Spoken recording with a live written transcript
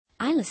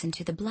I listen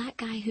to the Black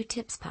Guy Who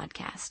Tips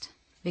podcast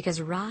because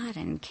Rod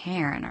and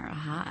Karen are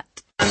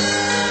hot.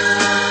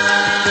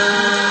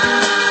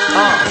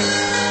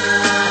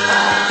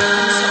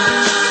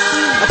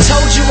 I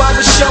told you I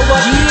would show up,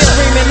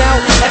 screaming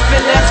out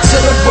F&F till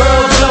the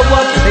world blow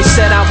up. They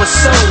said I was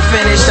so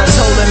finished, I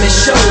told them it's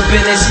show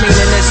business,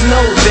 meaning there's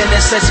no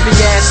business. Let's be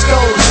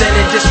assholes in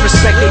it,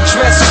 disrespect they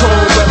dress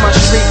code, wear my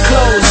street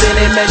clothes in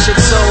it, measured,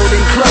 sold,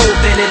 and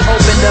clothed in it.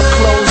 Opened up,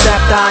 closed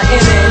after I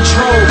entered and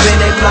drove in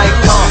it like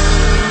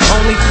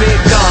only fear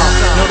God.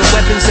 Know the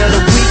weapons of the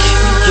weak,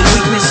 the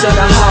weakness of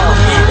the heart,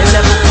 and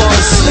never fall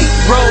asleep.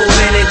 Roll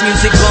in it,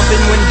 music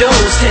bumping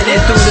windows tinted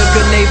through the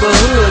good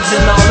neighborhoods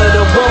and all of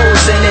the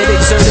woes in it.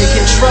 Exerted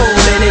control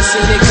in it,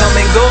 seen it come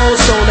and go,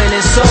 stolen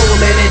and soul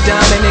in it,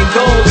 diamond and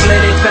gold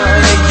in it,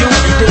 fountain of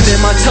youth,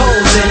 dipping my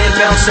toes in it,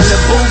 bouncing the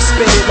booth,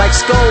 spit it like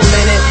skull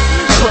in it,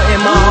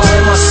 putting my heart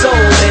and my soul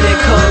in it,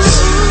 cause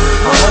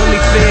I only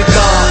fear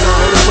God.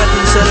 Know the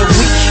weapons of the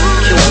weak,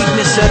 the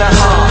weakness of the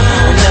heart,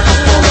 and never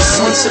fall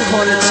asleep. Once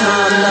upon a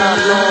time, not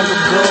long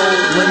ago,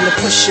 when the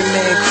pusher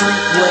man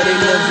creep where they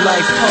live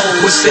life pole.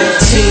 Was 15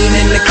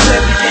 in the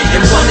clip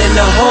and 1 in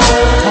the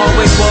hole.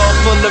 Hallway wall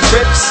full of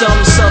rips, some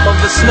of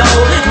us know,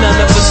 none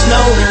of us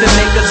know the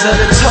makers of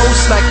the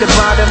toast, like the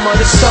bottom of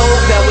the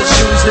stove that was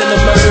used in the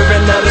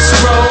murdering of the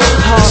scroll.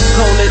 Heart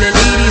colder than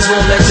Edie's,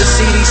 won't let the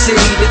city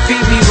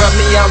defeat me, rub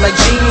me out like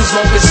genies,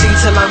 won't concede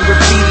till I'm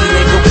graffiti.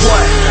 Nigga,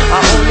 what? I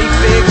only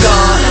fear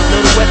God.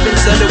 Know the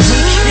weapons of the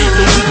weak,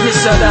 the weakness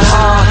of the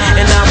heart,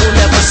 and I will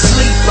never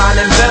sleep. I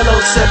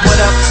enveloped, said what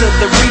up to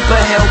the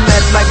reaper,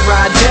 helmet like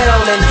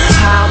Rydell and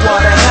high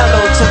water hello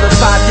to the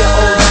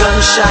 5-year-old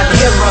gunshot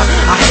hero.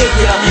 I hit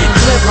ya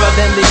clearer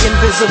than the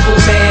invisible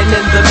man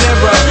in the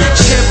mirror.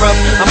 Cheer up,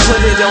 I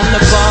put it on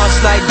the bars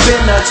like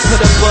Bennuts,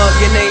 put a bug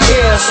in their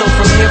ear so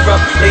from here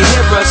up they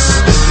hear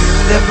us.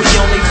 That we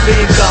only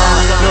fear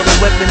God. Know the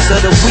weapons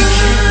of the weak,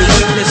 the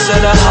weakness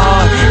of the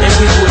heart, and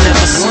we will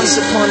never sleep. Once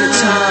upon a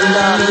time,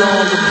 not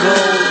long ago,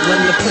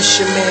 when the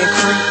pusher man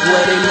creep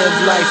where they live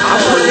life. I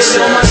put it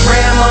on my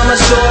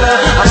grandmama's daughter,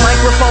 a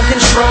microphone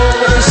control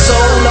with the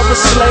soul of a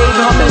slave,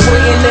 humming,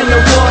 waiting in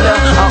the water.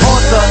 I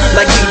author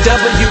like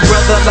BW,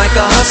 brother, like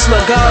a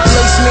hustler. God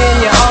placed me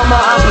in your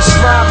armor, I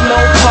prescribe no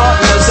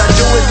partners. I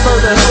do it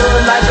further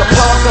hood like a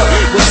Parker.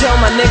 Will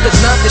tell my niggas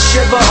not to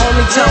shiver,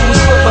 only time we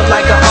quiver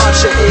like an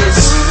archer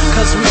is.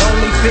 Cause we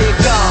only fear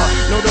God.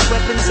 Know the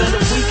weapons of the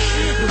weak,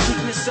 the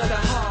weakness of the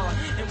heart.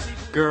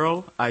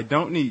 Girl, I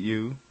don't need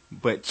you,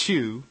 but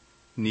you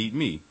need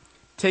me.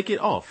 Take it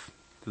off,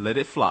 let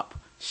it flop,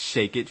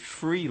 shake it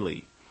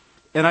freely.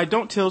 And I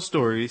don't tell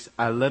stories,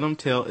 I let them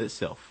tell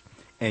itself.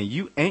 And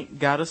you ain't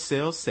gotta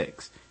sell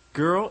sex.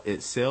 Girl,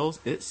 it sells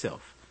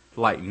itself,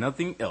 like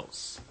nothing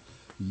else.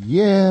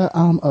 Yeah,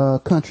 I'm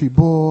a country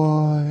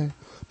boy,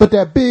 but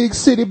that big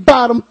city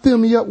bottom fill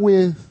me up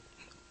with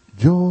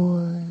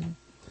joy.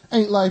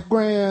 Ain't life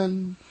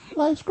grand?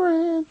 Life's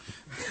grand.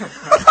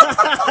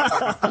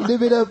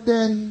 Live it up,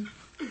 daddy.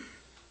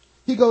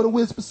 He go to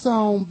whisper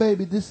song,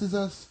 baby, this is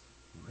us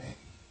ready.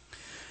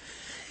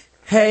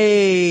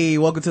 Hey,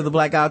 welcome to the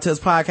Black Guy Who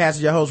Tips podcast.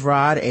 It's your host,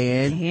 Rod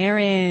and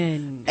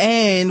Karen.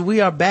 And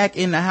we are back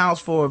in the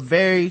house for a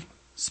very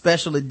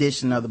special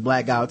edition of the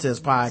Black Guy Who Tips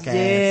podcast.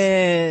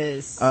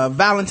 Yes.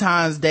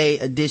 Valentine's Day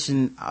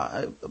edition,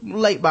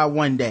 late by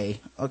one day,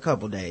 a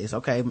couple days,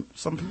 okay?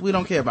 We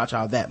don't care about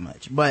y'all that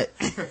much, but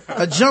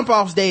a jump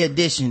off day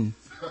edition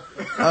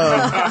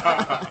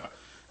of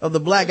the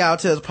Black Guy Who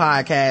Tips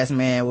podcast,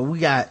 man, where we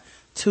got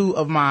two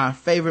of my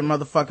favorite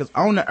motherfuckers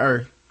on the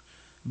earth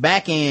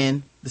back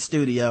in the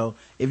studio.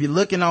 If you're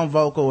looking on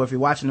Vocal, or if you're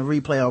watching the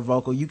replay on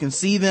Vocal, you can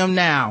see them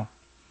now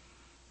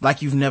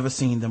like you've never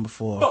seen them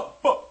before.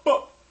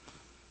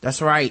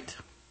 That's right.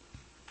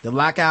 The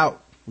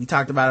lockout, we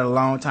talked about it a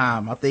long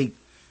time. I think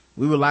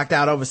we were locked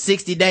out over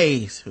 60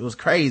 days. It was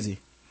crazy.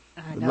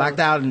 We locked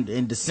out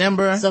in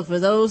December. So for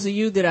those of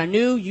you that are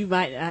new, you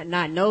might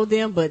not know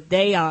them, but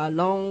they are a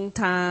long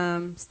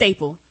time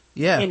staple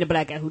in the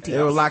Black Guy Who Tips.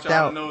 They were locked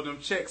out. Know them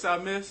checks I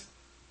missed?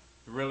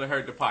 It really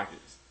hurt the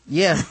pockets.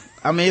 Yeah.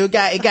 I mean, it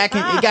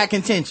got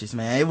contentious,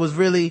 man. It was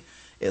really,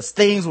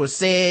 things were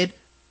said,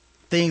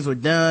 things were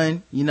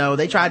done. You know,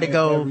 they tried to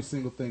go. Every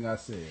single thing I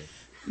said.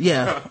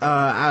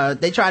 Yeah.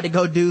 They tried to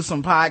go do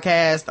some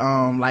podcast,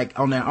 like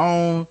on their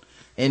own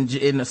in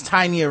this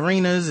tiny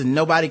arenas, and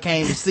nobody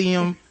came to see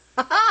them.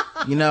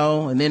 You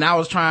know, and then I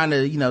was trying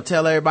to,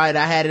 tell everybody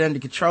that I had it under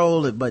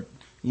control, but,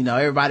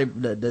 everybody,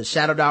 the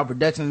Shadow Dog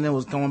Productions then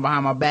was going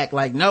behind my back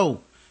like,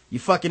 no, you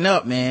fucking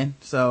up, man.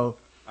 So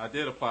I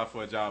did apply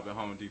for a job at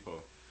Home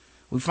Depot.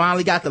 We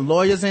finally got the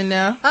lawyers in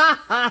there.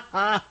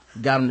 Got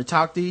them to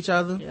talk to each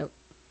other. Yep.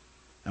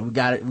 And we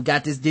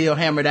got this deal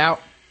hammered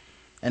out.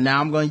 And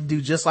now I'm going to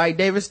do just like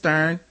David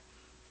Stern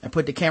and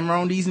put the camera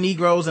on these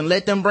Negroes and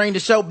let them bring the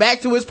show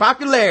back to its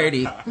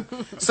popularity.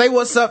 Say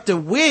what's up to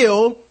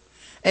Will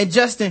and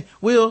Justin.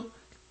 Will,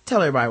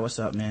 tell everybody what's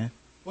up, man.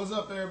 What's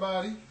up,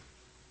 everybody?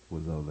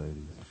 What's up,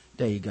 ladies?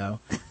 There you go.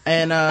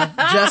 And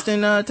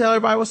Justin, tell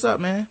everybody what's up,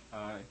 man.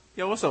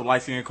 Yo, what's up,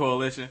 Light Skin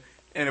Coalition?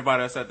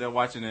 anybody else out there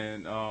watching,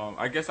 and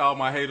I guess all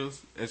my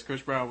haters, as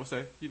Chris Brown would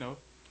say,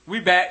 we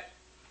back.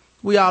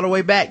 We all the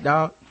way back,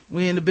 dog.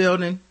 We in the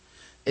building.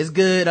 It's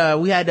good.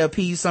 We had to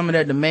appease some of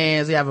their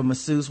demands. We have a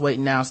masseuse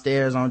waiting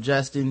downstairs on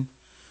Justin.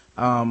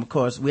 Of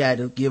course, we had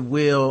to give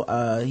Will,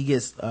 he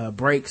gets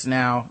breaks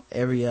now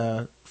every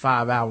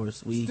 5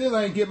 hours. We still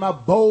ain't get my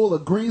bowl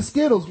of green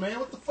Skittles, man.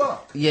 What the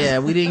fuck? Yeah,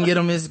 we didn't get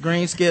him his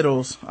green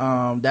Skittles.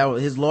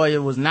 His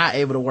lawyer was not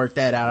able to work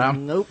that out.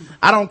 Nope.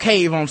 I don't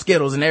cave on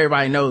Skittles, and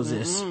everybody knows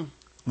this.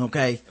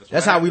 Okay,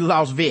 that's how we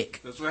lost Vic.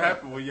 That's what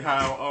happened when you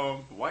hire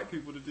white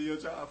people to do your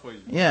job for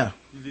you. Yeah.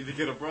 You need to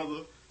get a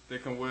brother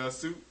that can wear a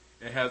suit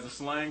and has the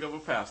slang of a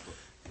pastor.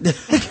 Hey,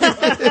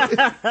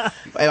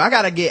 I'm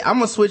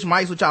gonna switch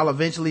mics with y'all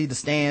eventually, the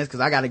stands,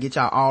 because I gotta get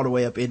y'all all the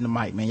way up in the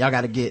mic, man. Y'all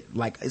gotta get,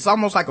 it's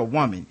almost like a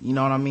woman, you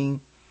know what I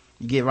mean?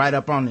 You get right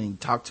up on it and you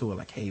talk to her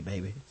like, hey,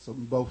 baby. So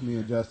both me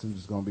and Justin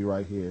just gonna be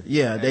right here.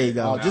 Yeah, there you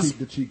go. Just cheek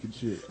to cheek and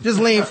shit. Just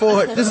lean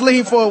forward. Just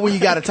lean forward when you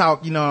gotta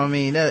talk, you know what I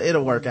mean?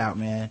 It'll work out,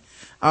 man.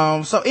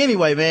 So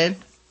anyway, man,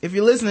 if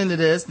you're listening to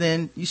this,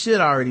 then you should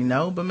already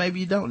know, but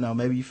maybe you don't know.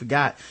 Maybe you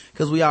forgot,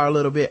 because we are a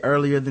little bit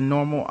earlier than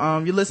normal.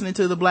 You're listening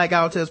to the Black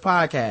Guy Who Tips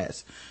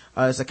podcast.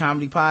 It's a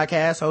comedy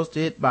podcast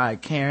hosted by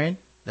Karen,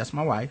 that's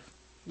my wife,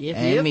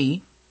 and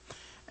me.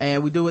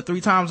 And we do it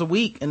 3 times a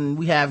week, and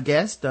we have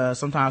guests,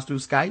 sometimes through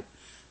Skype,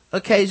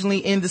 occasionally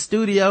in the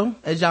studio,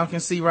 as y'all can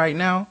see right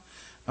now,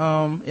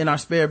 in our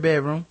spare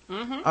bedroom.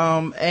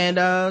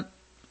 And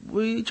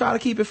we try to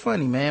keep it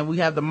funny, man. We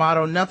have the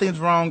motto, nothing's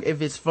wrong if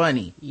it's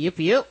funny.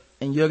 Yep.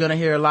 And you're gonna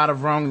hear a lot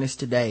of wrongness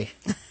today.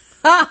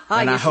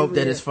 And I hope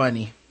that it's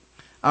funny.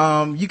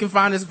 You can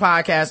find this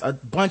podcast a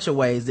bunch of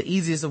ways, the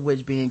easiest of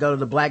which being go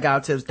to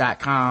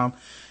theblackguywhotips.com,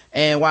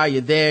 and while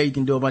you're there, you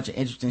can do a bunch of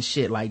interesting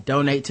shit like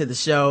donate to the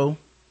show.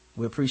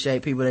 We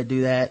appreciate people that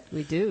do that.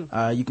 We do.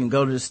 You can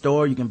go to the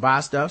store, you can buy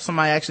stuff.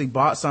 Somebody actually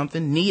bought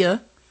something.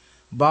 Nia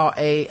bought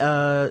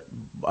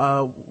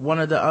one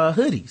of the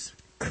hoodies.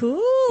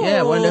 Cool.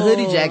 Yeah, one of the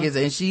hoodie jackets,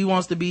 and she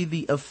wants to be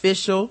the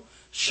official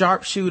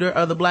sharpshooter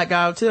of the Black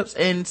Guy Who Tips,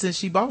 and since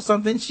she bought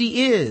something,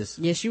 she is.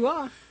 Yes, you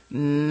are.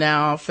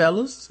 Now,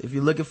 fellas, if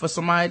you're looking for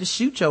somebody to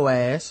shoot your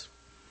ass,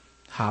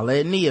 holla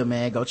at Nia,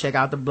 man. Go check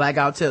out the Black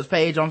Guy Who Tips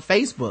page on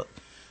Facebook.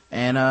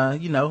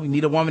 And, you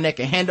need a woman that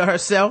can handle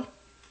herself.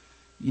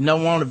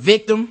 Want a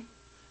victim.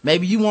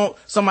 Maybe you want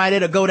somebody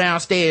that'll go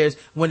downstairs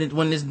when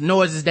this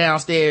noise is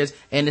downstairs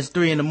and it's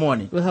 3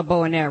 a.m. with her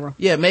bow and arrow.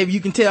 Yeah, maybe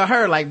you can tell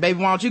her, like, baby,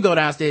 why don't you go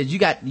downstairs? You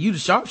the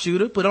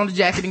sharpshooter. Put on the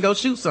jacket and go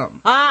shoot something.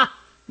 But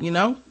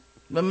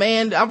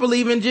man, I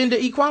believe in gender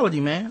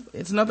equality, man.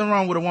 It's nothing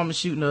wrong with a woman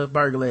shooting a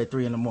burglar at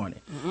 3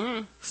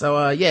 a.m.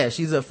 So, yeah,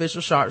 she's an official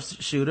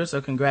sharpshooter,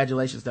 so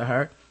congratulations to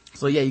her.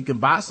 So, yeah, you can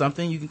buy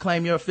something. You can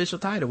claim your official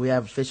title. We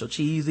have official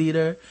cheese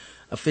eater,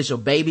 official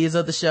babies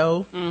of the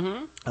show.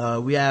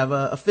 We have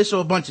official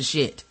a bunch of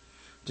shit.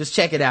 Just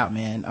check it out,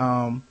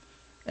 man.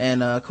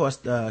 And of course,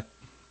 I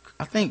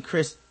think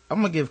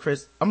I'm gonna give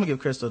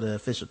Crystal the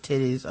official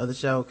titties of the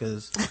show,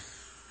 because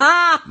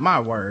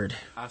my word,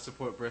 I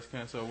support breast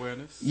cancer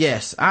awareness.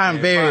 Yes, I am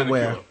very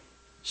aware.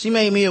 She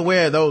made me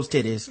aware of those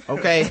titties.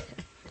 Okay,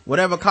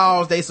 whatever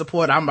cause they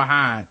support, I'm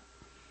behind.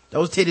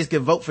 Those titties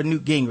could vote for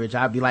Newt Gingrich.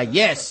 I'd be like,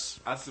 yes.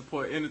 I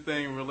support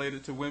anything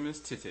related to women's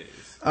titties.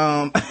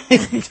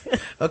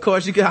 Of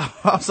course, you can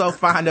also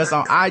find us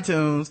on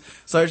iTunes.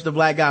 Search the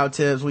Black Guy Who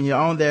Tips. When you're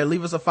on there,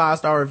 leave us a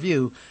 5-star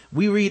review.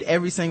 We read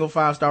every single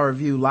 5-star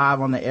review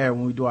live on the air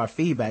when we do our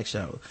feedback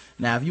show.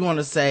 Now, if you want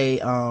to say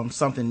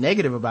something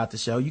negative about the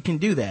show, you can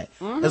do that.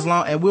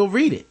 And we'll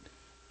read it.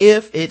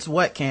 If it's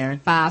what, Karen?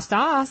 5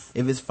 stars.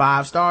 If it's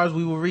 5 stars,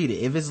 we will read it.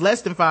 If it's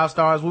less than 5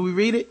 stars, will we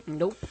read it?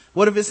 Nope.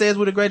 What if it says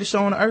we're the greatest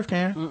show on the earth,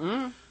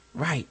 Karen?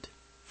 Right.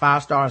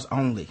 5 stars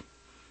only.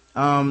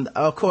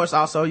 Of course,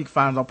 also, you can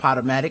find us on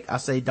Podomatic. I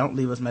say don't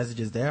leave us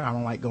messages there. I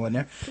don't like going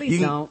there. Please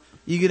don't.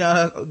 You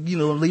can,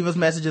 leave us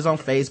messages on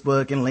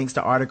Facebook and links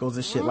to articles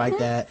and shit like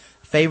that.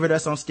 Favorite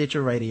us on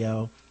Stitcher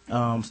Radio.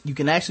 You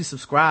can actually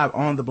subscribe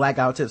on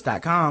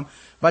theblackguywhotips.com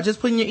by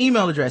just putting your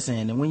email address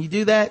in. And when you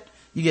do that,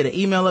 you get an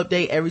email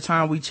update every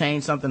time we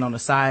change something on the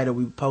site or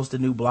we post a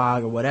new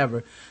blog or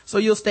whatever. So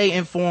you'll stay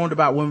informed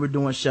about when we're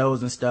doing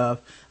shows and stuff.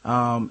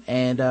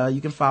 And you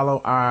can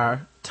follow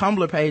our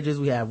Tumblr pages.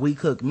 We have We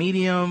Cook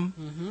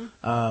Medium,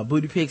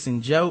 Booty Pics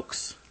and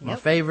Jokes, my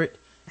favorite,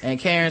 and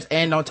Karen's.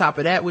 And on top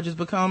of that, which has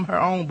become her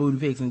own Booty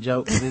Pics and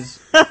Jokes.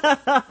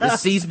 It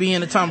ceased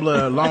being a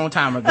Tumblr a long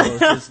time ago. It's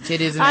just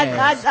titties and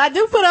ass. I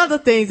do put other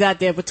things out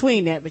there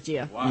between that, but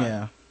yeah. Why?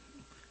 Yeah.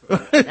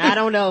 I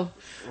don't know.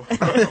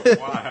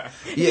 Why?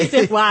 He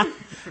said why.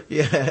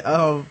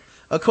 Yeah.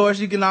 Of course,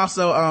 you can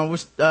also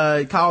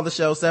call the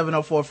show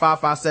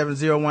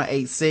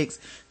 704-557-0186.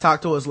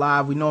 Talk to us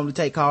live. We normally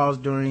take calls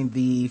during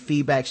the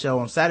feedback show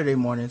on Saturday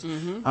mornings.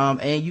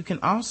 And you can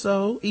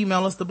also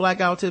email us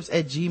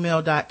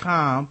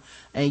theblackguywhotips@gmail.com.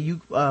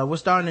 And we're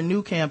starting a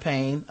new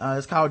campaign.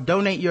 It's called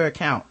Donate Your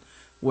Account,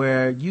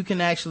 where you can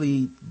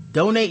actually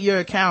donate your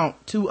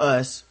account to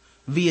us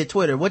via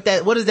Twitter. What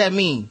does that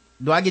mean?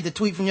 Do I get to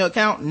tweet from your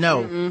account?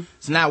 No.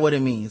 It's not what it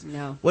means.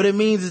 No. What it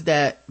means is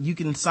that you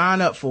can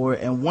sign up for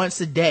it, and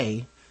once a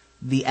day,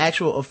 the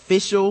actual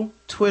official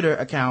Twitter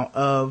account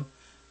of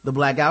the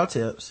Blackout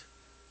Tips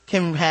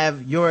can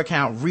have your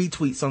account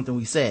retweet something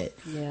we said.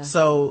 Yeah.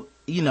 So,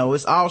 you know,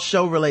 it's all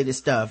show related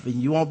stuff, and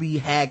you won't be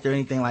hacked or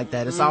anything like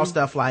that. It's all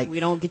stuff like, we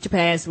don't get your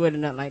password or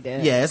nothing like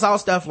that. yeah, it's all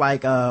stuff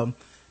like,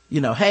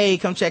 you know, hey,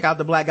 come check out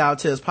the Blackout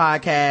Tips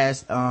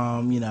podcast.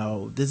 You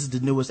know, this is the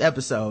newest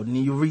episode, and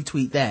you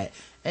retweet that.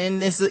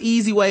 And it's an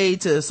easy way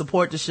to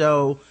support the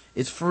show.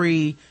 It's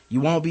free.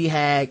 You won't be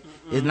hacked.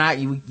 It's not,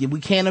 we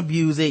can't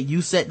abuse it.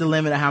 You set the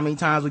limit of how many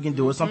times we can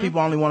do it. Some people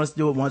only want us to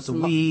do it once a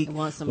week,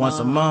 once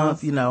a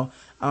month, you know.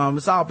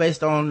 It's all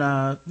based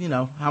on, you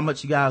know, how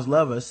much you guys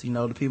love us. You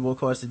know, the people, of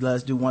course, that let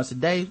us do once a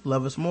day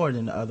love us more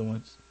than the other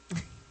ones.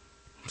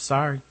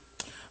 Sorry.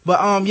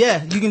 But,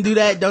 yeah, you can do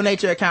that.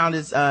 Donate your account.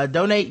 It's,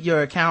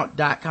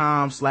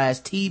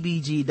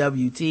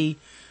 donateyouraccount.com/TBGWT.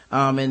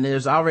 And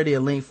there's already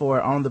a link for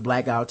it on the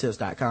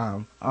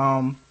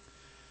blackouttips.com.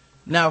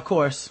 Now, of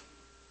course,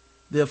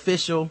 the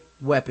official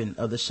weapon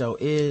of the show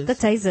is the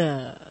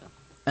taser.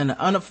 And the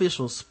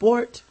unofficial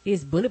sport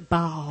is bullet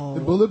ball.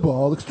 The bullet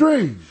ball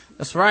extreme.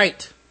 That's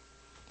right.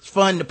 It's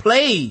fun to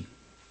play.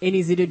 And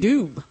easy to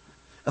do.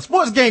 A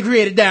sports game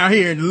created down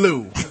here in the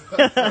Lou.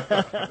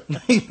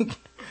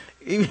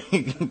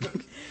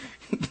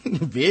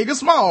 Big or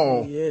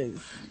small. Yes.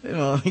 You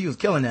know, he was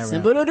killing that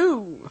Simple to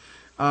do.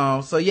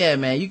 So yeah,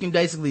 man, you can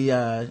basically,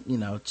 you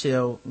know,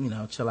 chill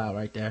out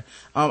right there.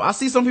 I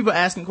see some people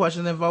asking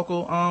questions in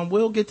vocal.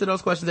 We'll get to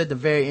those questions at the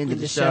very end of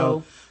the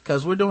show.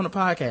 Cause we're doing a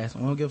podcast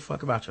and we don't give a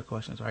fuck about your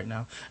questions right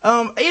now.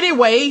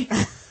 Anyway,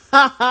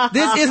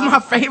 this is my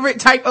favorite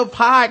type of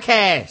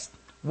podcast.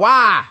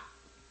 Why?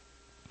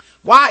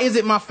 Why is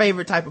it my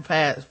favorite type of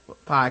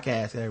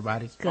podcast,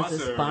 everybody? Cause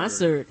it's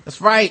sponsored. That's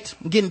right.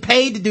 I'm getting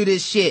paid to do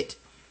this shit.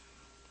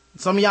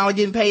 Some of y'all are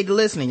getting paid to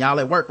listen, and y'all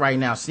at work right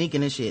now,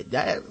 sneaking and shit.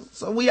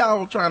 So we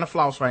all trying to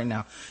floss right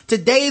now.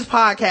 Today's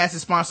podcast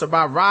is sponsored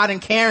by Rod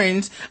and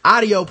Karen's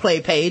audio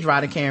play page.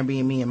 Rod and Karen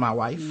being me and my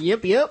wife.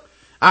 Yep.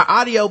 Our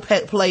audio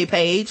play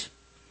page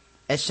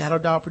at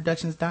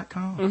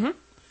shadowdogproductions.com.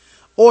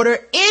 Order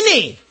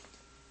any.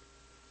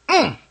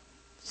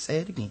 Say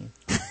it again.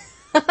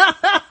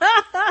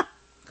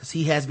 Because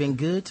he has been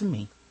good to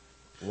me.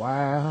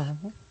 Wow.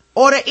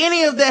 Order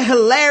any of the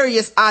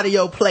hilarious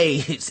audio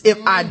plays, if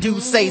I do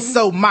say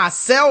so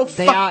myself.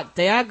 They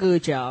are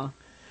good, y'all.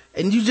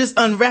 And you just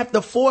unwrap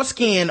the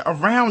foreskin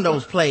around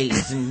those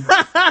plays, and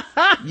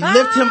you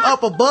lift him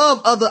up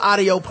above other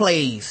audio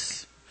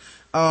plays.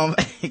 As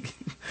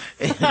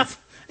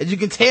you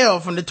can tell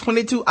from the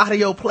 22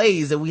 audio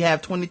plays that we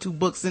have 22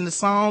 books in the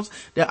Psalms,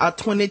 there are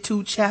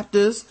 22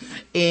 chapters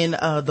in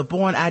The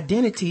Born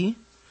Identity.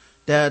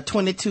 There are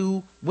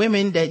 22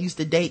 women that used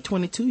to date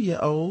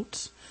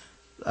 22-year-olds.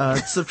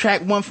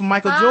 Subtract 1 from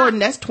Michael Jordan,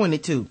 that's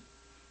 22.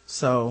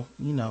 So,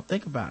 you know,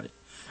 think about it.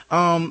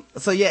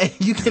 So yeah,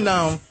 you can,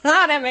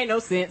 that made no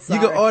sense.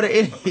 Sorry. You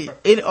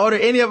can order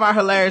any of our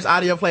hilarious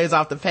audio plays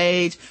off the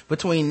page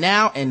between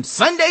now and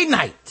Sunday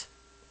night.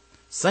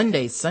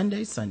 Sunday.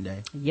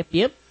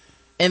 Yep.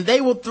 And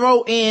they will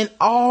throw in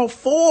all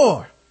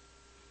 4.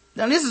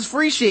 Now this is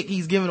free shit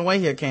he's giving away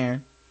here,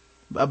 Karen.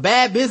 A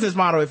bad business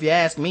model if you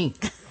ask me.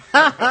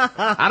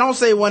 I don't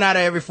say 1 out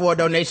of every 4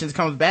 donations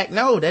comes back.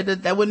 No,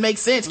 that wouldn't make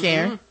sense,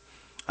 Karen.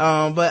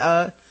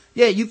 Yeah,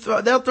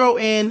 they'll throw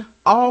in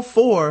all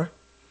 4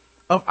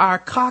 of our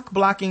cock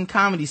blocking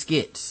comedy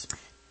skits.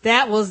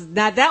 That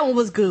one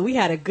was good. We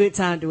had a good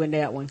time doing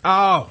that one.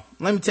 Oh,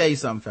 let me tell you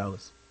something,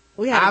 fellas.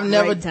 We had a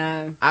great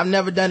time. I've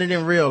never done it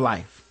in real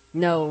life.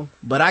 No,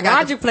 but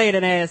Roger played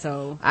an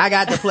asshole. I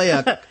got to play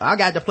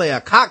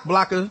a cock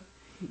blocker.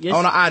 Yes.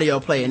 On an audio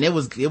play, and it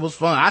was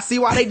fun. I see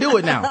why they do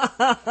it now.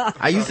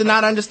 I used to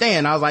not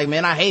understand. I was like,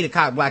 man, I hate a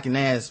cock blocking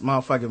ass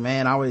motherfucker,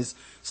 man. Always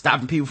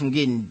stopping people from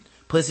getting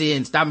pussy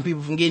and stopping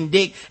people from getting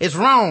dick. It's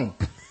wrong.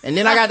 And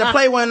then I got to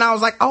play one, and I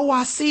was like, oh,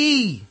 I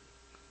see.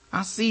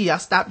 I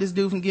stopped this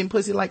dude from getting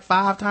pussy like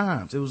 5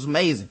 times. It was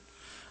amazing.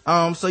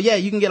 So yeah,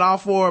 you can get all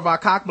 4 of our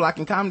cock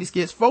blocking comedy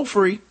skits for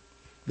free.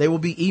 They will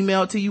be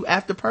emailed to you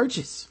after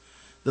purchase.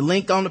 The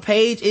link on the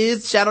page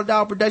is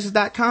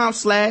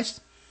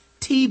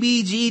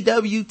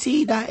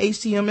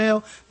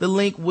shadowdogproductions.com/tbgwt.html. The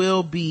link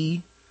will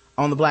be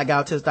on the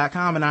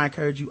blackouttips.com, and I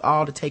encourage you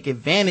all to take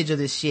advantage of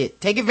this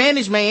shit. Take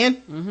advantage,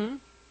 man.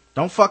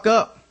 Don't fuck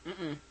up.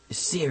 It's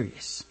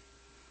serious.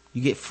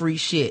 You get free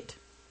shit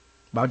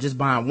by just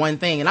buying one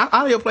thing, and our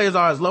audio players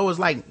are as low as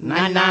like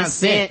 99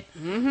 cents.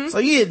 So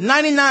you get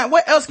 99.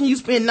 What else can you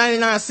spend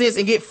 99 cents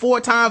and get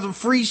 4 times of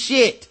free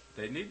shit?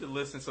 They need to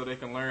listen so they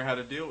can learn how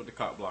to deal with the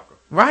cock blocker.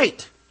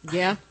 Right.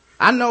 Yeah.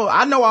 I know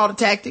all the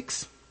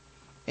tactics.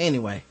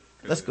 Anyway,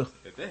 let's go.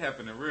 If they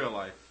happen in real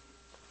life,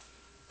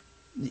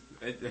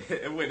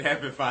 it wouldn't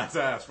happen 5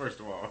 times, first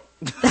of all.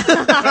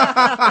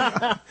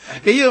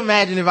 Can you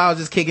imagine if I was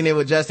just kicking it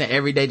with Justin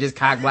every day, just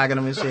cock blocking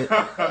him and shit?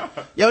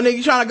 Yo, nigga,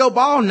 you trying to go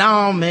ball?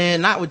 No,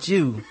 man, not with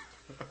you.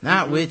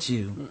 Not with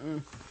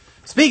you.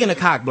 Speaking of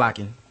cock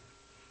blocking,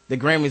 the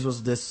Grammys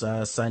was this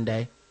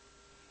Sunday.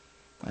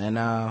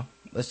 And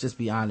let's just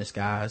be honest,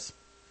 guys.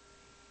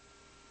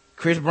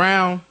 Chris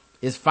Brown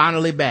is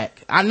finally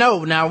back. I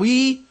know. Now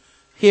we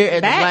here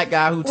at Back? the Black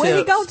Guy Who Tips. Where'd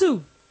he go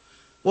to?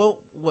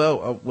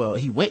 Well,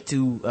 he went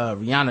to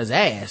Rihanna's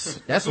ass.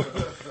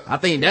 I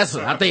think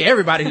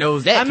everybody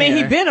knows that. I mean,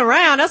 he been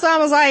around. That's why I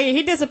was like,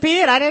 he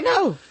disappeared. I didn't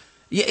know.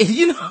 Yeah,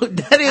 you know,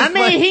 that is. I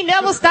mean, he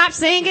never stopped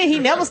singing. He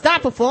never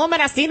stopped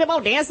performing. I seen him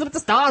on Dancing with the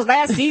Stars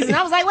last season.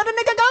 I was like, where the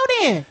nigga go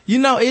then? You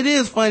know, it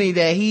is funny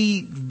that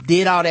he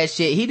did all that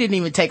shit. He didn't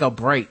even take a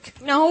break.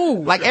 No.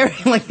 Like the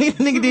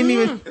nigga didn't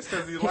even. It's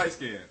because he's light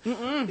skinned.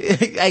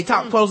 Hey,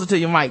 talk closer to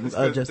your mic.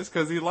 It's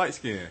because he's light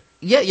skinned.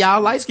 Yeah, y'all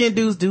light skinned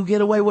dudes do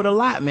get away with a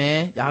lot,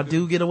 man. Y'all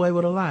do get away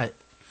with a lot.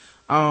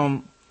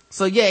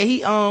 So yeah, he,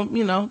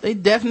 you know, they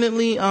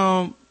definitely,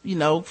 you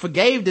know,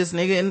 forgave this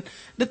nigga. And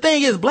the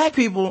thing is, black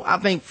people, I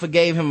think,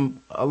 forgave him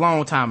a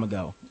long time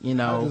ago, you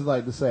know. I just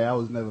like to say I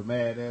was never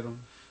mad at him.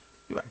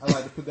 I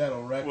like to put that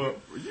on record. Well,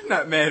 you're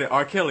not mad at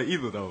R. Kelly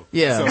either, though.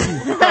 Yeah. So,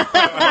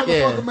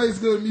 Motherfucker makes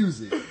good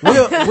music.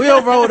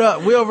 Will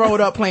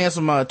rolled up playing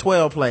some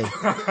 12 play.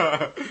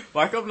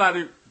 like, I'm not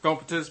even going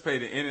to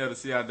participate in any of the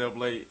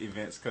CIAA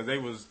events because they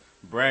was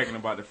bragging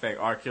about the fact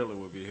R. Kelly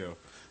would be here.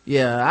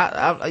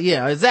 Yeah,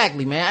 yeah,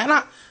 exactly, man.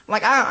 And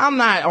I'm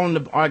not on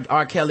the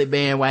R. Kelly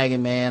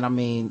bandwagon, man. I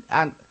mean,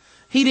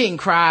 he didn't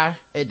cry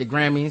at the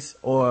Grammys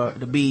or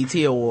the BET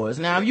Awards.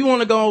 Now, if you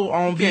want to go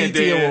on BET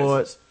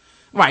Awards,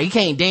 right, he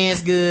can't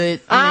dance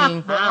good. I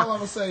mean, but all I'm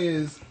gonna say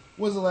is,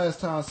 when's the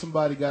last time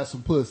somebody got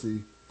some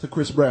pussy to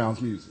Chris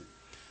Brown's music?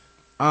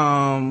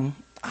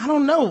 I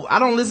don't know. I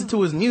don't listen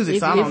to his music,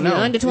 so I don't know.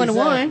 Under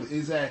 21.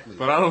 Exactly.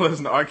 But I don't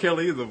listen to R.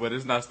 Kelly either, but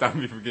it's not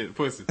stopping me from getting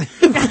pussy.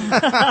 Maybe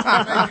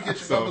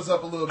get your numbers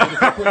up a little bit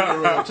if you put it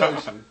in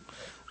rotation.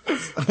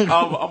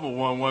 I'm a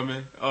one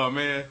woman. Oh,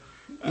 man.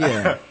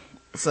 Yeah.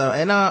 So,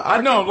 and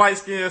I know I'm light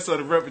skinned, so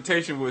the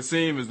reputation would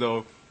seem as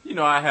though, you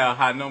know, I have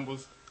high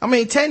numbers. I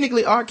mean,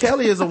 technically, R.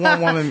 Kelly is a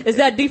one-woman. Is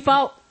that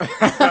default?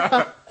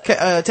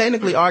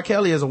 Technically, R.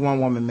 Kelly is a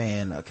one-woman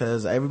man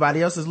because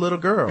everybody else is little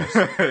girls.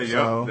 Yep,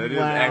 so, that is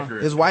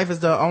accurate. His wife is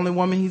the only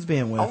woman he's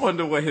been with. I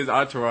wonder what his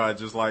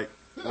entourage is like.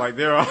 Like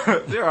they're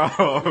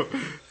all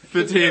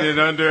 15 and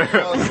under. The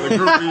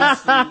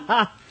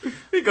groupies.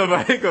 He go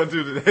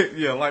to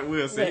the like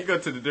Will said, he go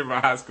to the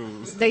different high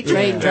schools. They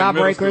trade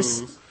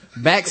jawbreakers.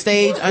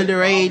 Backstage,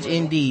 underage,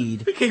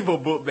 indeed. He keep a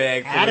book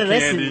bag full of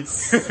candy.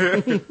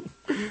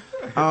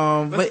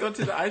 Let's go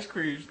to the ice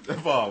cream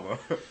parlor.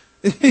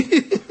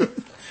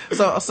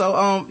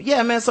 So,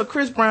 yeah, man. So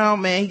Chris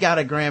Brown, man, he got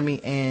a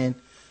Grammy, and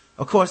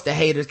of course the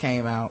haters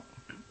came out.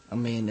 I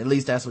mean, at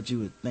least that's what you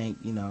would think,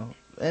 you know.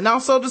 And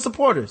also the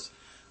supporters.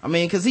 I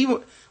mean, cause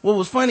what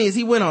was funny is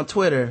he went on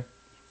Twitter,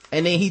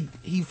 and then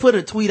he put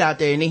a tweet out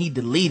there, and then he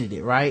deleted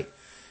it, right?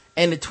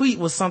 And the tweet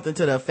was something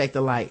to the effect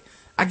of like,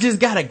 I just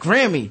got a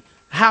Grammy.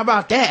 How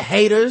about that,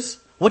 haters?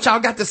 What y'all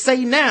got to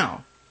say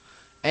now?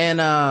 And,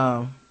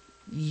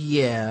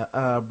 yeah,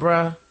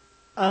 bruh.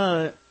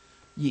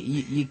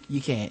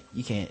 You can't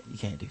do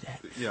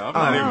that. Yeah, I'm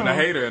not even a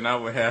hater, and I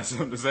would have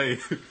something to say.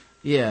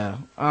 Yeah.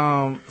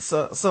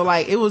 So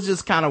like, it was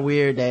just kind of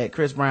weird that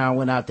Chris Brown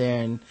went out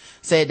there and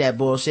said that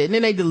bullshit, and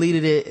then they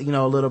deleted it, you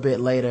know, a little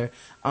bit later.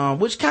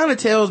 Which kind of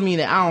tells me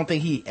that I don't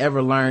think he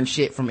ever learned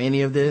shit from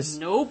any of this.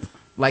 Nope.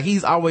 Like,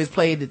 he's always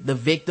played the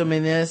victim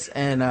in this,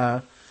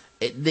 and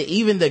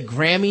even the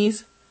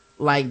Grammys,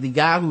 like the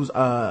guy who's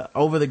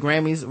over the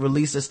Grammys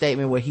released a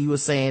statement where he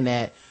was saying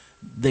that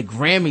the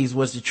Grammys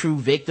was the true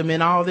victim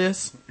in all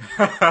this.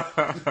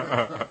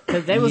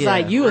 Cause they was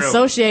like, you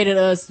associated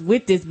us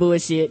with this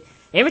bullshit.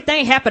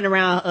 Everything happened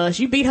around us.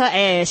 You beat her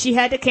ass. She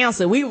had the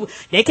cancer.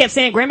 They kept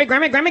saying Grammy,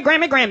 Grammy, Grammy,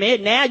 Grammy,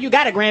 Grammy. Now you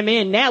got a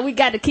Grammy, and now we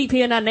got to keep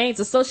hearing our names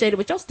associated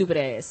with your stupid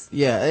ass.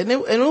 Yeah, and it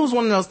was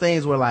one of those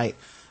things where like,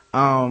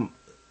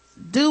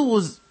 dude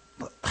was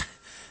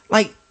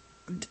like,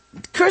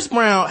 Chris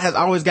Brown has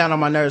always gotten on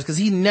my nerves because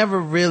he never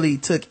really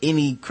took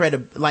any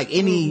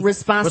any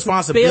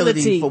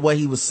responsibility for what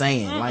he was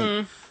saying.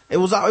 Like, it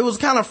was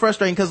kind of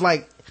frustrating because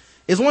like,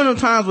 it's one of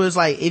those times where it's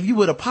like, if you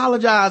would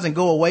apologize and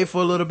go away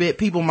for a little bit,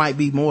 people might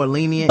be more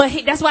lenient.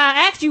 But that's why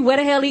I asked you where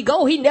the hell he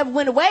go. He never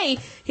went away.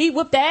 He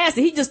whipped the ass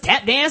and he just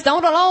tap danced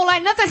on the lawn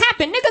like nothing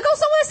happened. Nigga, go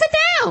somewhere and sit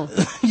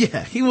down.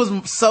 Yeah, he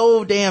was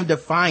so damn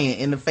defiant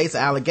in the face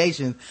of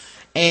allegations.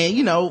 And,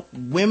 you know,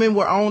 women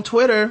were on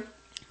Twitter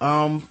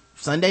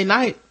Sunday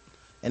night,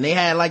 and they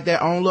had like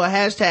their own little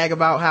hashtag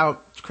about how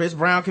Chris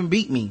Brown can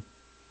beat me.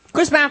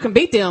 Chris Brown can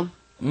beat them.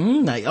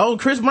 Like, oh,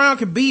 Chris Brown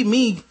can beat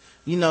me,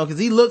 you know, because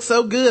he looks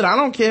so good. I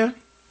don't care.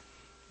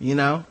 You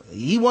know,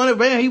 he won a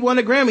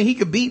Grammy. He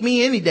could beat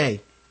me any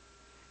day.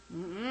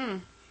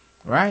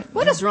 Right?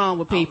 What is wrong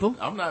with people?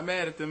 I'm not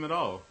mad at them at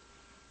all.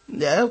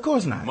 Yeah, of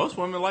course not. Most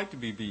women like to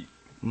be beat.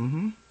 I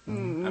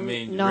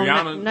mean, No,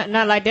 Rihanna,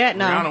 not like that.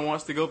 No. Rihanna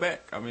wants to go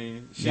back. I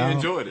mean, she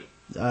enjoyed it.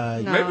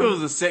 No. Maybe it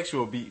was a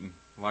sexual beating.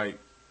 Like,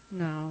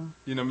 No.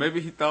 you know,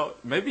 maybe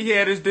he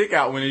had his dick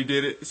out when he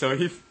did it, so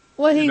he.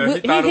 Well, he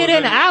thought hit it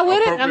in the eye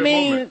with it. I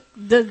mean,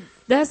 moment.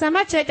 last time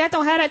I checked, that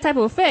don't have that type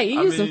of effect.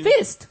 You use some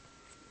fist.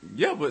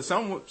 Yeah, but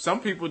some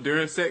people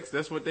during sex,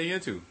 that's what they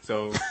into.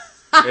 So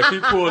if he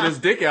pulled his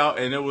dick out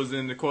and it was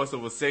in the course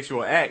of a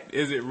sexual act,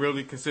 is it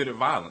really considered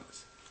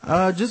violence?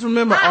 Just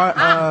remember,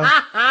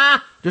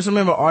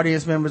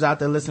 audience members out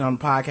there listening on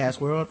the podcast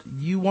world,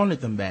 you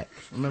wanted them back.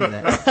 Remember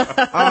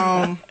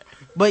that.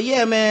 But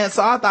yeah, man.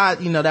 So I thought,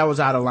 that was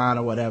out of line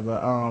or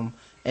whatever.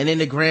 And then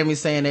the Grammys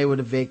saying they were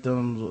the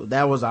victims,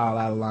 that was all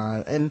out of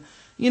line. And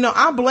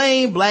I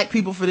blame black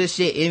people for this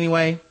shit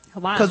anyway,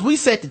 because we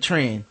set the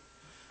trend.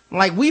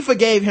 Like, we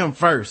forgave him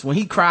first when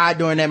he cried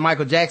during that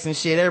Michael Jackson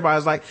shit. Everybody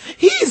was like,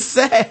 he's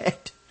sad.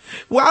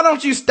 Why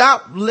don't you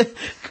stop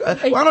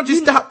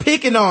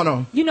picking on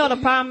him? The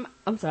problem,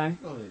 I'm sorry.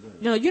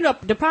 No,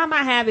 the problem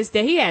I have is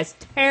that he has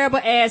terrible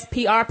ass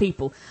PR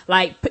people.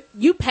 Like,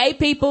 you pay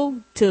people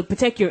to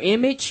protect your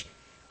image,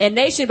 and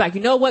they should be like,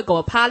 you know what, go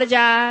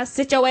apologize,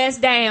 sit your ass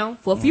down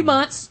for a few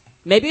months,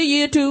 maybe a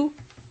year or two,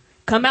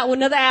 come out with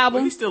another album.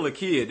 Well, he's still a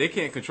kid. They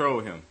can't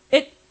control him.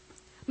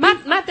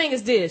 My thing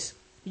is this.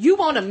 You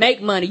want to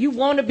make money. You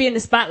want to be in the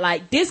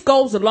spotlight. This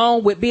goes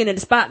along with being in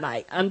the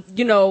spotlight. And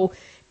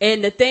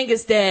the thing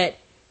is that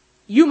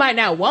you might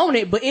not want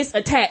it, but it's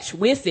attached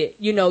with it.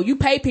 You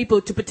pay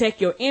people to protect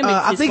your image.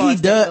 I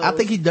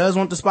think he does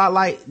want the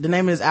spotlight. The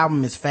name of his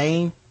album is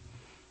Fame.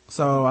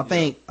 So I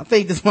think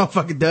this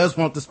motherfucker does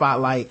want the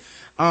spotlight.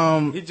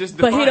 But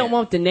he don't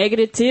want the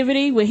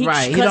negativity when he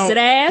cuts it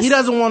ass. He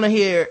doesn't want to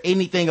hear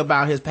anything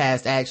about his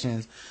past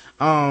actions.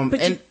 But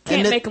you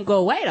can't make him go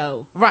away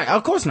though. Right,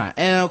 of course not.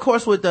 And of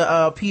course with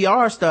the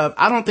PR stuff,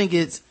 I don't think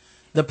it's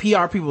the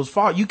PR people's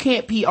fault. You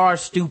can't PR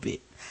stupid.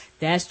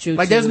 That's true.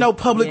 Like, there's no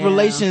public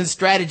relations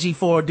strategy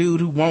for a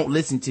dude who won't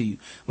listen to you.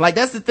 Like,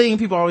 that's the thing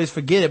people always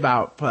forget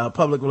about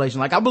public relations.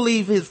 Like, I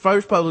believe his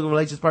first public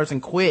relations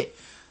person quit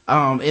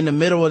in the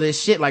middle of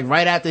this shit. Like,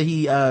 right after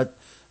he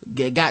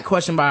got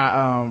questioned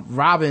by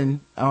Robin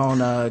on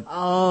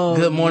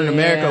Good Morning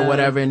America or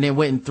whatever, and then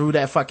went and threw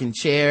that fucking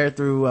chair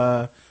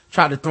through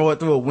tried to throw it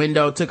through a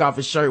window, took off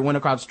his shirt, went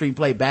across the street,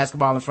 played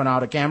basketball in front of all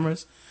the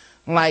cameras.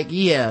 Like,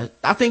 yeah,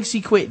 I think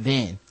she quit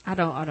then. I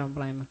don't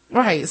blame her.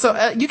 Right.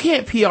 So you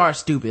can't PR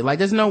stupid. Like,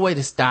 there's no way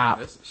to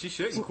stop. She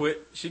shouldn't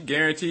quit. She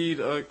guaranteed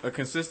a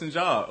consistent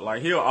job.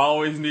 Like, he'll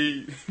always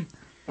need.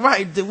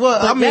 Right.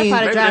 Well, but I mean,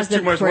 that drives too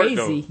them much crazy.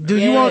 Work, though. Do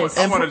you want?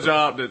 I want a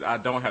job that I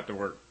don't have to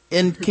work.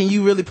 And can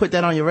you really put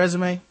that on your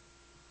resume?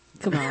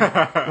 Come on.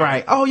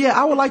 Right. Oh yeah,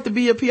 I would like to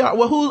be a PR.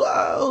 Well,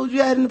 who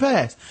you had in the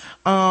past?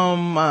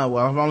 Well,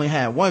 I've only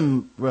had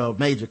one real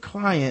major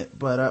client,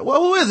 but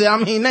who is it? I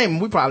mean, name him.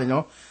 We probably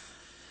know.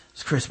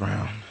 It's Chris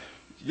Brown.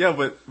 Yeah,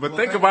 but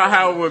think about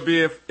how it would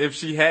be if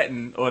she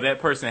hadn't, or that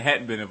person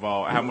hadn't been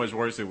involved, how much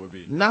worse it would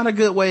be. Not a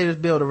good way to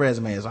build a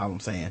resume is all I'm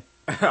saying.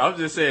 I'm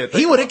just saying.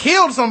 He would have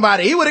killed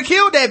somebody. He would have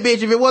killed that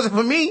bitch if it wasn't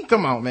for me.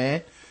 Come on,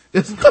 man.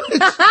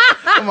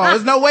 Come on,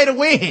 there's no way to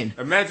win.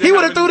 Imagine he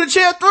would have threw the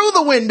chair through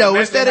the window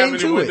instead of into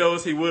it. How many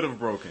windows he would have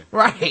broken.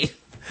 Right.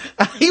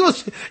 That's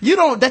what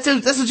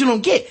you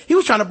don't get. He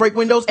was trying to break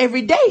windows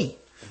every day.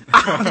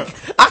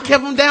 I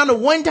kept him down to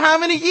one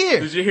time in a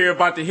year. Did you hear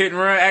about the hit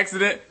and run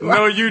accident? Right.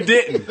 No, you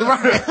didn't.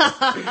 Right.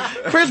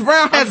 Chris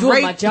Brown has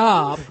raped my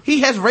job.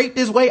 He has raped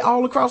his way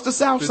all across the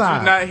South Side.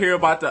 Did you not hear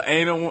about the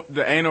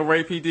anal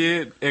rape he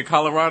did in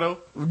Colorado?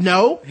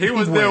 No. He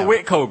was there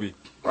with Kobe.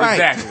 Right.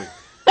 Exactly.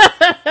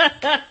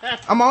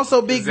 I'm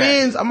also Big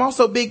Ben's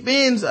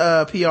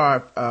PR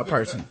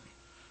person.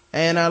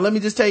 And let me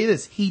just tell you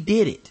this, he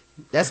did it.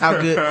 That's how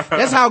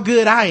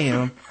good I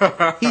am.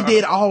 He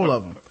did all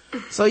of them.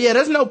 So yeah,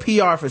 there's no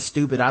PR for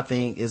stupid, I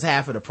think, is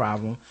half of the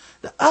problem.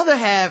 The other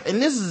half, and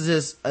this is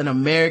just an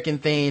American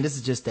thing, this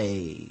is just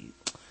a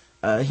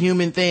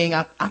human thing.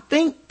 I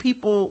think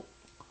people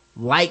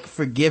like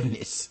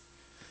forgiveness.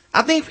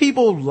 I think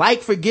people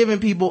like forgiving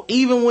people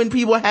even when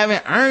people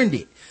haven't earned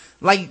it.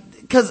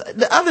 Like, cause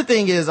the other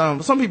thing is,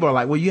 some people are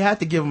like, well, you have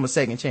to give them a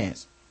second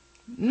chance.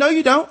 No,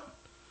 you don't.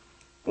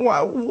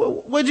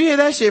 Where'd you hear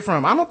that shit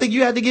from? I don't think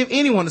you have to give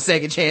anyone a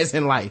second chance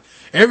in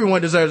life.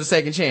 Everyone deserves a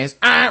second chance.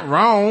 I ain't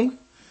wrong.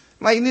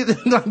 Like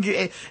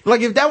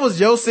if that was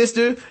your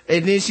sister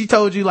and then she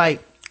told you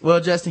like,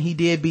 well, Justin, he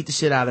did beat the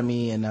shit out of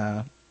me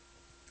and,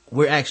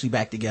 we're actually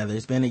back together.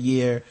 It's been a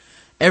year.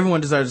 Everyone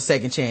deserves a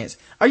second chance.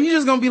 Are you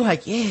just gonna be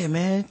like, yeah,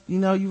 man,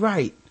 you're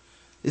right.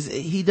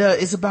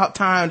 It's about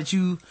time that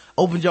you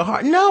opened your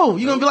heart. No,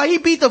 you're gonna be like, he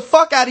beat the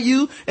fuck out of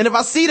you, and if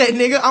I see that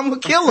nigga, I'm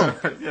gonna kill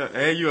him. Yeah,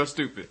 and you are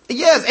stupid.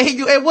 Yes,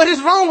 and what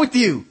is wrong with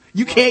you?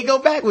 You can't go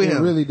back with him. It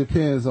really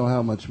depends on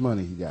how much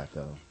money he got,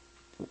 though.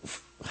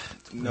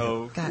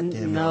 No. God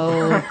damn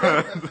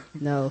it.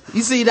 No.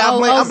 You see,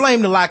 I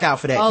blame the lockout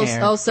for that,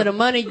 Karen. So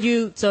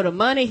the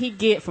money he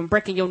get from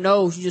breaking your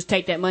nose, you just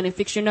take that money and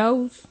fix your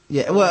nose?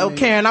 Yeah, well,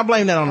 Karen, I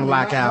blame that on the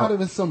lockout. Not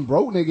even some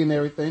broke nigga and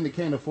everything that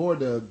can't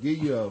afford to give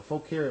you a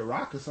 4-carat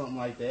rock or something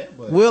like that.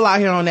 But Will out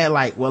here on that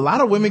like, well, a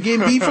lot of women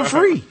getting beat for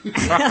free.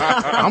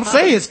 I'm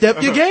saying,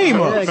 step your game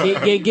up.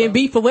 Yeah, getting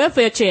beat for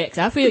welfare checks.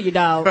 I feel you,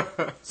 dog.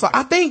 So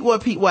I think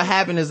what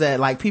happened is that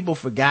like people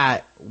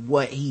forgot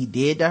what he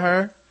did to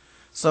her.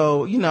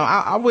 So,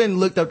 I went and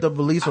looked up the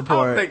police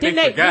report.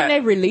 Didn't they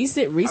release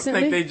it recently?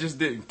 I think they just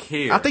didn't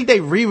care. I think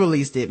they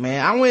re-released it,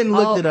 man. I went and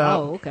looked it up.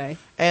 Oh, okay.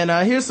 And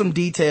here's some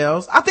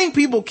details. I think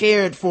people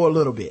cared for a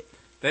little bit.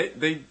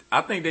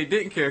 I think they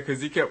didn't care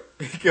because he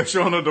kept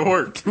showing up to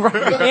work.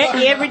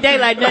 Every day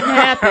like nothing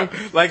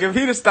happened. Like if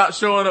he'd have stopped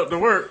showing up to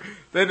work,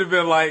 they'd have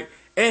been like,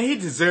 and he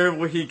deserved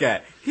what he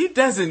got. He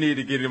doesn't need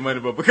to get his money,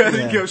 but because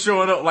he kept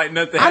showing up like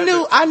nothing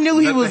happened. I knew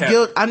he was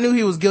guilty. I knew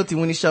he was guilty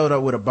when he showed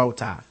up with a bow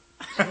tie.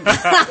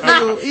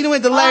 He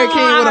went to Larry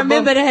King with a bow tie. I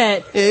remember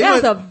that. Yeah, that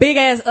was a big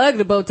ass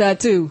ugly bow tie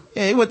too.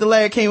 Yeah, he went to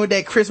Larry King with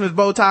that Christmas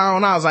bow tie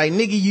on. I was like,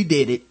 nigga, you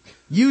did it.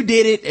 You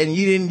did it, and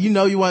you didn't.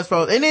 You weren't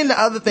supposed. And then the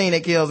other thing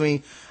that kills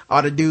me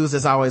are the dudes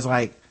that's always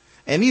like,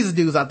 and these are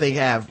dudes I think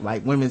have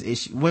like women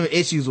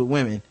issues with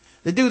women.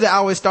 The dude that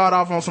always start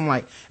off on some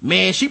like,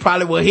 man, she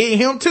probably will hit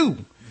him too.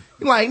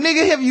 Like,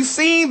 nigga, have you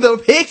seen the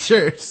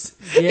pictures?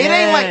 Yes. It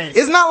ain't like,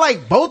 it's not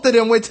like both of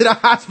them went to the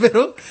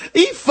hospital.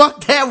 He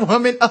fucked that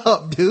woman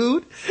up,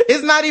 dude.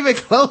 It's not even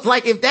close.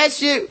 Like, if that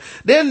shit,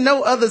 there's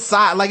no other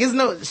side. Like,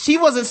 she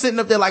wasn't sitting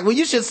up there like, well,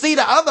 you should see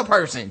the other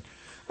person.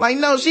 Like,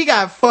 no, she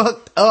got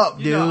fucked up,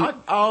 dude. I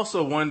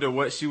also wonder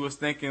what she was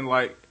thinking,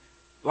 like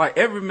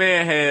every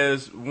man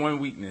has one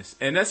weakness,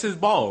 and that's his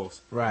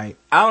balls. Right.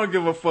 I don't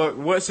give a fuck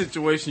what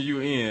situation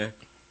you in.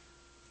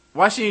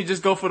 Why she ain't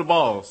just go for the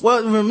balls?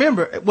 Well,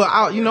 remember,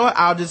 you know what?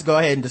 I'll just go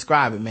ahead and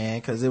describe it, man,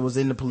 because it was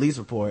in the police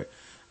report.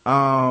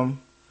 And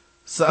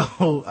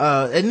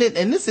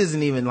this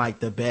isn't even like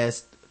the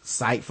best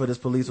site for this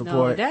police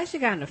report. No, they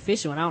actually got an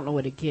official one. I don't know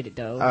where to get it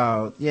though.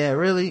 Oh, yeah,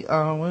 really?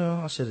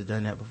 Well, I should have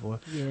done that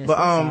before. Yes, but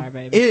I'm sorry,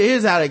 baby.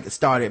 Here's how it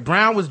started.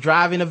 Brown was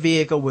driving a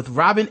vehicle with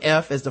Robin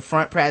F. as the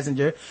front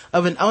passenger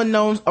on an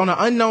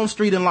unknown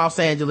street in Los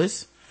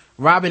Angeles.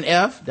 Robin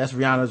F., that's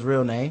Rihanna's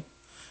real name,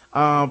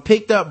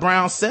 picked up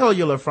Brown's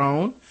cellular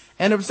phone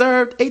and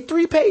observed a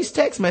 3-page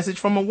text message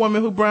from a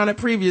woman who Brown had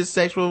previous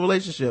sexual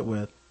relationship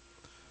with.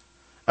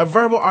 A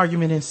verbal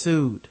argument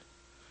ensued,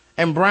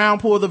 and Brown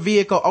pulled the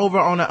vehicle over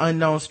on an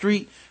unknown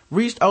street,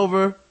 reached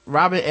over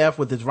Robin F.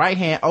 with his right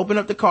hand, opened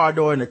up the car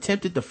door, and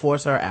attempted to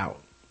force her out.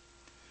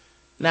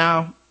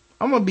 Now,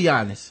 I'm gonna be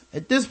honest.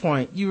 At this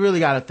point, you really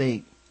gotta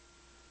think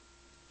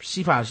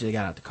she probably should have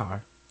got out the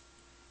car.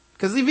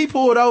 Cause if he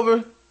pulled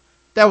over,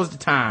 that was the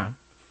time.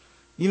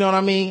 You know what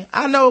I mean?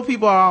 I know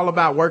people are all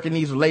about working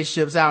these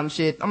relationships out and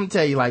shit. I'm gonna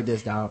tell you like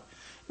this, dog.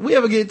 If we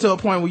ever get to a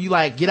point where you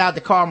like, get out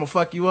the car, I'm gonna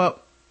fuck you up.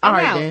 All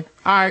right, then.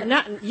 All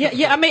right.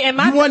 Yeah. I mean,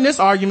 you won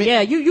this argument.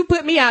 Yeah, you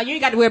put me out. You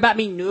ain't got to worry about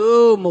me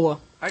no more.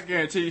 I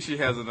guarantee you she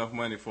has enough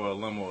money for a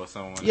limo or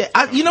someone.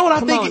 Yeah, you know what I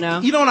think?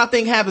 You know what I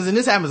think happens, and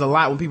this happens a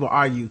lot when people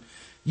argue.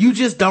 You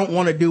just don't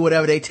want to do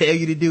whatever they tell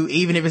you to do,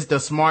 even if it's the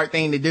smart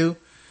thing to do.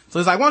 So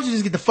it's like, why don't you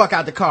just get the fuck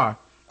out the car?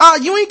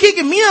 You ain't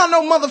kicking me out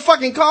no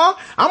motherfucking car.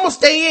 I'm gonna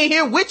stay in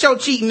here with your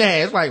cheating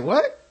ass. Like,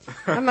 what?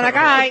 I'm like,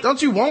 all right.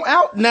 Don't you want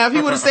out? Now, if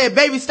he would have said,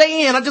 baby,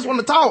 stay in, I just want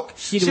to talk.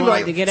 She'd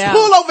like to get out.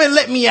 Pull over and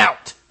let me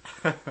out.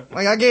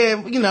 Like,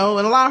 again, and a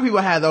lot of people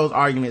had those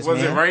arguments, Was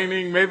man. it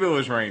raining? Maybe it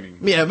was raining.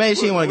 Yeah, maybe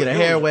she didn't want to get her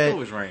hair wet. It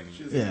was raining.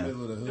 Yeah.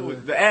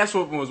 The ass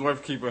whooping was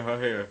worth keeping her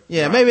hair.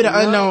 Yeah, maybe the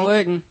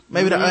unknown,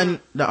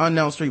 the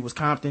unknown street was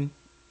Compton.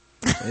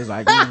 It's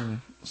like,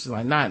 she's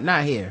like,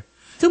 not here.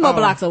 2 more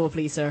blocks over,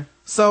 please, sir.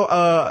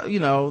 So, he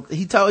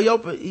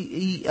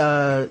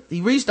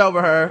reached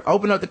over her,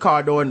 opened up the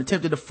car door, and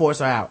attempted to force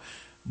her out.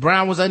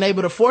 Brown was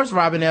unable to force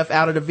Robin F.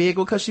 out of the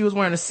vehicle because she was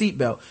wearing a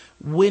seatbelt.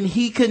 When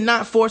he could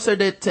not force her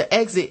to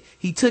exit,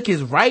 he took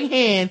his right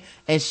hand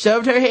and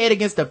shoved her head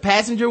against the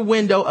passenger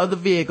window of the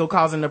vehicle,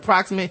 causing an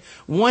approximate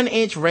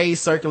 1-inch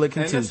raised circular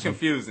contusion. And that's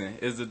confusing.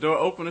 Is the door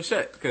open or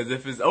shut? Because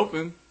if it's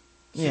open,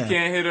 she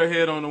can't hit her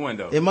head on the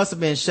window. It must have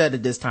been shut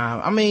at this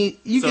time. I mean,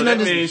 so that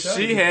means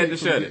she had to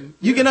shut it.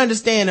 You can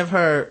understand if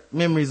her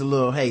memory's a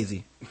little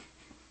hazy.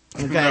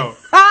 Okay? No,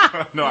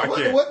 I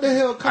can't. What the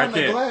hell kind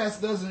of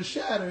glass doesn't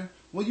shatter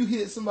when you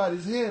hit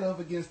somebody's head up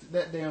against it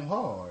that damn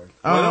hard?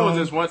 Well, that was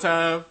just one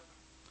time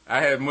I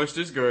had mushed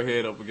this girl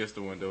head up against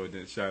the window and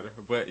didn't shatter.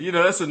 But,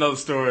 that's another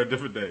story, a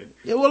different day.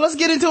 Yeah, well, let's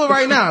get into it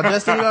right now,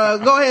 Justin.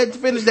 Go ahead and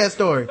finish that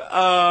story.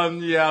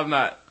 Yeah, I'm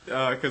not,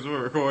 because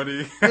we're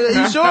recording.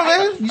 You sure,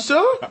 man? You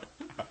sure?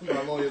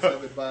 My lawyers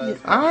have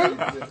advised. All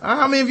right.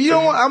 I mean, if you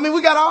don't want,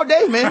 we got all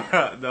day,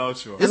 man. No, I'm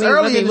sure. It's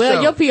early in the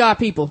show. Your PR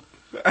people.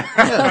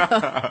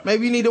 Yeah.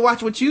 Maybe you need to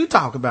watch what you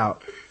talk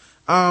about.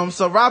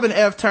 So Robin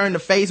F. turned to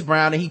face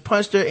Brown and he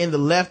punched her in the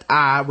left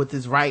eye with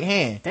his right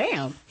hand.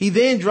 Damn. He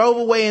then drove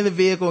away in the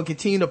vehicle and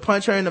continued to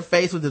punch her in the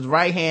face with his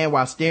right hand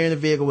while steering the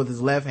vehicle with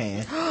his left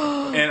hand.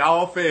 And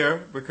all fair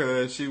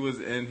because she was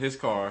in his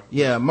car.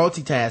 Yeah,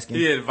 multitasking.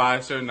 He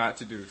advised her not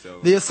to do so.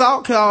 The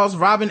assault caused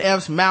Robin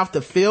F.'s mouth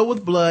to fill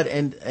with blood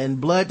and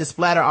blood to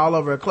splatter all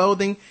over her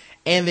clothing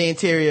and the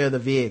interior of the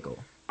vehicle.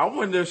 I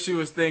wonder if she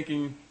was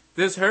thinking,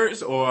 this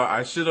hurts, or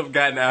I should have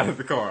gotten out of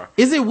the car.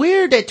 Is it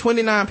weird that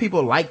 29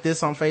 people like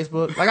this on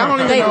Facebook? Like, I don't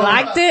even They know.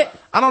 liked it?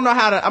 I don't know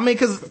how to,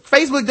 because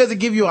Facebook doesn't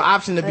give you an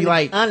option to be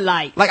like,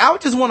 unlike. Like, I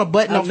would just want a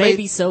button on Facebook.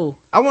 Maybe so.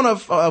 I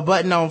want a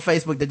button on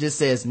Facebook that just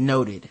says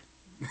noted.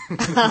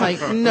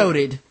 Like,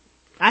 noted.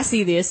 I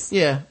see this.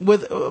 Yeah,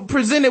 with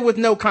presented with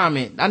no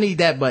comment. I need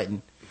that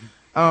button.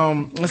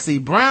 Let's see.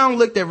 Brown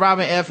looked at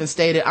Robin F. and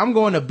stated, "I'm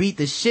going to beat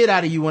the shit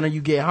out of you when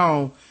you get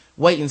home.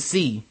 Wait and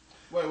see."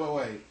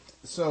 Wait.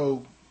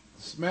 So,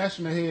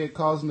 smashing the head,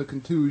 causing the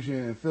contusion,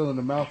 and filling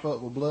the mouth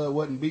up with blood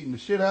wasn't beating the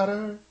shit out of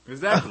her?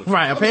 Exactly.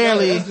 Right,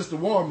 apparently. That's just a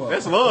warm-up.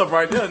 That's love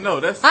right there. No,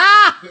 that's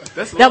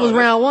love. That was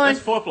round one.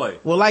 That's foreplay.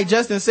 Well, like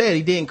Justin said,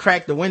 he didn't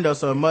crack the window,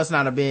 so it must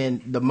not have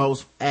been the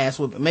most ass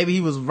whooping. Maybe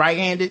he was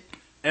right-handed.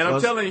 And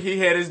I'm telling you, he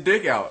had his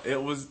dick out.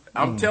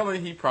 I'm telling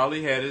you, he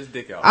probably had his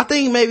dick out. I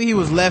think maybe he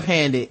was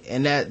left-handed,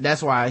 and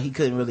that's why he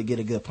couldn't really get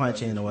a good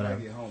punch in or whatever.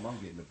 When I get home, I'm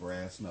getting the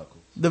brass knuckles.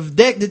 The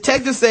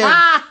detective said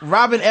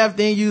Robin F.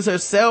 then used her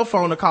cell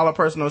phone to call her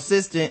personal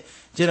assistant,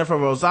 Jennifer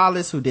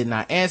Rosales, who did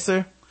not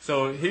answer.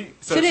 So she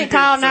didn't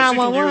call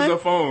 911. She can use her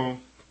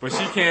phone, but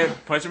she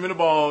can't punch him in the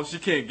balls. She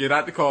can't get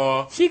out the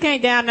car. She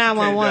can't dial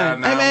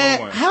 911. Hey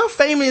man, how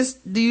famous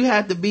do you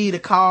have to be to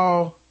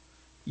call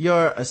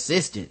your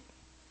assistant?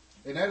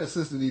 And that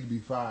assistant need to be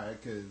fired,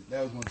 because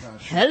that was one time.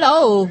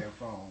 Hello.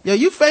 Yo,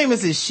 you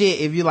famous as shit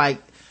if you like,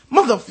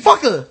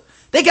 motherfucker,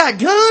 they got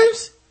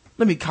guns?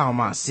 Let me call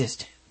my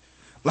assistant.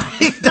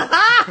 Like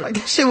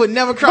that shit would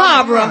never cross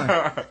my mind.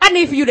 Barbara, I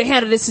need for you to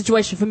handle this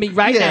situation for me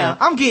right now.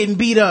 I'm getting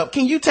beat up.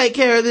 Can you take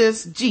care of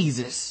this?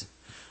 Jesus.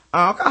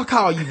 I'll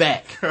call you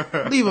back.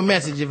 Leave a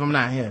message if I'm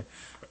not here.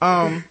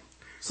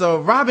 So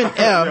Robin F.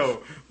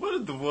 Yo, what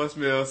if the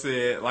voicemail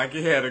said, like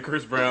he had a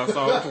Chris Brown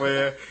song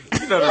playing?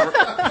 You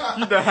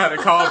know how to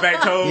call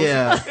back tones?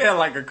 Yeah. He had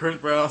like a Chris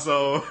Brown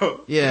song.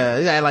 Yeah,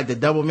 it had like the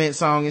Double Mint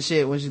song and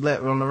shit when she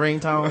left on the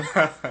ringtone.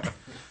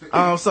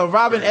 So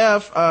Robin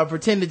F.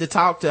 Pretended to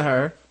talk to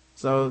her.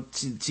 So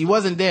she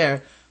wasn't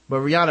there, but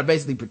Rihanna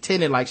basically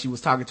pretended like she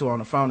was talking to her on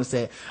the phone and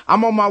said,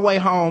 "I'm on my way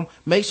home.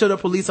 Make sure the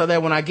police are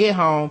there when I get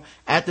home."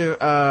 After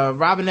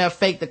Robin F.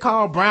 faked the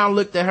call, Brown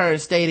looked at her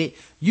and stated,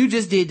 "You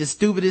just did the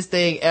stupidest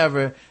thing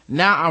ever.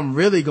 Now I'm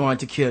really going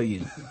to kill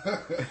you."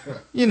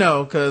 You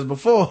know, because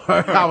before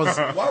I was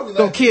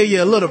going to kill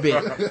you a little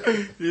bit.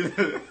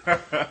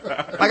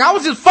 Like I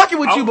was just fucking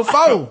with you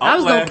before. I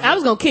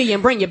was gonna kill you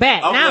and bring you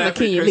back. Now I'm gonna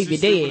kill you and leave you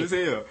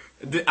dead.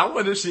 I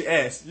wonder if she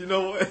asked, you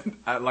know what?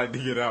 I'd like to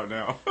get out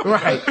now.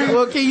 Right.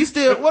 Well, can you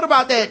still, what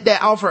about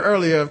that offer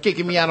earlier of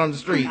kicking me out on the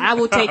street? I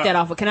will take that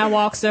offer. Can I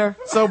walk, sir?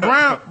 So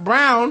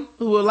Brown,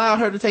 who allowed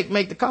her to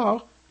make the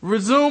call,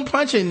 resumed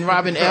punching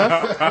Robin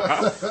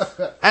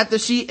F. After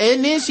she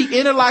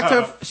interlocked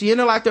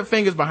her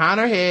fingers behind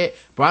her head,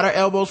 brought her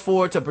elbows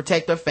forward to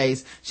protect her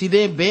face. She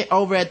then bent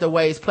over at the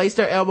waist, placed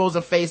her elbows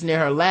and face near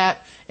her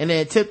lap, and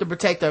then attempted to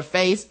protect her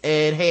face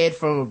and head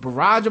from a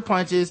barrage of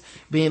punches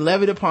being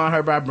levied upon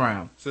her by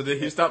Brown. So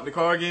did he stop the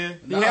car again?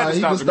 He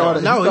started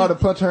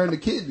punching her in the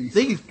kidneys.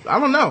 I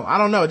don't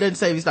know. It doesn't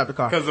say if he stopped the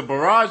car. Because the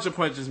barrage of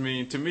punches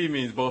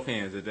means both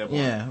hands at that point.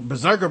 Yeah,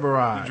 berserker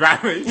barrage.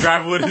 He's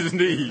driving with his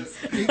knees.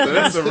 So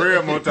that's a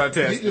real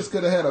multitasking. He just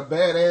could have had a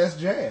badass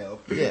jab.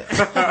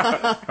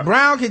 Yeah.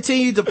 Brown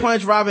continued to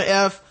punch Robin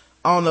F.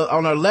 on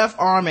her left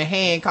arm and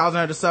hand, causing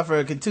her to suffer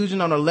a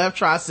contusion on her left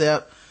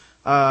tricep.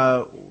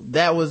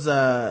 That was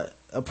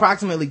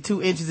approximately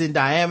 2 inches in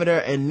diameter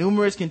and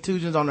numerous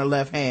contusions on her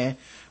left hand.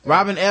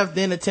 Robin F.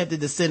 then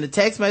attempted to send a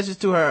text message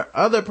to her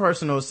other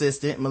personal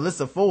assistant,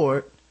 Melissa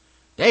Ford.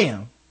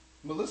 Damn.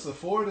 Melissa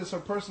Ford is her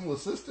personal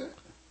assistant?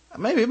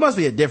 Maybe it must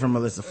be a different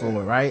Melissa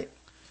Ford, right?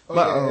 Oh,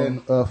 but,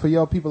 and for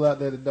y'all people out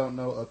there that don't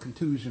know, a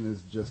contusion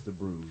is just a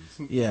bruise.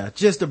 Yeah,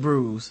 just a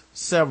bruise.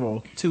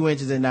 2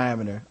 inches in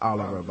diameter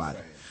all over her body.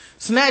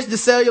 Snatched the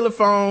cellular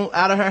phone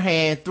out of her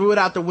hand, threw it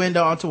out the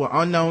window onto an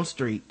unknown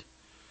street.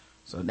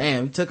 So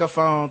damn, he took her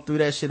phone, threw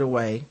that shit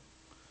away.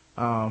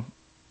 I'm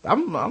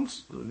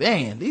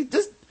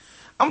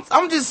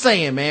just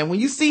saying, man, when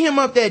you see him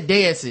up there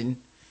dancing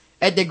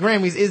at the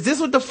Grammys, is this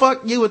what the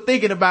fuck you were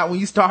thinking about when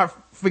you start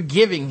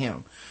forgiving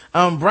him?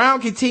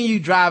 Brown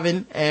continued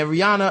driving, and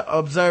Rihanna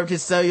observed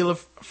his cellular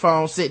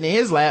phone sitting in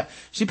his lap.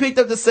 She picked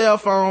up the cell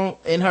phone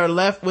with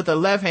her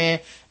left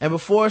hand, and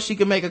before she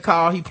could make a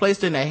call, he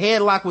placed her in a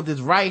headlock with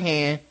his right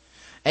hand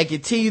and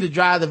continued to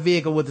drive the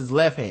vehicle with his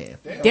left hand.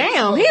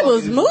 Damn, he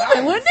was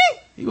moving, wasn't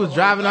he? He was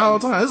driving the whole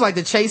time. It was like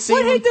the chase scene.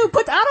 What did he do?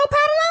 Put the autopilot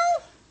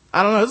on?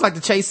 I don't know. It was like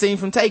the chase scene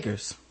from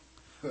Takers.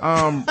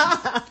 Brown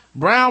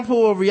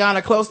pulled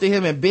Rihanna close to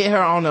him and bit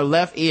her on her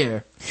left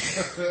ear.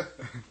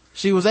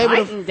 She was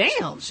able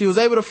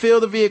to feel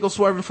the vehicle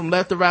swerving from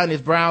left to right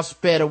as Brown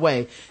sped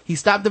away. He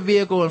stopped the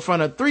vehicle in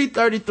front of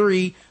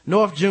 333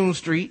 North June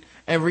Street,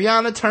 and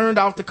Rihanna turned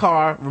off the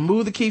car,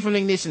 removed the key from the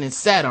ignition, and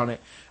sat on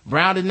it.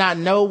 Brown did not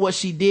know what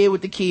she did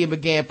with the key and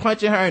began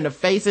punching her in the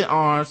face and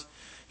arms.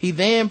 He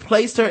then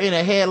placed her in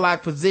a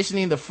headlock,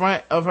 positioning the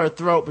front of her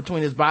throat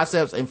between his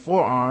biceps and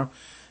forearm.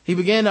 He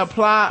began to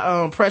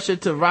apply pressure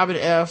to Robin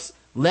F.'s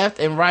left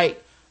and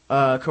right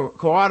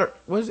carotid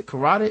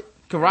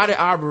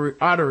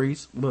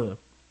arteries.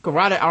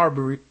 Carotid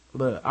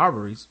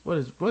arteries. What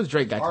is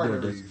Drake got to do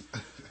with this?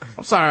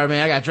 I'm sorry,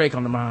 man. I got Drake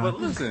on the mind. But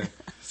listen,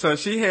 so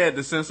she had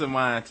the sense of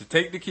mind to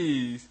take the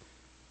keys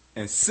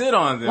and sit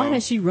on them. Why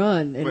didn't she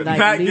run and but like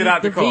not leave get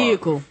out the car?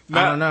 vehicle?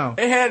 I don't know.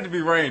 It had to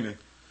be raining.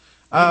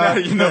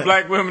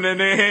 Black women in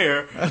their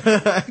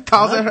hair.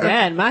 Causing her.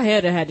 Dad, my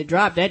hair had to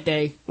drop that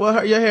day.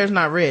 Well, your hair's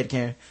not red,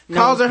 Karen. No.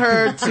 Causing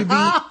her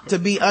to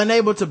be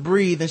unable to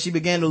breathe, and she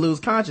began to lose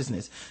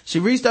consciousness. She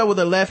reached up with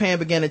her left hand,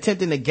 began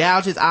attempting to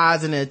gouge his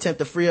eyes in an attempt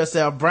to free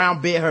herself. Brown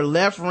bit her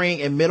left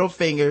ring and middle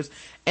fingers,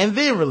 and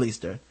then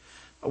released her.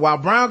 While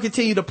Brown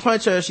continued to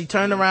punch her, she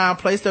turned around,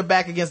 placed her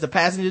back against the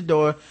passenger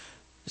door.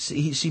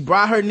 She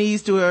brought her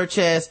knees to her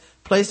chest,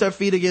 placed her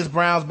feet against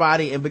Brown's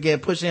body, and began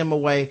pushing him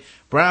away.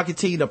 Brown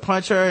continued to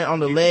punch her on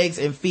the legs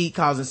and feet,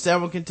 causing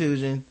several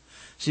contusions.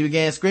 She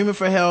began screaming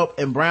for help,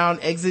 and Brown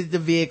exited the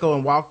vehicle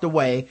and walked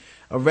away.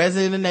 A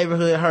resident in the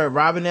neighborhood heard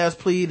Robinette's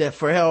plea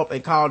for help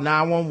and called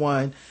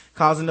 911,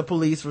 causing the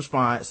police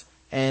response.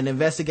 An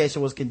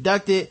investigation was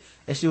conducted,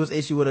 and she was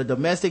issued with a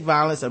domestic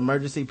violence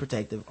emergency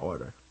protective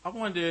order. I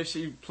wonder if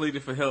she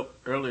pleaded for help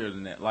earlier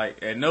than that.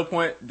 Like, at no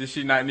point did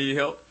she not need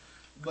help.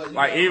 But,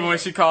 like, even when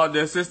she called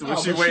the assistant,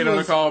 was she waiting on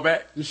the call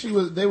back?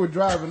 They were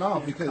driving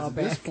off because at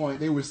this point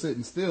they were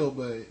sitting still.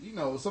 But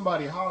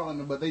somebody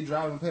hollering, but they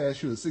driving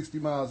past you at 60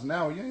 miles an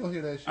hour. You ain't gonna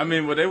hear that shit. I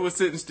mean, well, they were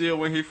sitting still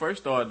when he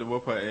first started to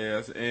whoop her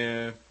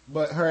ass,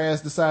 but her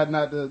ass decided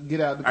not to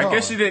get out the car. I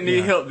guess she didn't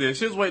need help then.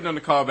 She was waiting on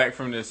the call back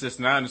from the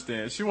assistant. I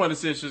understand. She wanted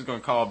to see if she was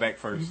gonna call back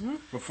first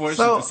before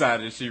she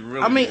decided she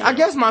really. I mean, I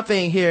guess my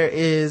thing here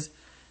is,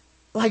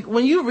 like,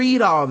 when you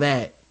read all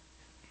that,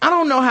 I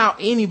don't know how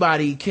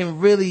anybody can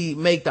really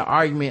make the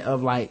argument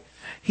of, like,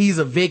 he's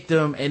a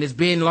victim and it's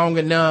been long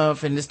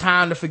enough and it's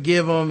time to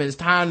forgive him and it's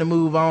time to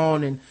move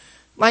on. And,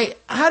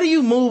 like, how do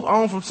you move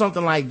on from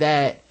something like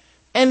that?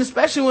 And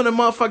especially when a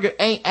motherfucker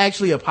ain't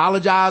actually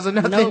apologized or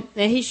nothing. No,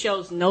 and he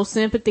shows no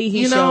sympathy.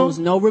 He shows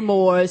no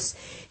remorse.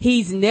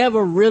 He's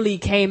never really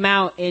came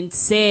out and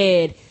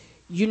said,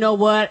 you know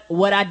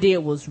what I did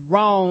was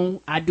wrong.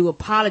 I do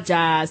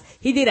apologize.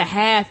 He did a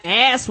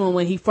half-ass one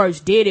when he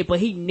first did it, but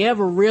he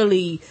never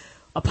really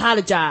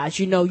apologized.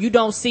 You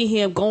don't see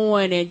him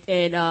going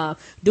and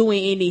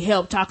doing any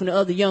help, talking to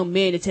other young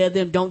men to tell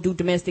them don't do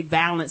domestic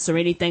violence or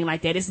anything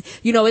like that. It's,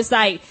 it's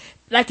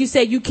like you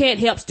said, you can't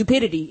help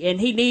stupidity, and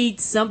he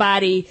needs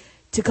somebody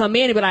to come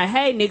in and be like,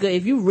 hey, nigga,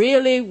 if you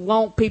really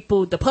want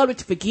the public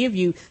to forgive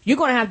you, you're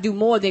going to have to do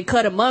more than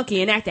cut a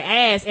monkey and act the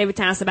ass every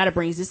time somebody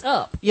brings this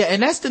up. Yeah,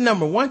 and that's the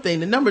number one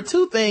thing. The number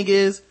two thing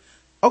is,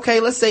 okay,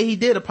 let's say he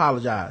did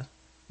apologize.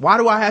 Why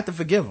do I have to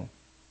forgive him?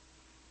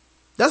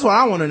 That's what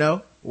I want to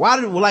know.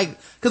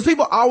 Because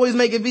people always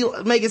make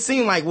it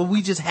seem like, well,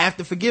 we just have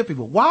to forgive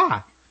people.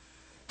 Why?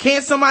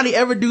 Can't somebody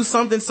ever do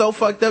something so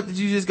fucked up that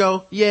you just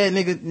go, yeah,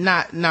 nigga,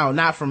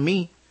 not from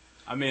me?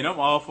 I mean, I'm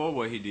all for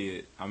what he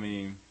did. I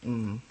mean,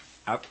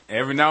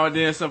 every now and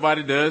then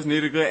somebody does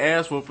need a good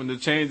ass whooping to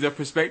change their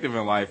perspective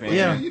in life. And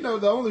yeah,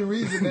 the only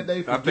reason that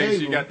they forgave I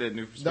think she got that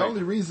new perspective. The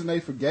only reason they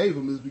forgave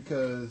him is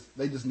because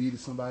they just needed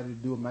somebody to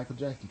do a Michael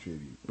Jackson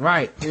tribute.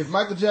 Right. If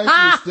Michael Jackson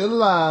was still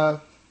alive,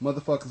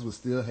 motherfuckers would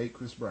still hate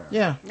Chris Brown.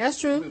 Yeah, that's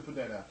true. Let me put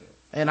that out there.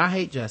 And I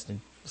hate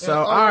Justin.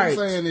 So all right. I'm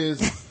saying is,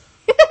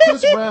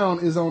 Chris Brown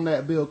is on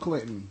that Bill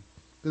Clinton,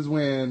 because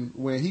when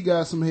he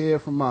got some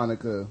head from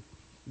Monica,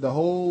 the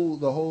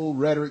whole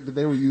rhetoric that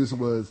they were using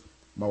was,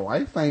 my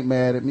wife ain't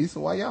mad at me,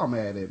 so why y'all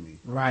mad at me?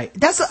 Right.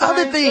 That's the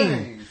other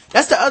thing.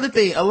 That's the other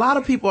thing. A lot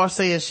of people are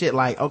saying shit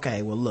like,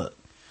 okay, well look,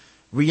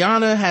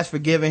 Rihanna has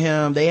forgiven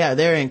him.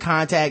 They're in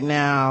contact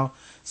now.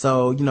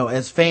 So,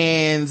 as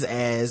fans,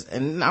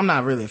 and I'm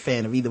not really a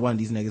fan of either one of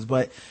these niggas,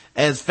 but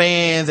as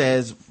fans,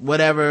 as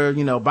whatever,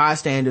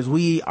 bystanders,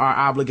 we are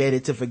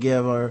obligated to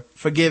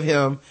forgive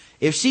him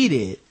if she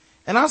did.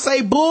 And I'll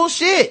say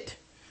bullshit.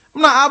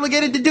 I'm not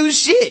obligated to do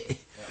shit.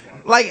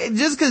 Like,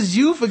 just cause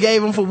you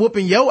forgave him for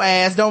whooping your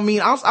ass don't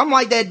mean I'm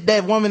like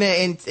that woman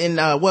in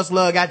What's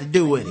Love Got to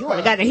Do with It. You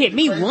got to hit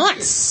me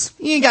once.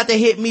 You ain't got to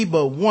hit me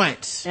but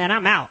once. And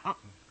I'm out.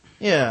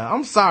 Yeah,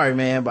 I'm sorry,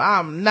 man, but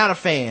I'm not a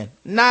fan.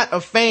 Not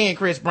a fan,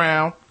 Chris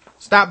Brown.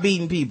 Stop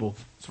beating people.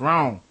 It's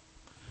wrong.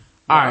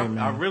 All right,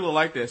 man. I really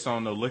like that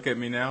song, though, Look at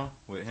Me Now,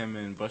 with him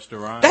and Busta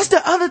Rhymes. That's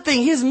the other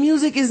thing. His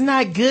music is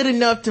not good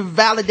enough to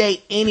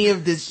validate any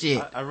of this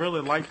shit. I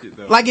really liked it,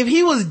 though. Like, if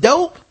he was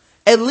dope,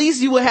 at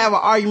least you would have an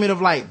argument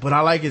of like, but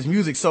I like his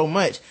music so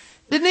much.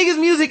 The nigga's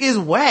music is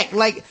whack.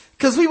 Like,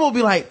 cause people will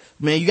be like,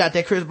 man, you got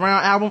that Chris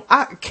Brown album?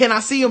 Can I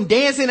see him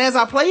dancing as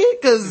I play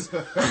it? Cause the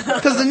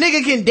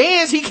nigga can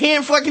dance, he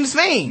can't fucking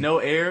sing. No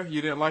Air,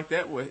 you didn't like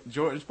that with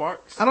Jordan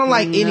Sparks? I don't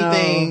like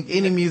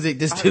any music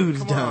this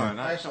dude's done.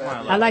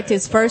 I liked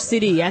his first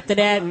CD. After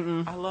that,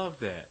 I love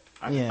that.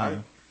 I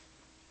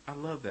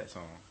love that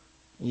song.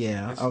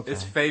 Yeah,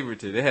 it's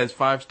favorited. It has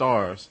 5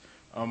 stars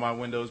on my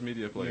Windows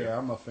Media Player. Yeah,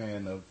 I'm a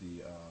fan of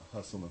the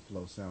Hustle and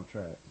Flow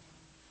soundtrack.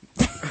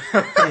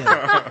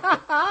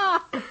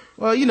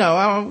 Well,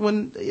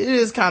 when it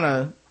is kind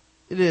of,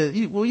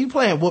 you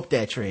playing Whoop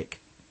That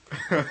Trick.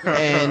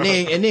 and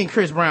then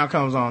Chris Brown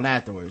comes on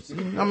afterwards.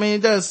 I mean,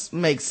 it does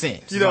make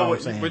sense. You know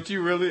what? But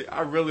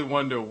I really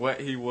wonder what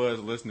he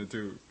was listening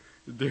to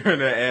during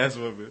that ass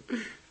whooping.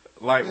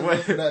 Like what?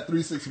 For that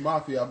 3-6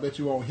 Mafia, I bet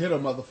you won't hit a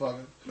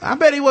motherfucker. I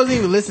bet he wasn't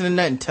even listening to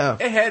nothing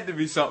tough. It had to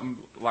be something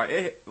like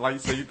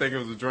so you think it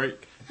was a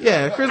Drake?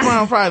 Yeah, Chris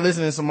Brown probably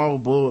listening to some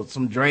old bull,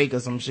 some Drake or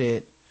some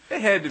shit.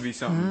 It had to be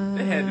something.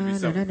 It had to be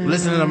something.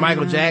 Listening to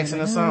Michael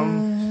Jackson or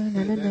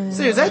something.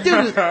 Serious, that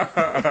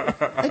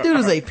dude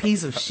is a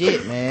piece of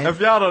shit, man. If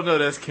y'all don't know,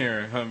 that's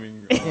Karen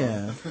humming.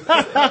 Yeah.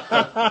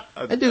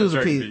 That dude's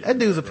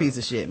a piece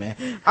of shit, man.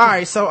 All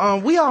right, so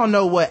we all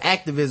know what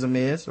activism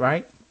is,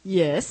 right?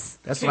 Yes.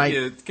 That's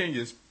Can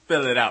you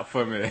spell it out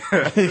for me?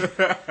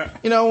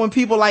 When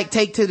people like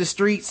take to the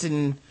streets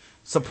and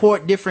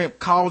support different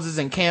causes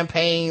and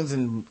campaigns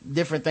and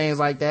different things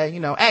like that,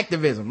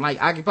 activism, like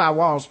Occupy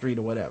Wall Street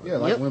or whatever. Yeah,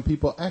 like when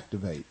people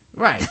activate.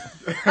 Right.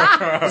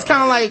 It's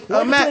kind of like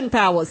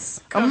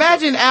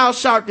imagine Al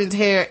Sharpton's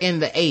hair in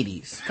the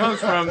 80s. Comes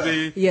from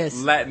the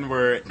Latin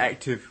word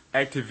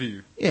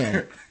activue.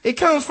 Yeah. It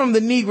comes from the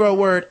Negro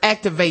word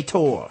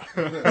activator,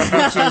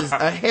 which is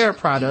a hair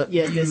product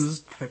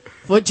used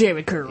for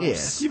Jerry curls.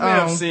 Yes. You may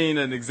have seen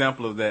an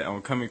example of that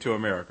on Coming to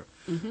America.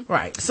 Mm-hmm.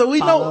 Right. So we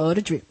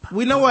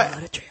know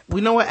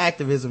what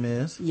activism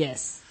is.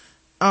 Yes.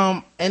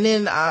 And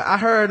then I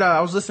heard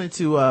I was listening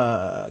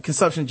to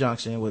Consumption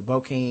Junction with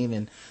Bokeem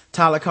and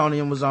Tyler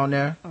Conium was on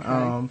there. Okay.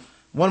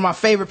 One of my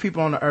favorite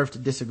people on the earth to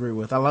disagree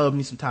with. I love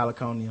me some Tyler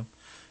Conium.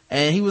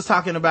 And he was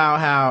talking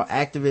about how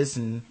activists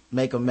and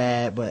make them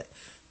mad, but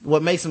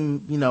what makes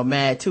them,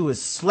 mad too is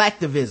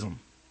slacktivism.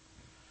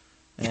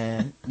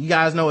 And you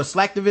guys know what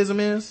slacktivism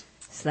is?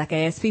 Slack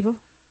ass people?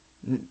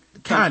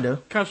 Kinda.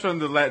 Comes from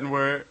the Latin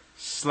word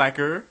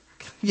slacker.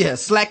 Yeah,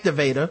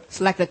 slacktivator.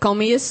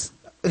 Slackocomius?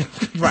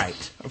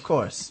 Right, of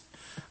course.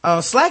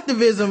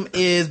 Slacktivism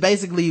is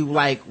basically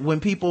like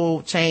when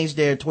people change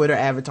their Twitter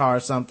avatar or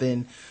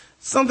something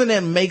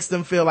that makes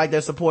them feel like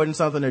they're supporting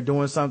something or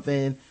doing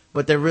something,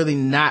 but they're really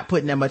not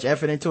putting that much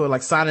effort into it,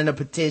 like signing a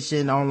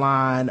petition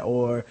online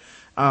or,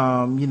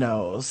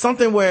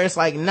 something where it's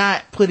like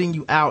not putting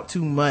you out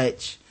too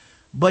much,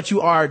 but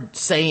you are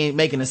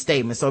making a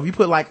statement. So if you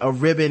put like a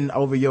ribbon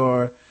over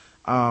your,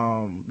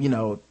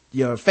 your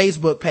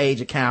Facebook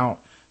page account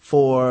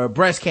for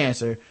breast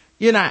cancer,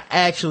 you're not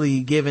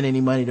actually giving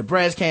any money to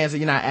breast cancer.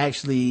 You're not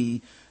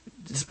actually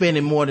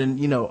spending more than,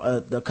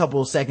 a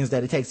couple of seconds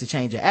that it takes to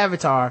change your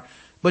avatar.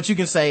 But you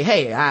can say,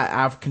 hey,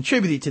 I've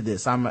contributed to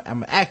this. I'm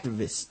an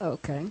activist.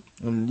 Okay.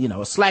 And, a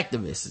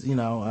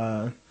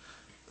slacktivist,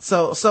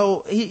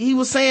 So he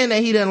was saying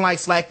that he didn't like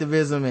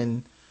slacktivism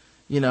and,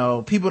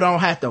 people don't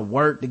have to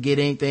work to get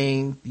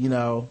anything,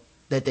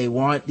 that they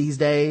want these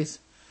days.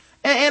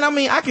 And I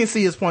mean, I can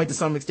see his point to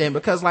some extent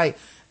because like,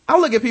 I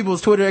look at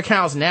people's Twitter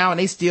accounts now and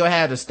they still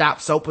have the Stop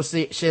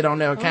Sopa shit on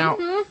their account.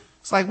 Mm-hmm.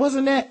 It's like,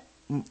 wasn't that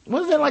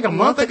like a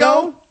month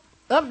ago?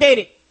 Update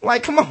it.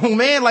 Like, come on,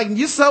 man. Like,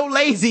 you're so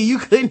lazy, you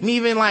couldn't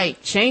even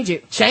like change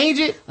it.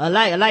 I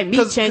like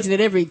me changing it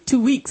every 2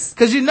 weeks.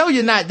 Cause you're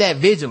not that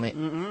vigilant.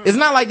 Mm-mm. It's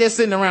not like they're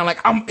sitting around like,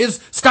 it's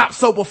Stop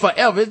Sopa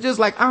forever. It's just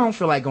like, I don't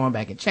feel like going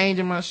back and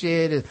changing my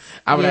shit.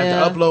 I would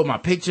have to upload my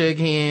picture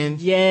again.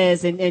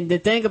 Yes. And the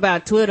thing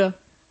about Twitter,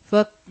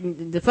 fuck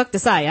the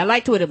site. I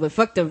like Twitter, but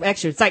fuck the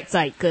actual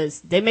site,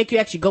 cause they make you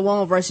actually go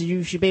on versus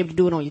you should be able to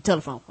do it on your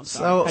telephone. I'm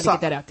sorry. Had to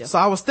get that out there. So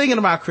I was thinking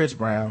about Chris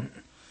Brown.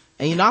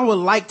 And, I would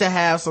like to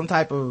have some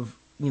type of,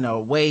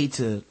 way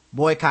to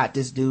boycott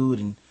this dude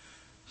and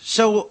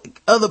show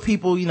other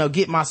people,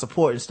 get my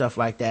support and stuff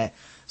like that.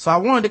 So I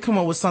wanted to come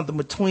up with something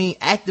between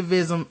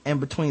activism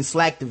and between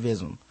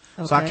slacktivism.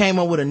 Okay. So I came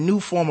up with a new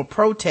form of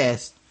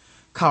protest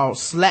called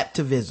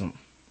slaptivism.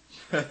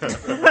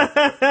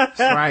 That's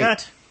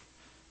right.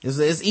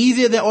 It's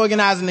easier than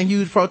organizing a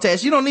huge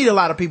protest. You don't need a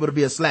lot of people to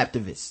be a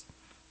slaptivist.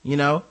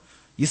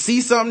 You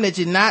see something that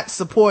you're not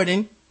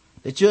supporting,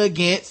 that you're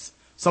against,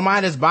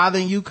 somebody that's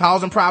bothering you,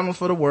 causing problems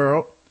for the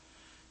world.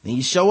 Then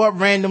you show up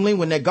randomly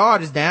when their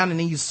guard is down and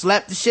then you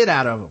slap the shit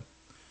out of them.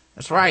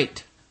 That's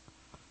right.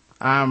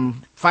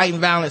 I'm fighting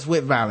violence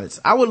with violence.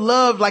 I would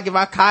love, like, if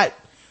I caught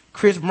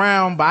Chris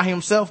Brown by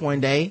himself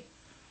one day,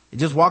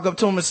 just walk up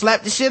to him and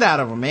slap the shit out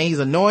of him, man. He's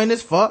annoying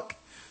as fuck.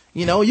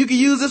 You can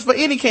use this for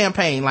any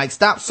campaign, like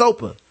Stop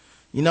Sopa.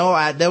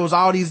 There was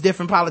all these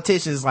different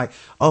politicians like,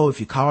 oh, if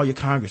you call your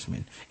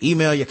congressman,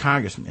 email your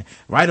congressman,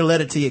 write a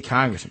letter to your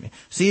congressman,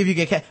 see if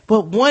you can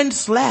but one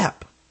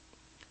slap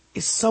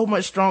is so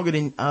much stronger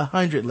than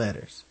 100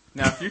 letters.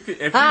 Now, if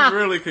you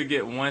really could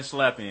get one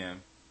slap in,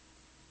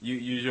 you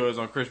use yours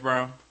on Chris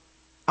Brown?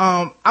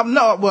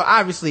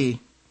 Obviously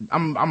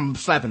I'm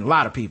slapping a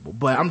lot of people,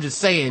 but I'm just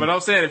saying. But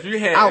I'm saying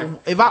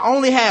if I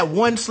only had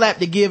one slap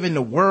to give in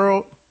the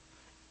world,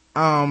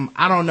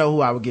 I don't know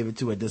who I would give it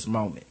to at this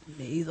moment.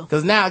 Me either.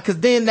 Cause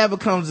then that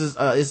becomes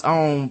its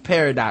own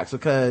paradox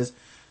because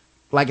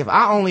like if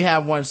I only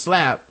have one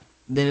slap,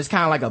 then it's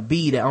kind of like a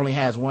bee that only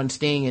has one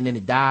sting and then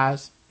it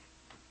dies.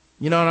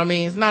 You know what I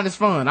mean? It's not as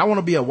fun. I want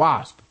to be a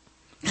wasp.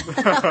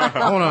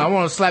 I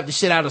want to slap the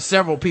shit out of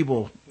several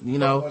people, you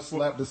know. Or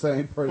slap the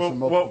same person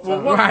multiple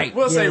times. Right.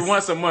 We'll say Yes.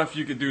 once a month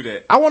you could do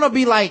that. I want to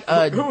be like,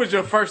 Who would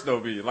your first though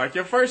be? Like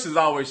your first is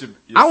always your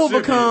I will should be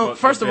become, the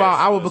first of all,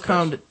 best, I will the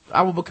become, special.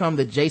 I will become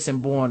the Jason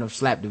Bourne of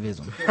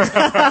slapdivism. Like,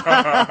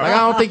 I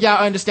don't think y'all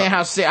understand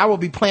how sick. I will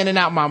be planning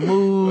out my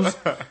moves,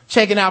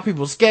 checking out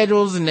people's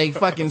schedules and they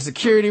fucking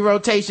security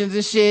rotations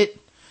and shit.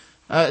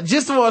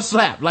 Just for a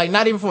slap, like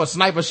not even for a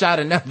sniper shot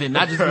or nothing.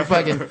 Not just for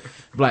fucking,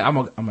 like I'm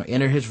gonna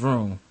enter his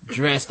room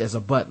dressed as a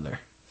butler.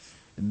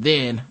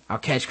 Then I'll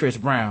catch Chris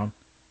Brown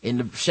in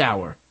the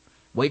shower.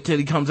 Wait till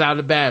he comes out of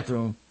the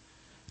bathroom.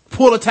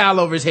 Pull a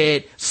towel over his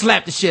head,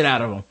 slap the shit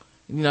out of him.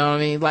 You know what I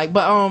mean? Like,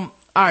 but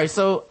alright,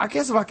 so I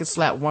guess if I could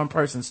slap one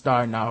person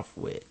starting off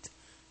with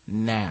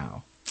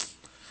now.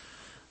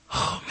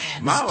 Oh man,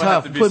 this Mine is would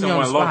have tough. to be Put me on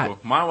the someone spot.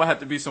 local. Mine would have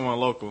to be someone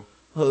local.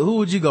 Who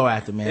would you go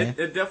after, man?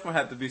 It definitely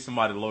have to be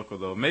somebody local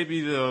though.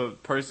 Maybe the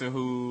person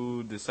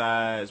who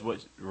decides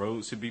what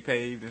roads should be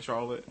paved in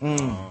Charlotte.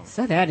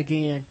 Say that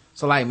again.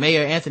 So like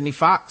Mayor Anthony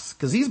Fox,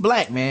 cause he's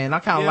black, man. I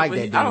kind of like but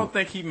that dude. I don't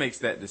think he makes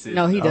that decision.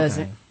 No, he Okay.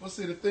 doesn't. Well,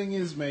 see, the thing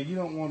is, man, you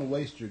don't want to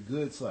waste your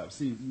good slap.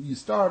 See, you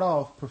start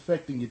off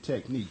perfecting your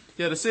technique.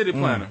 Yeah, the city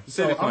planner. The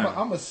city So I'm planner.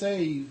 going to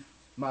save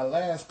my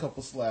last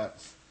couple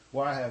slaps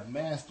where I have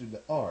mastered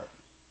the art.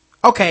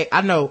 Okay, I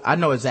know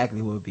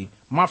exactly what it would be.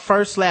 My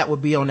first slap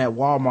would be on that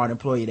Walmart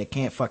employee that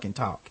can't fucking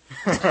talk.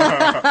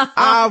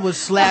 I would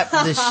slap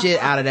the shit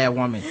out of that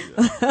woman.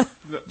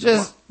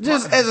 Just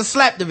as a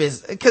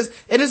slaptivist.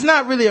 And it's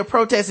not really a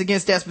protest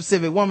against that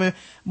specific woman,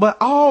 but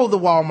all the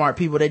Walmart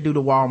people, they do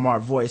the Walmart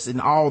voice in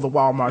all the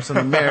Walmarts in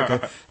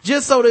America.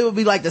 Just so they would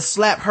be like the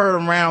slap heard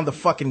around the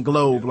fucking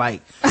globe.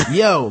 Like,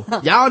 yo,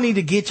 y'all need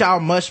to get y'all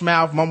mush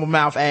mouth, mumble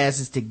mouth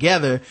asses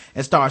together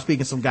and start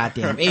speaking some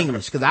goddamn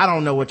English. Cause I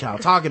don't know what y'all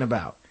talking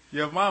about.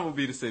 Yeah, mine would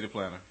be the city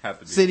planner. Have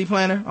to be. City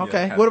planner?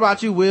 Okay. Yeah, What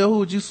about you, Will? Who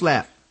would you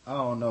slap? I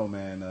don't know,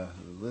 man. The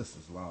list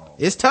is long.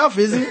 It's tough,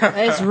 isn't it?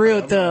 That's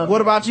real tough.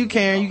 What about you,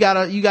 Karen? You got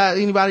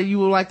anybody you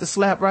would like to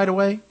slap right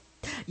away?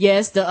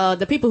 Yes,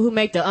 the people who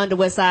make the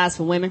underwear size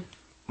for women.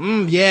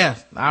 Yeah.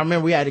 I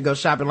remember we had to go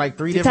shopping like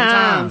 3 different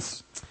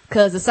times.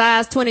 Cause the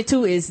size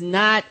 22 is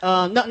not,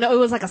 no, it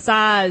was like a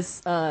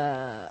size,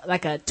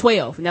 like a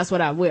 12, and that's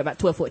what I wear, about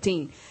 12,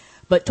 14.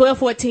 But 12,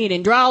 14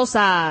 in draw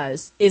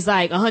size is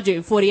like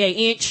 148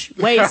 inch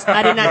waist.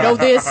 I did not know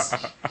this.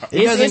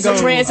 It's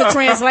a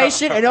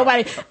translation, and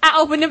I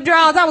opened them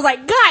drawers, I was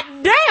like, God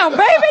damn,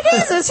 baby,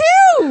 this is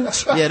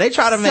huge! Yeah, they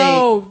try to make.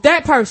 So,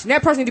 that person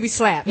need to be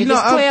slapped. If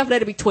it's 12,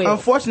 let it be 12.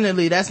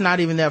 Unfortunately, that's not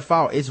even their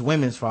fault. It's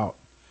women's fault.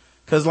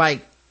 Cause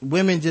like,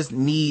 women just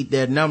need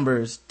their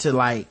numbers to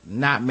like,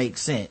 not make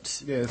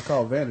sense. Yeah, it's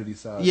called vanity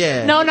size.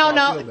 Yeah. No. I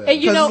feel And that.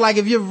 you Cause know, it's like,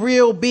 if you're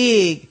real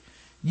big,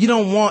 you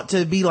don't want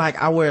to be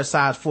like, I wear a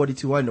size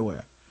 42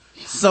 underwear.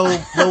 So,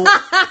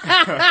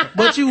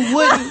 but you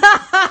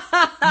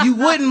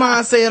wouldn't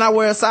mind saying I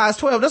wear a size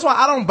 12. That's why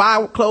I don't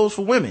buy clothes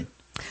for women.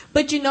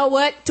 but you know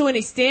what? To an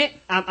extent,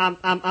 I'm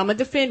gonna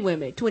defend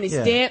women. To an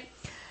extent,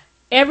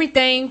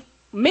 everything,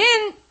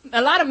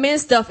 a lot of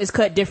men's stuff is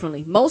cut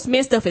differently. Most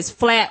men's stuff is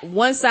flat,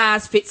 one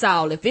size fits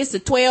all. If it's a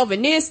 12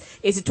 in this,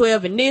 it's a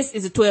 12 in this,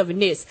 it's a 12 in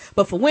this.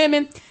 But for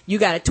women, you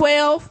got a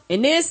 12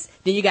 in this,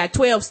 then you got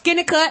 12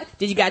 skinny cut,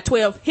 then you got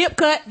 12 hip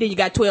cut, then you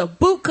got 12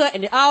 boot cut,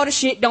 and then all the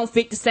shit don't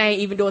fit the same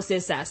even though it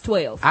says size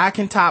 12. I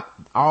can top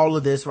all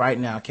of this right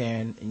now,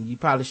 Karen, and you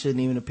probably shouldn't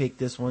even have picked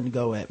this one to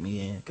go at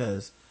me in,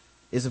 because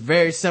it's a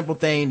very simple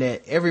thing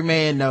that every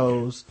man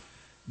knows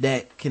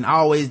that can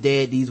always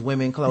dead these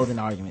women clothing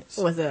arguments.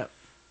 What's up?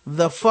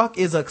 The fuck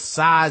is a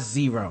size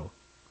 0?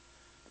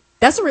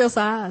 That's a real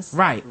size.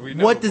 Right. We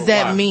know, What does but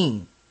that why?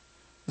 mean?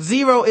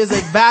 0 is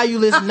a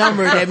valueless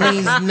number that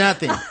means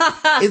nothing.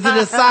 Is it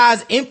a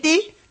size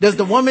empty? Does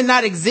the woman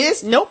not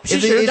exist? Nope, she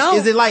is it, sure is, don't.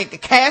 Is it like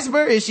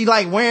Casper? Is she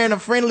like wearing a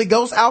friendly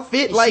ghost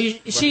outfit?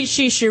 Like She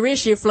sure is.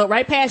 She'll float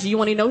right past you. You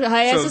won't even know her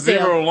ass So is there.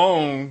 0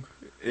 long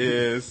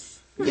is.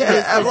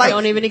 yeah, They like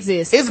don't even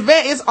exist.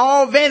 it's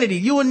all vanity.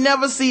 You will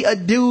never see a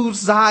dude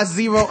size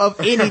 0 of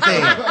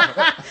anything.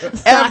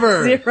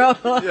 Ever. Zero.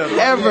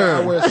 Ever.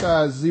 I wear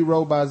size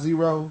 0 by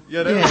 0.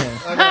 Yeah, Yeah.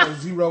 I got a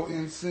 0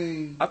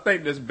 inseam. I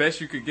think the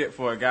best you could get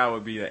for a guy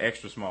would be an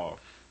extra small.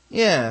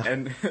 Yeah.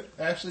 And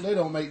Actually, they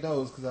don't make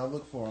those because I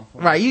look for them.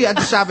 Right, you got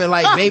to shop at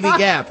like Baby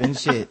Gap and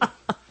shit.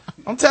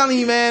 I'm telling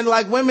you, man,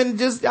 like women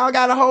y'all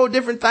got a whole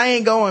different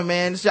thing going,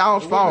 man. It's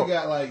y'all's We fault.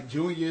 got like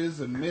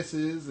juniors and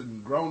misses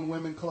and grown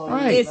women clothes.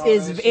 Right. and all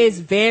that shit. It's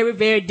very,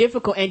 very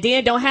difficult. And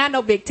then don't have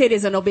no big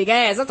titties or no big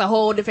ass. That's a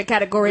whole different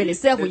category in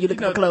itself when you look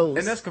for clothes.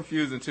 And that's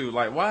confusing too.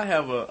 Like, why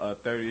have a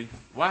 30?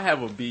 Why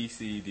have a B,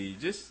 C, D?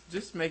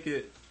 Just make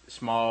it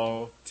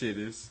small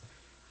titties,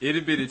 itty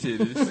bitty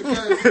titties,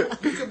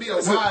 Because you could be a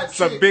wide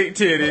some chick. big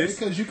titties.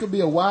 Because you could be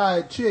a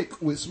wide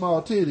chick with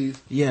small titties.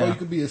 Yeah. Or you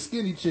could be a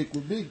skinny chick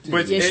with big titties.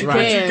 But, Yes, you but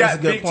can. you That's got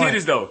a good big point.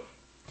 titties though.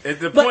 At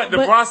the But- point, the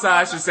but- bra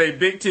size should say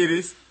big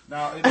titties,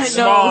 Now,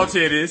 Small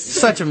titties.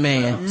 Such a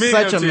man. Medium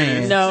Such a titties.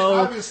 man. No.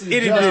 obviously,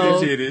 Itty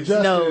Justin, bitty titties.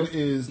 Justin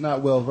is not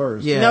well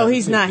versed. Yeah. No,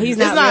 he's not. He's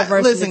not not-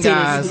 well versed in listen, the titties.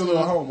 guys. He's doing a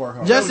little homework.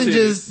 Huh? Justin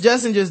titties.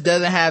 just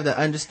doesn't have the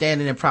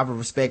understanding and proper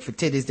respect for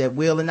titties that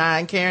Will and I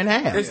and Karen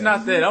have. It's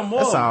not that. I'm more.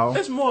 That's all.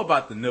 It's more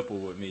about the nipple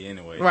with me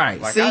anyway. Right.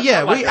 Like, See, I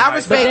yeah, like we- a I nice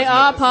respect- size They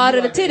are nipple. part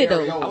of the You titty like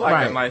though. areola. I like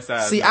Right. a nice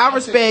size. See, nipple. I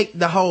respect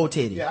the whole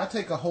titty. Yeah, I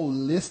take a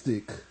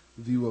holistic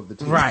view of the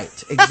titty.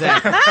 Right,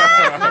 exactly.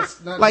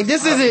 Not Like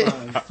this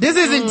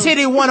isn't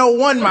titty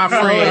 101, my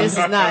No, friend. this is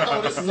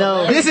not.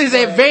 No. This is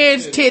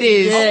advanced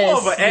titties. Yeah. I'm more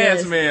of an Yes, ass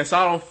yes. man, so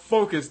I don't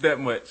focus that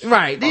much.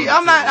 Right.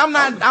 on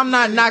the I'm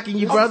not knocking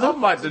you, brother.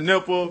 I'm like the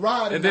nipple,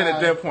 Rod and then and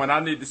at I- that point, I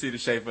need to see the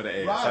shape of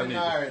the ass. Rod I and need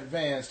I to. are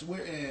advanced. We're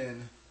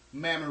in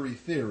mammary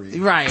theory.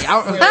 Right.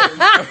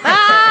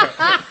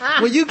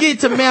 When you get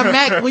to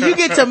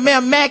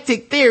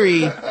mammactic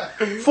theory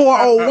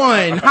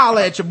 401,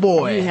 holla at your You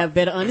boy. have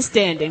better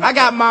understanding. I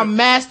got my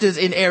master's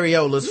in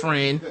areolas,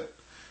 friend.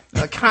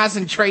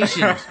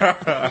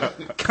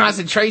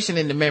 Concentration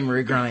in the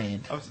memory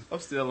gland. I'm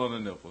still on the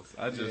nipples.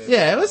 I just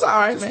Yeah, it was all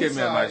right, Just man. give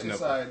me a nice Inside,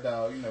 nipple. inside,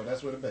 dog. You know,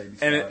 that's where the baby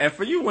And starts. and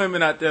for you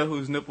women out there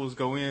whose nipples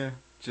go in,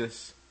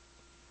 just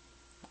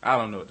I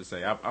don't know what to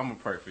say. I'm gonna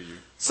pray for you.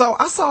 So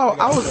I was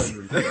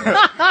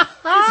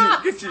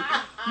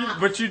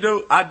But you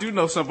know, I do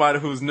know somebody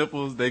whose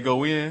nipples they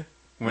go in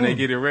when they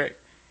get erect,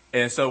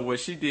 and so what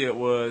she did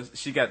was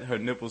she got her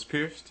nipples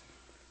pierced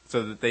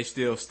so that they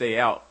still stay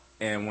out,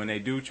 and when they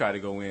do try to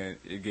go in,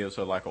 it gives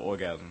her like an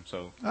orgasm.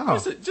 So Oh.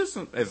 just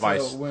some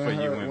advice So for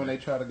you women. when they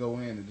try to go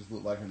in, it just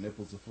look like her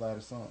nipples are flat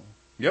or something.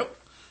 Yep.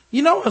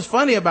 You know what's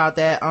funny about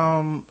that?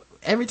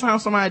 Every time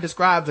somebody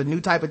describes a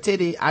new type of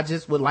titty, I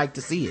just would like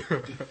to see it.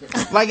 Cause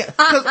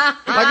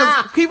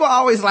people are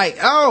always like,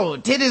 oh,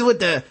 titties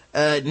with the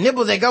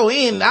nipples that go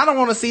in. I don't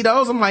want to see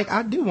those. I'm like,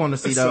 I do want to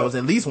see those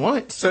at least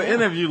once. So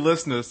any of you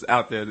listeners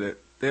out there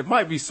that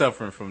might be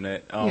suffering from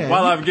that, Yeah.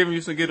 while I'm giving you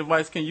some good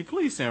advice, can you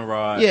please send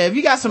Rod? Yeah, if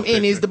you got some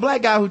innies, the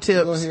black guy who Go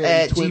tips ahead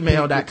at and twit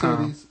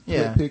gmail.com. pick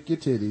Yeah. pick your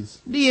titties.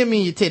 DM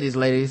me your titties,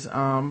 ladies.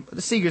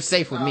 The secret's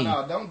safe with me.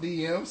 No, don't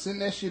DM.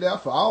 Send that shit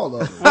out for all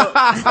of them.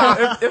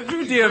 If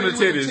you DM the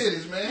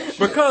titties, man. Shit.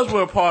 because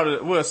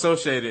we're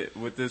associated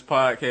with this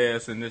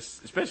podcast and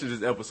this, especially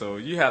this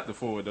episode, you have to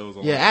forward those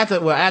on. Yeah,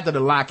 after the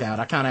lockout,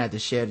 I kind of had to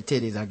share the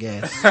titties, I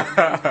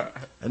guess.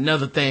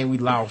 Another thing we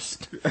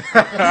lost.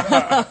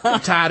 I'm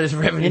tired of this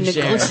revenue In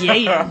share.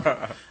 negotiating.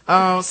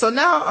 So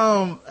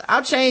now,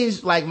 I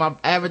changed like my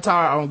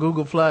avatar on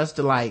Google Plus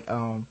to like,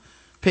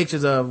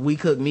 pictures of We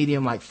Cook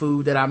Medium, like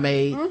food that I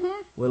made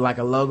with like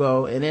a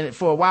logo. And then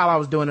for a while I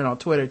was doing it on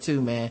Twitter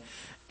too, man.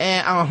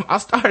 And, I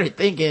started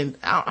thinking,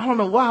 I don't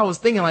know why I was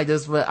thinking like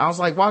this, but I was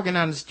like walking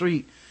down the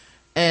street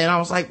and I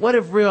was like, what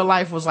if real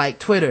life was like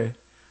Twitter?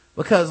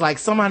 Because like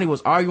somebody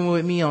was arguing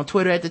with me on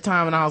Twitter at the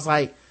time and I was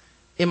like,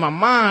 in my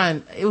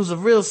mind, it was a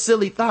real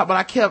silly thought, but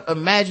I kept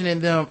imagining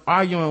them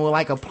arguing with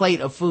like a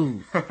plate of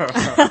food. You know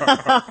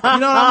what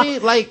I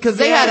mean? Like, cause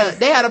they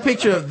had a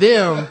picture of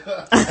them,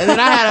 and then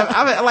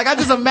I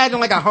just imagine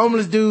like a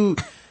homeless dude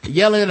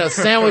yelling at a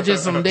sandwich and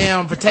some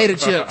damn potato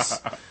chips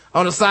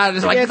on the side of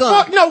this, like,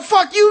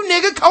 fuck you,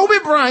 nigga, Kobe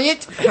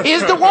Bryant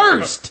is the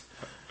worst.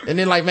 And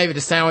then like maybe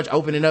the sandwich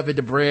opening up at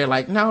the bread,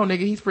 like, no, nigga,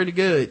 he's pretty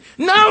good.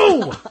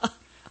 No!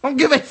 Don't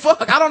give a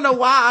fuck. I don't know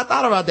why I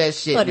thought about that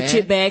shit, Or man. the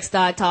chip bag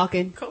start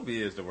talking. Kobe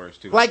is the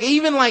worst too. Like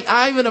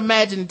I even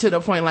imagine to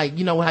the point, like,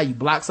 you know how you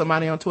block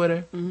somebody on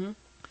Twitter? Mm-hmm.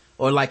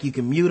 Or like you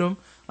can mute them.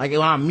 Like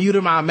when I mute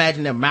them, I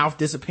imagine their mouth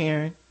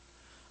disappearing.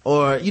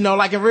 Or, you know,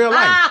 like in real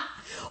life.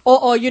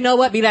 Or you know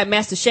what? Be like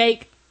Master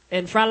Shake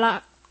and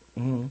Frylock.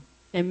 And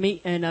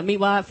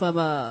Meatwad from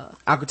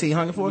Aqua Teen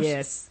Hunger Force?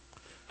 yes.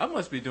 I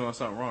must be doing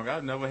something wrong.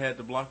 I've never had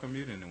to block or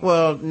mute anyone.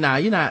 Well, nah,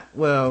 you're not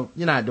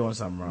doing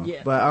something wrong.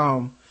 Yeah.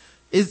 But,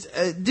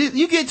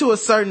 you get to a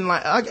certain,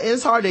 like,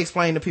 it's hard to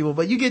explain to people,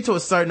 but you get to a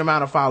certain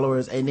amount of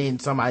followers and then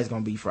somebody's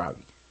gonna be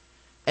froggy.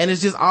 And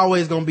it's just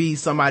always gonna be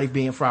somebody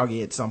being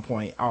froggy at some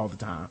point all the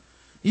time.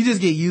 You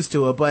just get used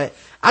to it. But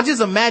I just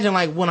imagine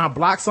like when I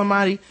block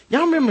somebody,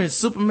 y'all remember in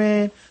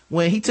Superman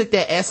when he took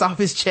that S off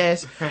his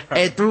chest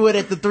and threw it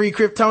at the 3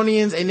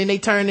 Kryptonians and then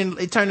it turned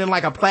in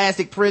like a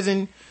plastic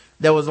prison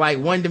that was like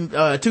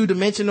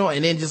 2-dimensional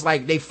and then just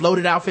like they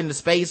floated off into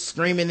space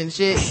screaming and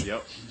shit.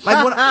 Yep.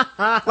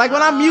 Like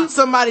when I mute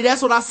somebody,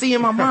 that's what I see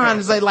in my mind.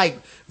 It's like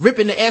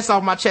ripping the S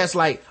off my chest,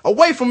 like,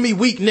 away from me,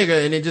 weak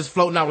nigga, and then just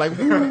floating out like,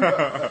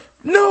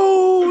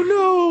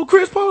 no,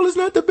 Chris Paul is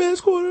not the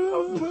best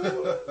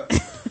quarterback.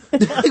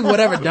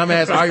 Whatever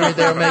dumbass argument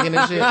they were making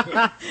and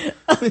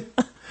shit.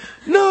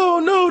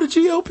 No, the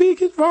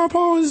GOP, Ron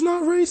Paul is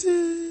not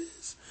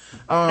racist.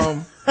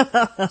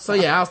 So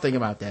yeah, I was thinking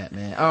about that,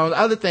 man. The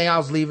other thing, I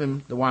was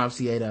leaving the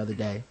YMCA the other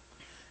day,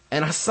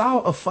 and I saw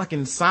a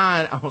fucking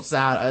sign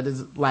outside.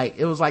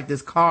 It was like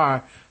this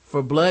car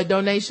for blood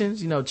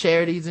donations, you know,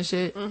 charities and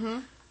shit. Mm-hmm.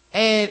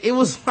 And it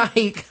was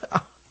like,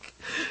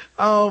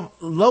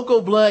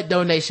 local blood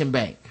donation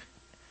bank.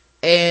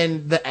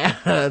 And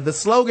the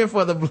slogan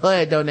for the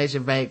blood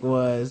donation bank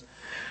was,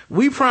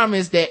 we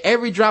promise that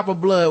every drop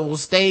of blood will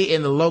stay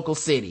in the local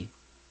city.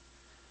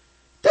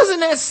 doesn't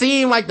that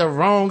seem like the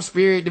wrong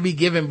spirit to be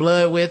giving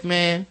blood with,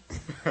 man?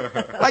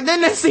 Like,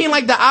 doesn't that seem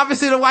like the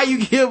opposite of why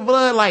you give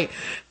blood? Like,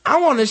 I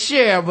want to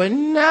share, but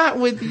not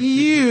with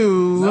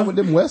you. Not with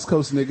them West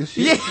Coast niggas.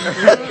 Shit.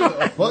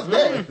 Yeah. Fuck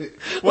that. Well,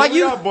 Like we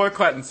you- are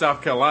boycotting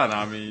South Carolina.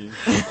 I mean,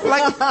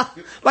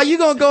 like you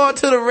gonna go up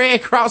to the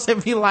Red Cross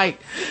and be like,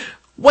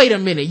 wait a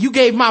minute, you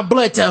gave my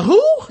blood to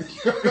who?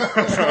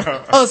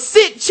 A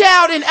sick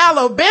child in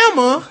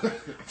Alabama?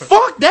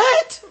 Fuck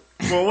that.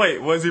 well,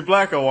 wait, was he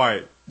black or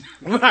white?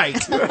 Right.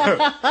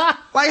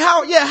 Like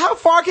how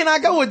far can I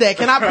go with that?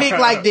 Can I pick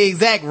like the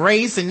exact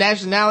race and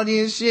nationality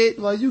and shit?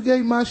 Like, you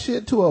gave my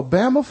shit to a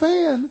Bama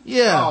fan?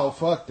 Yeah. Oh,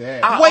 fuck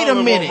that. I Wait a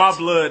only minute. want my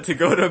blood to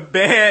go to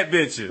bad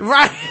bitches.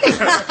 Right.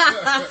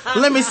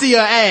 Let me see her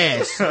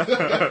ass. All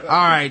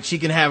right, she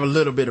can have a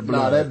little bit of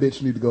Nah, blood. that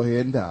bitch need to go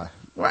ahead and die.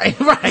 Right.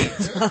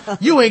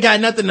 You ain't got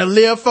nothing to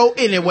live for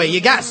anyway.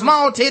 You got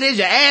small titties,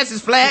 your ass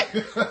is flat.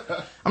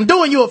 I'm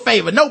doing you a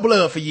favor. No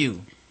blood for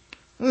you.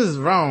 This is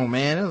wrong,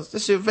 man.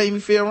 This shit made me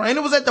feel wrong. And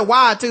it was at the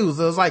Y too,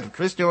 so it was like a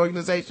Christian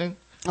organization.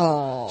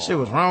 Oh. Shit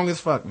was wrong as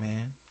fuck,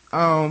 man.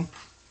 I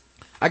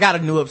got a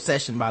new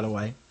obsession, by the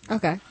way.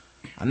 Okay.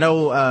 I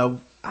know,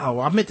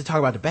 I meant to talk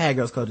about the Bad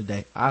Girls Code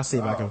today. I'll see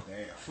if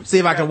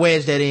I can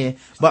wedge that in.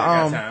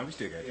 But, We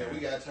still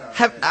got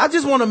time. I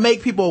just want to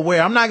make people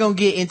aware. I'm not going to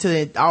get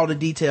into all the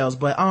details,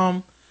 but,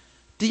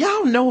 do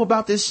y'all know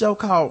about this show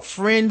called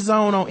Friend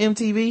Zone on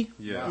MTV?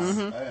 Yes. I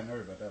hadn't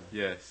heard about that one.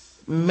 Yes.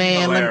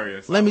 Man,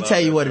 Hilarious. let me I love tell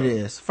you that what show. it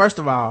is. First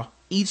of all,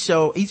 each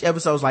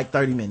episode is like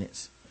 30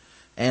 minutes.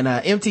 And,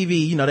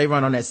 MTV, you know, they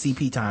run on that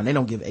CP time. They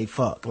don't give a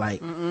fuck.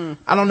 Like,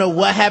 I don't know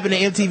what happened to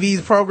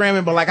MTV's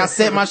programming, but like I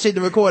set my shit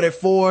to record at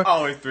 4.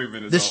 Always 3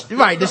 minutes.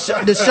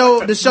 The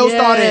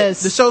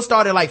show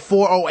started like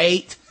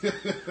 4:08.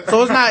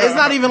 So it's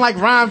not even like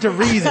rhyme to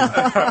reason.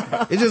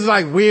 It's just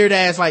like weird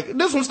ass, like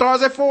this one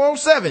starts at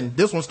 4:07.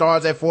 This one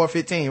starts at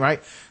 4:15,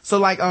 right? So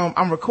like,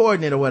 I'm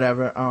recording it or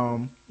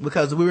whatever,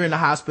 because we were in the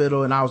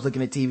hospital and I was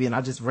looking at TV and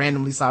I just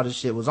randomly saw this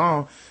shit was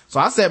on. So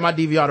I set my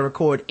DVR to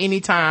record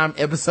anytime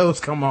episodes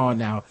come on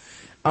now.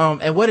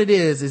 And what it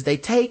is they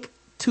take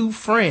two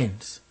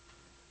friends,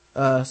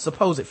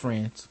 supposed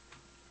friends,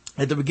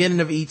 at the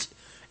beginning of each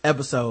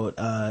episode.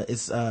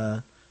 It's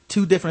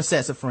two different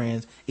sets of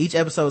friends. Each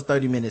episode is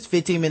 30 minutes,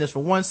 15 minutes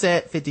for one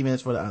set, 15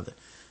 minutes for the other.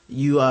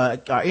 You are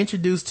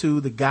introduced to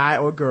the guy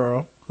or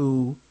girl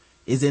who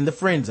is in the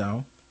friend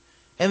zone,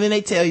 and then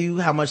they tell you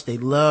how much they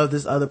love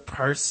this other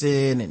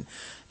person and,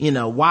 you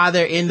know, why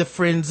they're in the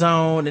friend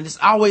zone. And it's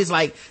always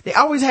like, they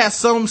always have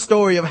some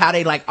story of how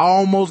they like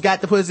almost got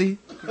the pussy.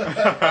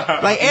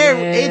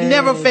 It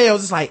never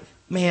fails. It's like,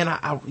 man,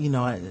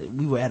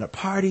 we were at a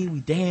party, we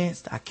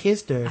danced, I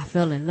kissed her. I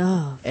fell in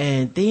love.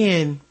 And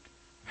then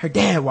her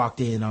dad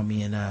walked in on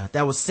me, and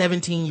that was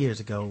 17 years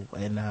ago.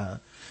 And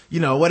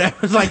whatever.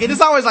 It's like,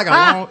 it's always like a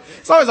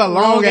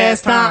long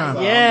ass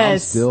time. Yes. I'm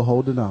still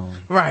holding on.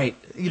 Right.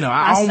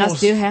 I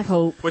still have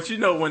hope. But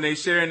when they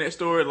sharing that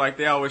story, like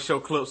they always show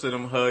clips of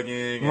them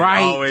hugging and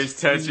Right. always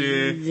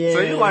touching. Yeah. So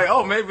you're like,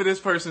 oh, maybe this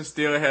person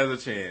still has a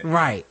chance.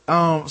 Right.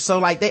 So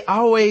like they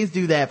always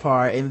do that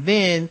part, and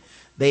then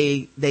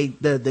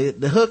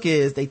the hook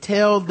is they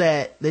tell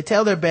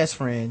their best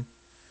friend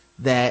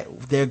that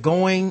they're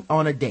going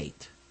on a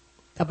date.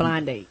 A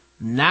blind date.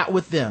 Not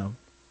with them.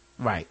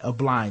 Right. A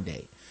blind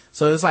date.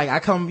 So it's like I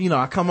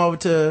come over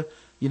to,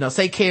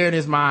 say Karen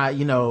is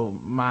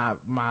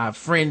my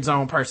friend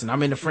zone person.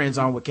 I'm in the friend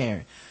zone with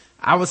Karen.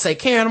 I would say,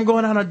 Karen, I'm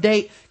going on a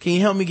date. Can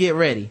you help me get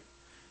ready?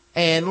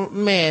 And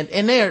man,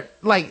 and they're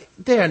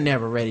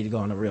never ready to go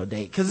on a real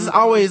date. Cause it's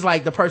always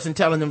like the person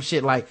telling them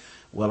shit like,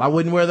 well, I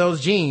wouldn't wear those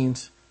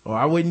jeans, or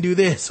I wouldn't do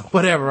this, or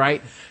whatever,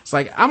 right? It's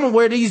like, I'm gonna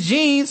wear these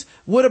jeans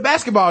with a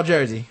basketball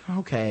jersey.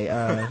 Okay,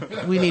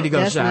 we need to go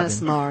That's shopping. not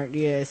smart,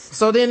 yes.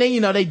 So then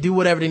they do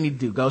whatever they need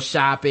to do. Go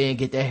shopping,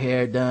 get their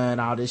hair done,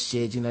 all this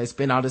shit. They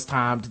spend all this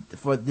time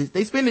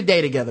they spend the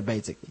day together,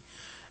 basically.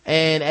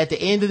 And at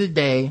the end of the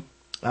day,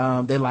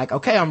 they're like,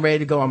 okay, I'm ready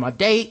to go on my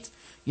date.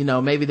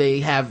 Maybe they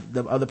have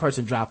the other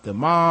person drop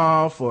them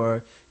off,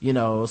 or,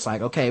 it's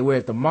like, okay, we're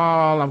at the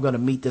mall. I'm going to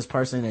meet this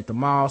person at the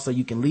mall, so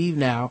you can leave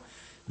now.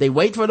 They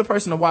wait for the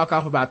person to walk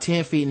off about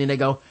 10 feet, and then they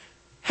go,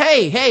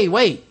 hey,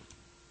 wait.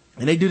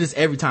 And they do this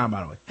every time,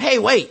 by the way. Hey,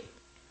 wait.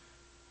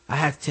 I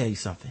have to tell you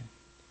something.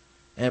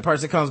 And the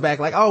person comes back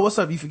like, oh, what's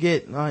up? You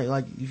forget?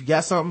 Like, you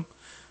forgot something?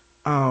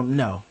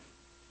 No.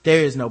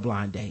 There is no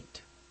blind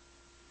date.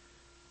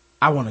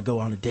 I want to go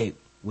on a date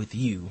with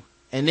you.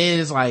 And then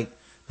it's like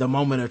the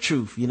moment of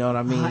truth. You know what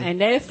I mean? And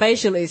their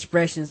facial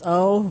expressions,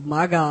 oh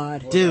my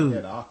God. Dude.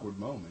 That awkward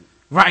moment.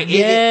 Right.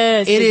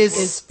 Yes. It is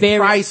it's very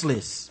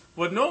priceless.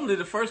 Well, normally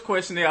the first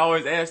question they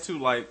always ask too,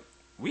 like,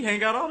 we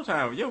hang out all the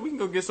time. Yeah, we can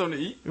go get something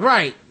to eat.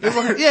 Right.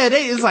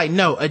 It's like,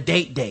 no, a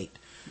date.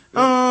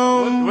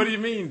 What do you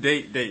mean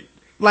date?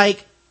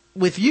 Like,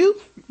 with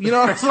you?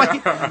 It's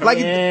like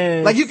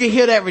Yes. you can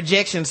hear that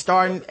rejection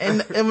starting.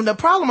 And the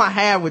problem I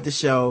have with the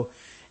show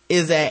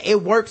is that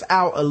it works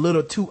out a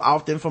little too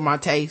often for my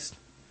taste.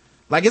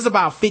 Like, it's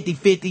about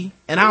 50-50,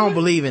 and I don't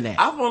believe in that.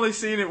 I've only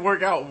seen it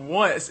work out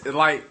once.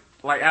 Like,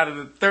 like out of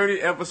the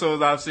 30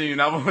 episodes I've seen,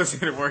 I've only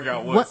seen it work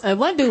out once.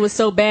 One dude was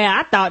so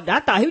bad, I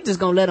thought he was just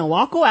gonna let him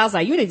walk away. I was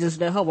like, you didn't just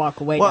let her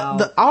walk away.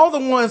 Well, all the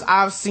ones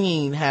I've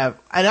seen have,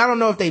 and I don't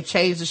know if they've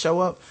changed the show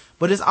up,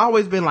 but it's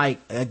always been like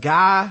a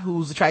guy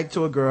who's attracted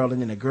to a girl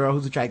and then a girl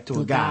who's attracted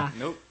to a guy.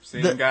 Nope.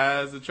 Seen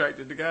guys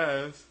attracted to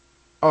guys.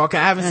 Oh, okay,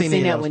 I haven't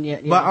seen that one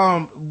yet. Yeah.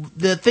 But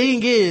the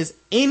thing is,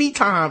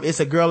 anytime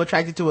it's a girl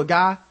attracted to a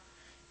guy,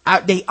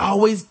 they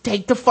always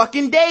take the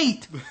fucking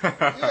date.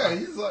 Yeah,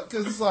 he's like,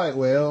 because it's like,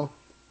 well,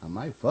 I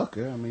might fuck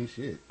her. I mean,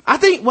 shit. I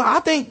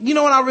think, you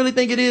know what I really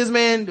think it is,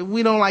 man?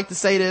 We don't like to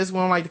say this. We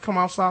don't like to come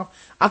off soft.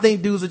 I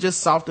think dudes are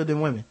just softer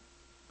than women.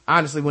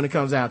 Honestly, when it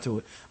comes down to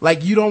it.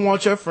 Like, you don't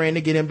want your friend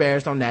to get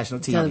embarrassed on national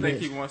TV. I think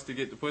he wants to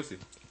get the pussy.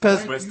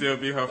 But still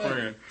be her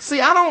friend.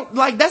 See, I don't,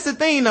 like, that's the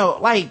thing though.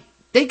 Like,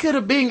 they could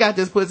have been got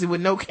this pussy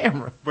with no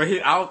camera. But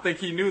I don't think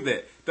he knew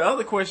that. The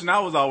other question I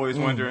was always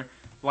wondering,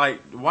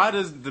 like, why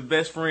does the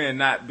best friend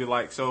not be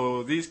like,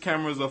 so these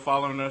cameras are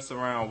following us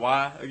around,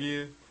 why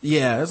again?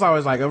 Yeah, it's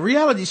always like a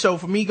reality show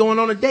for me going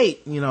on a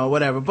date, you know,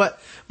 whatever. But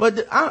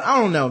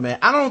I don't know, man.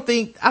 I don't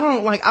think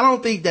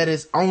that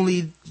it's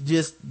only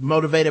just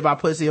motivated by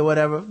pussy or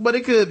whatever, but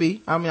it could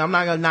be. I mean, I'm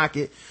not gonna knock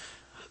it.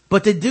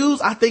 But the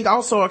dudes, I think,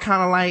 also are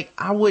kind of like,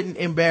 I wouldn't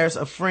embarrass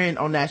a friend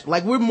on that.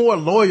 Like, we're more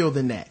loyal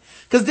than that.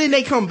 Cause then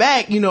they come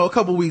back, you know, a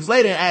couple weeks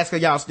later and ask, are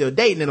y'all still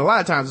dating? And a lot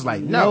of times it's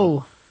like,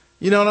 no.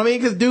 You know what I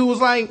mean? Cause dude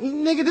was like,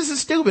 nigga, this is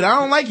stupid. I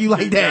don't like you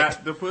like that.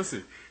 Got the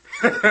pussy.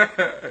 He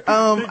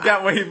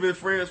got what he been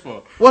friends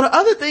for. Well, the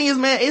other thing is,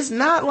 man, it's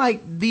not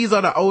like these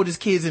are the oldest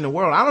kids in the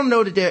world. I don't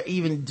know that they're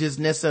even just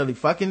necessarily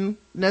fucking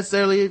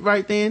necessarily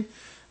right then.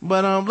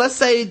 But, let's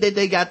say that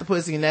they got the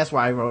pussy and that's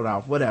why he wrote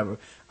off, whatever.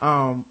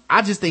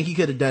 I just think he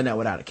could have done that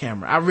without a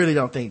camera. I really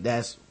don't think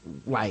that's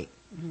like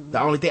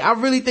the only thing. I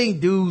really think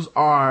dudes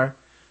are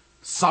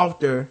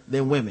softer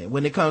than women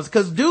when it comes,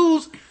 cause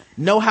dudes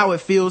know how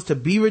it feels to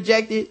be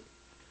rejected.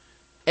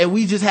 And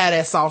we just had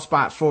that soft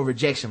spot for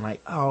rejection.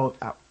 Like, no,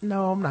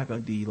 I'm not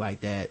going to do you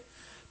like that.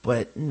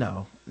 But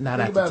no, not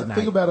after tonight.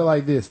 Think about it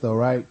like this though,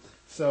 right?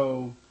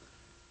 So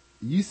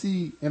you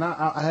see, and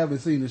I haven't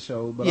seen the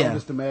show, but I'm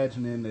just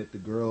imagining that the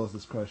girls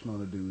that's crushing on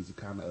the dudes are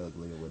kind of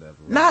ugly or whatever.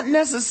 Right? Not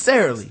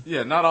necessarily.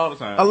 Yeah, not all the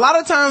time. A lot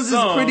of times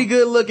it's pretty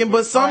good looking,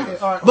 but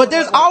but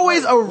there's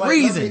always a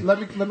reason. Let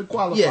me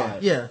qualify.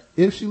 Yeah.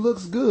 If she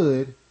looks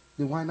good,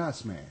 then why not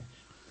smash?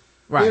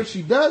 Right. If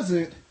she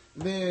doesn't,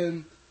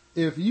 then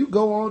if you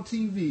go on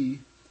TV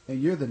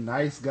and you're the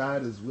nice guy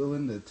that's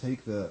willing to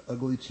take the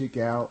ugly chick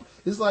out,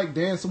 it's like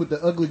dancing with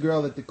the ugly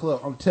girl at the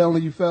club. I'm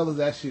telling you fellas,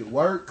 that shit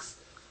works.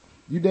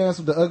 You dance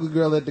with the ugly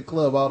girl at the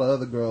club, all the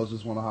other girls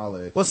just want to holler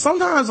at you. Well,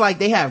 sometimes like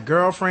they have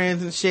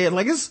girlfriends and shit.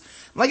 Like it's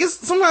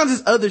sometimes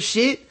it's other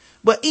shit.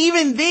 But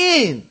even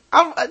then,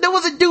 there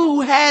was a dude who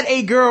had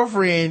a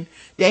girlfriend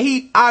that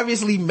he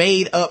obviously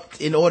made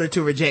up in order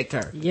to reject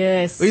her.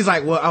 Yes. He's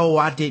like, well,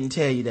 I didn't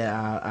tell you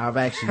that.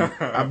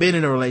 I've been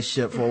in a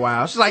relationship for a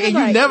while. She's like, and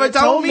you never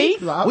told me?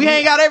 We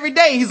hang out every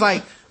day. He's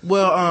like,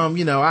 well,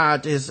 you know,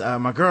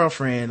 my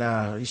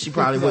girlfriend, she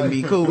probably wouldn't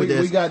be cool with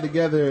this. We got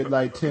together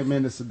like 10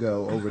 minutes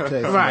ago over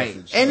text right.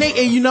 message. And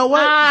you know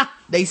what?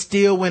 They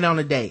still went on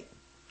a date.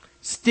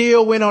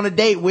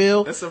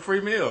 Will. It's a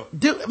free meal.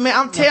 Dude, man,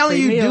 I'm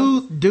telling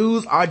you,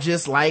 dudes are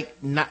just like,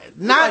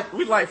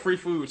 we like free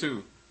food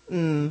too.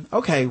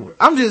 Okay.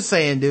 I'm just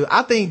saying, dude,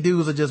 I think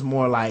dudes are just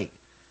more like,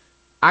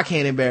 I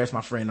can't embarrass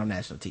my friend on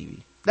national TV.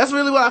 That's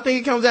really what I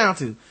think it comes down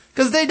to.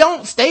 Cause they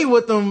don't stay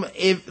with them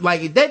if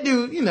that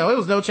dude, you know, it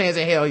was no chance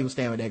in hell he was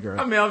staying with that girl.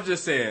 I mean, I'm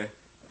just saying,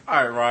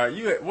 alright,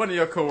 Rod, one of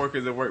your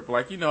coworkers at work,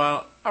 like, you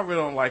know, I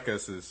really don't like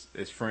us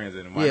as friends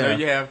anymore. Yeah. I know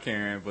you have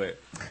Karen, but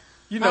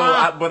you know,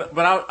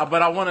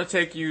 I want to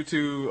take you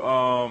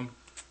to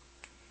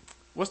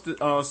what's the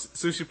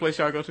sushi place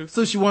y'all go to?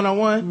 Sushi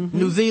 101,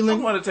 New Zealand.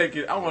 I want to take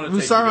you.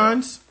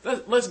 Busan's.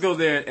 Let's go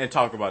there and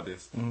talk about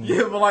this.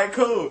 Yeah, but like,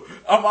 cool.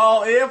 I'm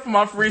all in for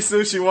my free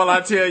sushi while I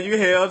tell you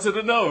hell to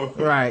the no.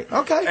 Right.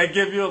 Okay. And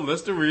give you a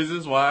list of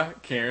reasons why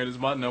Karen is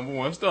my number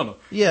one stunner.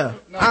 Yeah.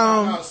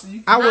 So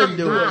I wouldn't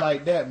do it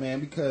like that, man,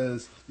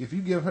 because if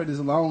you give her this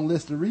long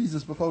list of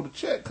reasons before the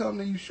check come,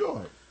 then you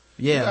short.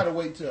 Yeah. You gotta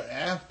wait till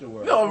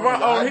afterwards. No,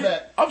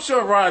 I'm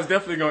sure Ryan's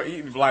definitely gonna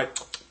eat and be like,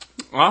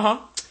 right,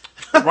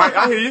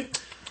 I hear you.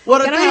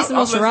 Well, can I have some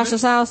more sriracha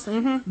sauce?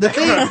 Mm-hmm.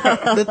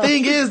 The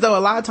thing is though, a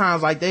lot of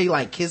times like they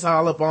like kiss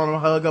all up on them,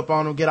 hug up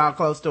on them, get all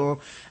close to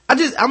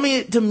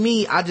them. To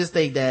me, I just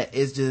think that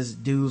it's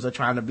just dudes are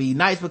trying to be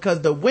nice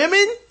because the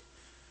women,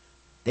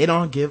 they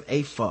don't give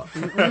a fuck.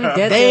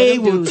 They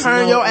will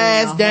turn your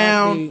ass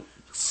down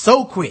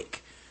so quick.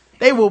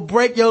 They will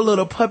break your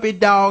little puppy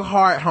dog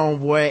heart,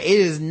 homeboy. It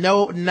is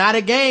not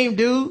a game,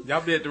 dude. Y'all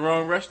be at the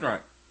wrong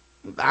restaurant.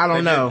 I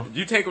don't know.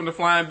 You take them to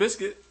Flying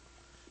Biscuit.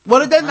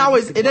 Well, it doesn't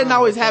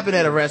always happen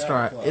at a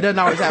restaurant. It doesn't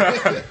always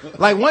happen.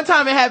 Like one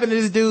time it happened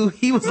to this dude,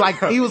 he was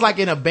like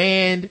in a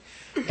band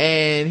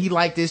and he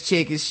liked this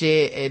chick and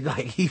shit and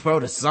like he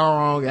wrote a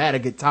song, had a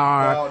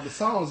guitar. Oh, the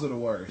songs are the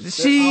worst. That's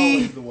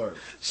always the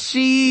worst.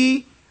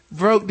 She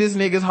broke this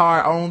nigga's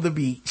heart on the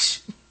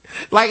beach.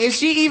 Like, if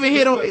she even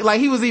hit him, like,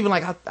 he was even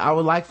like, I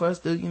would like for us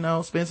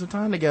to, spend some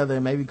time together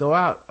and maybe go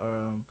out,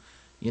 on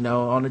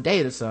a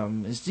date or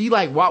something. And she,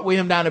 like, walked with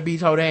him down the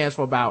beach, hold hands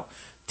for about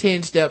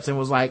 10 steps and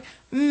was like,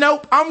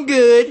 nope, I'm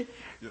good.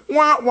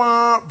 Wah,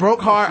 wah.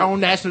 Broke heart on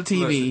national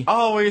TV. Listen,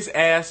 always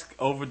ask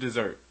over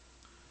dessert.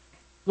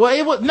 Well,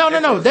 it was, no,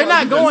 they're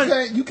not going.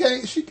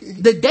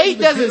 The date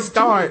doesn't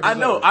start. I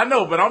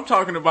know, but I'm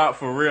talking about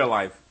for real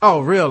life.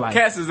 Oh, real life.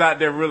 Cats is out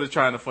there really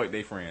trying to fuck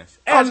their friends.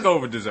 Ask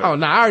over dessert. Oh,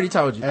 no, I already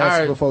told you.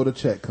 Ask before the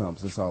check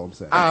comes. That's all I'm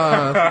saying.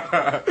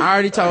 I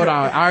already told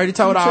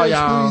all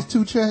y'all. Please,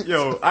 2 checks.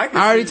 Yo, I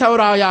already told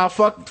all y'all.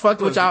 Fuck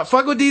what y'all.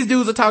 Fuck what these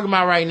dudes are talking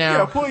about right now.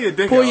 Yeah, pull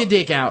your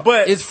dick out.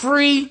 But it's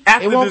free.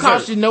 It won't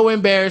cost you no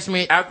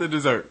embarrassment. After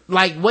dessert.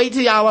 Like, wait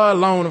till y'all are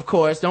alone. Of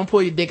course, don't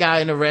pull your dick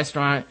out in a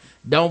restaurant.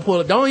 Don't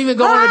even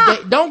go on a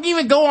date. Don't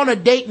even go on a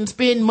date and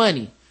spend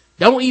money.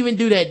 Don't even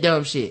do that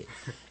dumb shit.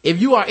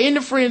 If you are in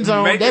the friend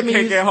zone, that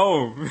means cake at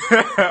home.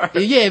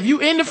 Yeah, if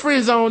you in the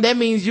friend zone, that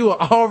means you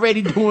are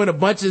already doing a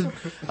bunch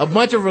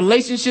of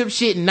relationship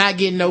shit and not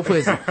getting no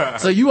pussy.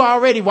 So you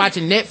already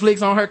watching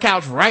Netflix on her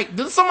couch, right?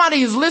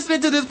 Somebody is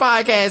listening to this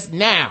podcast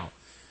now,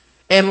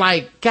 and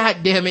like, God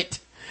damn it,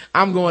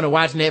 I'm going to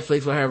watch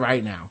Netflix with her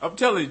right now. I'm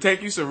telling you,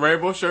 take you some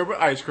rainbow sherbet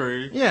ice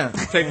cream. Yeah,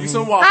 take you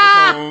some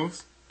waffle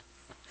cones.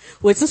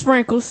 With some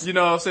sprinkles. You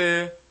know what I'm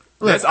saying?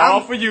 That's all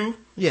for you.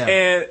 Yeah.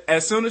 And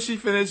as soon as she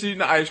finishes eating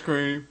the ice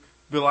cream,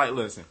 be like,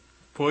 listen,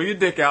 pull your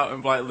dick out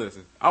and be like,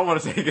 listen, I want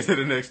to take it to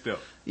the next step.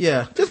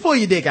 Yeah. Just pull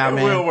your dick out,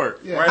 man. It will work.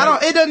 Yeah.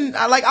 Right? It doesn't,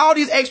 like, all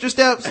these extra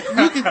steps,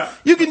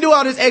 you can do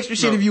all this extra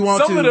shit if you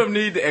want to. Some of them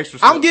need the extra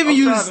steps. I'm giving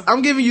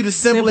you the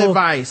simple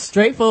advice.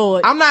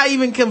 Straightforward. I'm not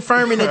even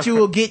confirming that you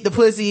will get the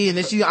pussy and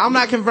that I'm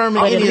not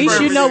confirming but any at least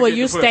of you this. know where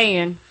you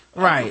stand.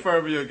 Right.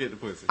 Confirming you'll get the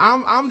pussy.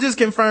 I'm just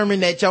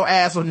confirming that your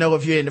ass will know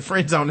if you're in the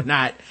friend zone or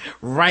not.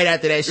 Right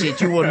after that shit,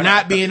 you will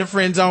not be in the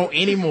friend zone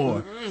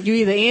anymore. You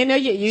either in or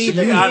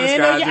you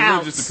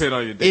out. Just depend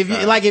on your dick.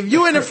 If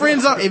you in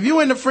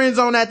the friend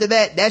zone after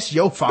that, that's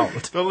your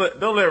fault.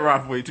 Don't let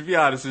Rob wait. To be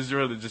honest, it's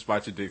really just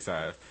about your dick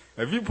size.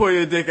 If you pull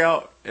your dick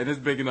out and it's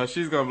big enough,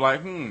 she's gonna be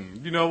like,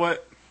 you know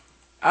what?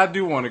 I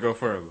do want to go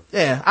further.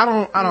 Yeah, I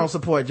don't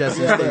support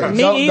Justin's theory.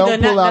 Me either.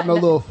 Don't pull out no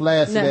little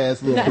flaccid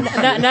ass little.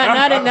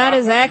 Not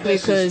exactly,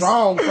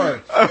 strong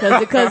first.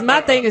 Because my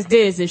thing is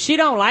this: if she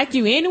don't like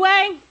you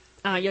anyway,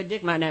 your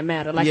dick might not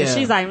matter. Like if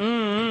she's like,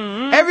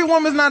 every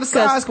woman's not a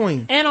size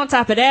queen. And on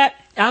top of that,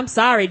 I'm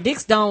sorry,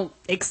 dicks don't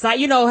excite.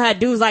 You know how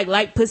dudes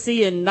like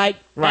pussy and like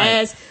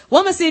ass.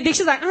 Woman see a dick,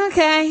 she's like,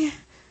 okay.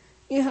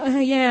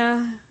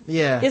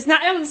 Yeah. It's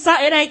not.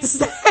 It ain't the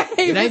same.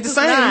 It ain't the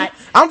same.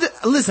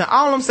 Listen.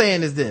 All I'm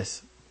saying is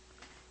this: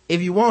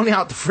 if you want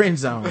out the friend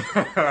zone,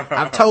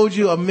 I've told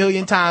you a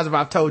million times. If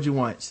I've told you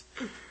once,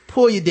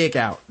 pull your dick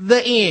out.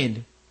 The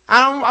end.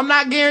 I'm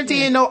not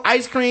guaranteeing no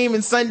ice cream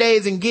and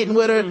sundaes and getting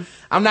with her.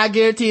 I'm not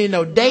guaranteeing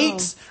no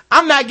dates.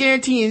 I'm not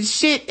guaranteeing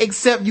shit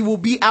except you will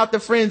be out the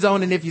friend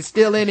zone, and if you're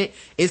still in it,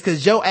 it's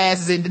because your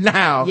ass is in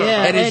denial.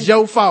 Yeah, and it's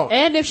your fault.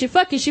 And if she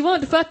fuck you, she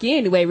wanted to fuck you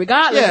anyway,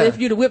 regardless if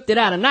you'd have whipped it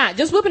out or not.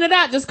 Just whipping it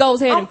out just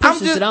goes ahead and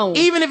pushes it on.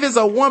 Even if it's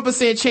a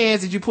 1%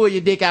 chance that you pull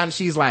your dick out and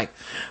she's like,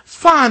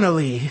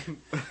 finally.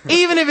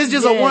 Even if it's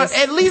just a one,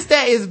 at least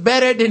that is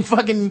better than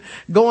fucking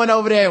going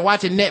over there and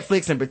watching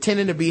Netflix and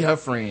pretending to be her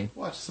friend.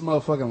 Watch some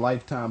motherfucking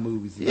Lifetime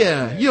movies.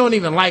 Yeah, you don't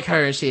even like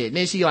her and shit. And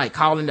then she like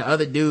calling the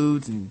other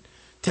dudes and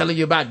telling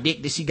you about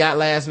dick that she got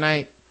last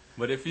night.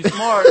 But if you're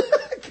smart,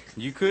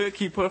 you could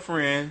keep her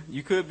friend.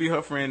 You could be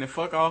her friend and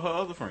fuck all her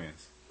other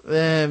friends.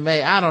 Man,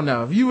 I don't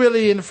know. If you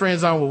really in the friend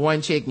zone with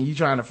one chick and you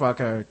trying to fuck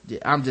her,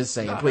 I'm just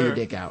saying, pull your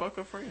dick out. Fuck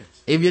her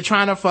friends. If you're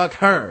trying to fuck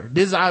her,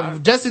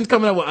 Justin's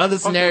coming up with other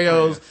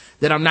scenarios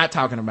that I'm not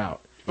talking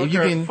about.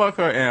 Fuck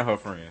her and her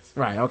friends.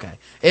 Right, okay.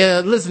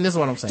 Listen, this is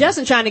what I'm saying.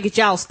 Justin trying to get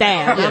y'all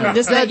stabbed. I'm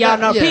just letting y'all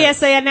know.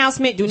 PSA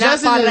announcement, do not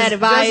follow that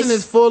advice. Justin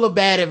is full of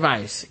bad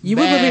advice. We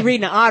will be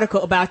reading an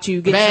article about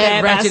you getting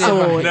stabbed by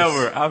swords.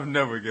 I've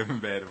never given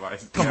bad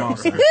advice. Come on,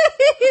 sir.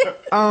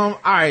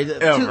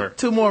 Alright,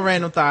 two more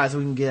random thoughts so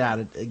we can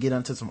get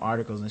onto some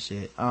articles and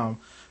shit.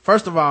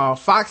 First of all,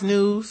 Fox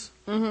News,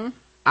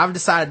 I've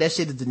decided that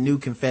shit is the new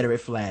Confederate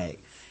flag.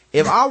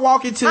 If I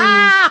walk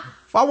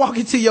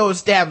into your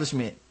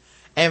establishment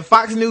and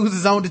Fox News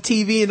is on the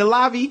TV in the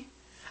lobby,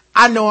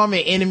 I know I'm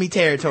in enemy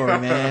territory,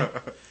 man.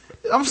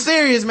 I'm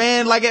serious,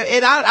 man. Like,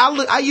 and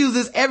I use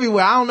this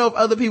everywhere. I don't know if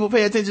other people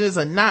pay attention to this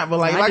or not, but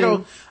like, if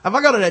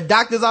I go to the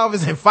doctor's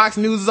office and Fox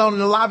News is on in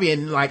the lobby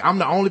and like, I'm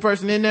the only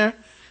person in there,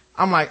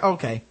 I'm like,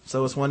 okay,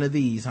 so it's one of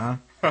these, huh?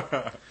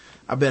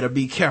 I better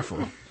be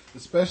careful.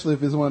 Especially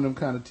if it's one of them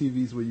kind of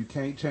TVs where you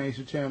can't change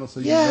the channel, so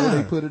you know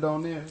they put it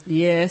on there.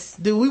 Yes.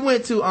 Dude, we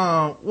went to,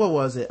 what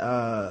was it?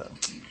 Where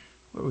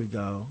we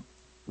go?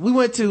 We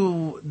went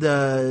to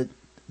the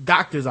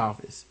doctor's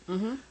office.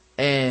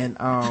 And,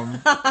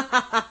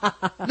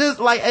 this,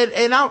 like,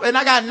 and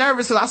I got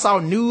nervous because I saw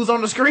news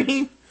on the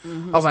screen.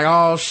 I was like,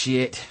 oh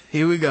shit,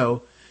 here we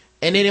go.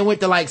 And then it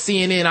went to like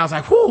CNN. I was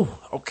like, whew,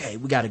 okay,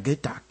 we got a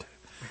good doctor.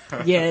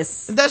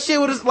 Yes. That shit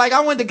was like, I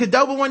went to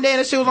Qdoba one day and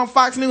that shit was on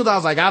Fox News. I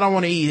was like, I don't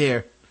want to eat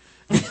here.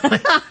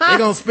 They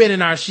gonna spit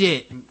in our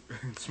shit.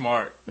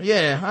 Smart.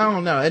 Yeah, I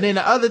don't know. And then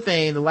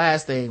the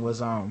last thing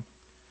was,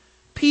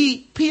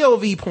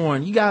 POV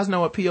porn. You guys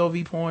know what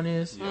POV porn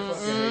is? I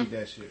fucking hate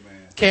that shit, man.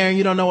 Karen,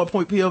 you don't know what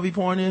POV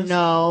porn is?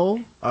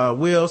 No.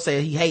 Will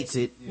said he hates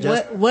it.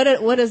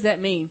 What does that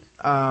mean?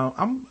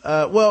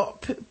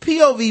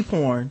 POV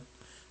porn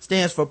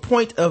stands for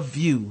point of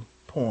view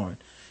porn.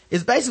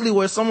 It's basically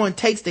where someone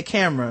takes the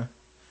camera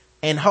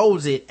and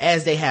holds it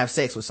as they have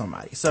sex with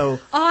somebody. So,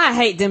 I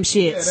hate them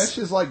shits. Yeah, that's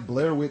just like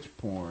Blair Witch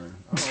porn.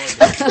 I don't like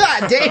that.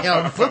 God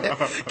damn.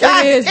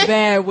 That is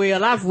bad,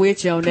 Will. I'm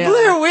with you on that.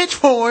 Blair Witch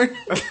porn.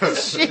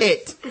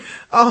 Shit.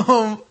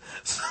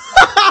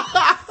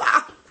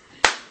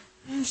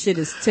 Shit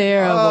is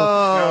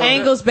terrible.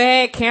 Angles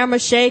bad, camera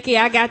shaky.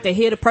 I got to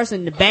hear the person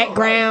in the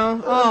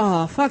background.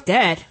 Oh, fuck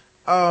that.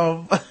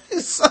 So,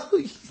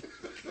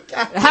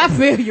 I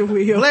feel you,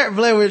 Will.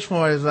 Blair Witch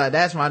porn is like,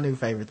 that's my new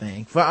favorite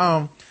thing.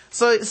 But,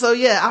 so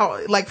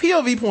yeah, like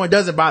POV porn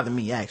doesn't bother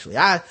me, actually.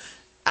 I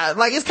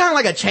like, it's kind of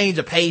like a change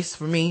of pace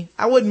for me.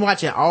 I wouldn't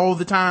watch it all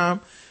the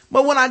time,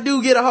 but when I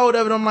do get a hold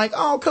of it, I'm like,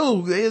 oh,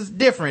 cool. It's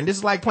different.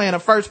 It's like playing a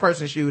first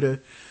person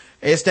shooter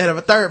instead of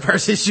a third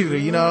person shooter,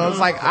 you know? It's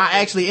like, I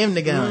actually am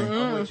the gun.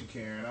 I'm with you,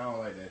 Karen. I don't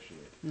like that shit.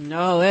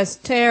 No, that's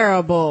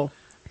terrible.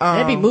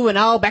 They be moving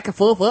all back and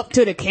forth up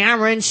to the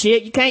camera and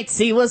shit. You can't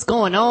see what's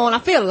going on. I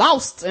feel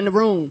lost in the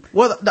room.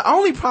 Well, the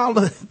only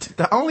problem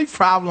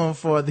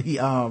for the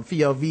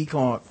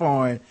POV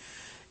porn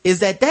is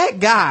that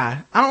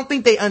guy, I don't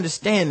think they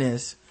understand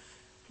this,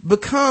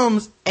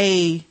 becomes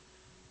he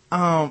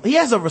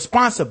has a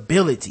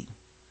responsibility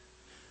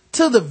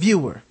to the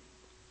viewer.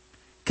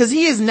 'Cause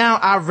he is now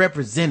our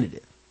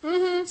representative.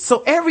 Mm-hmm.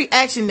 So every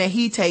action that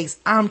he takes,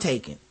 I'm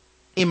taking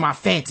in my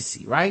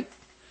fantasy, right?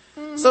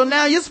 So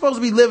now you're supposed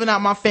to be living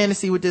out my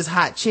fantasy with this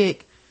hot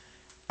chick.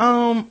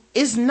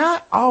 It's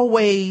not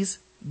always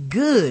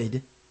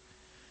good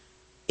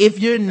if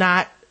you're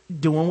not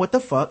doing what the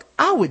fuck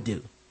I would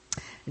do.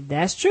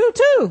 That's true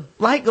too.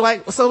 Like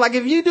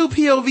if you do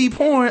POV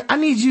porn, I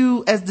need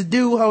you as the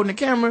dude holding the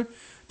camera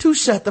to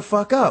shut the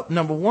fuck up.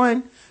 Number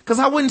one, cause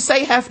I wouldn't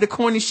say half the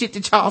corny shit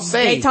that y'all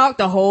say. They talk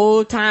the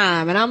whole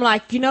time, and I'm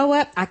like, you know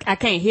what? I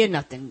can't hear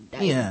nothing.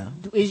 Yeah.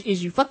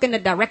 Is you fucking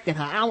directing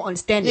her? I don't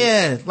understand this.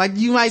 Yeah, like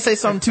you might say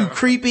something too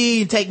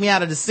creepy and take me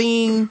out of the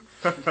scene.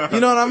 You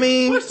know what I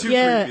mean? What's too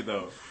creepy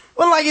though?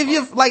 Well, like if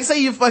you like,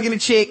 say you're fucking a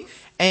chick,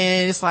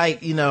 and it's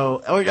like, you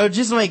know, or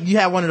just like you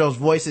have one of those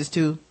voices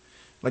too,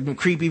 like them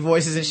creepy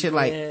voices and shit.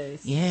 Like,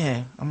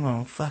 yeah, I'm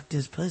gonna fuck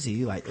this pussy.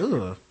 You like,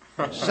 ugh.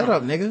 Shut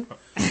up, nigga.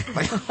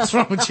 Like, what's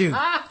wrong with you?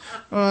 Now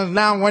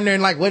I'm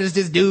wondering, like, what is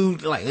this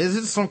dude, like, is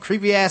this some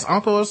creepy ass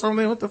uncle or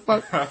something? What the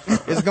fuck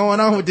is going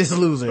on with this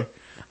loser?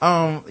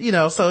 You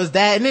know, so it's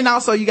that. And then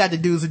also you got the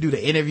dudes who do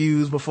the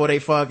interviews before they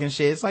fuck and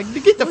shit. It's like,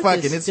 get the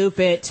fucking, it's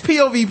stupid. It's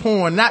POV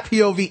porn, not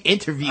POV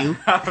interview.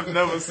 I've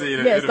never seen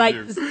it. Yeah, it's like,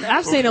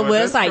 I've seen it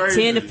where it's like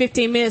crazy. 10 to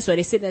 15 minutes where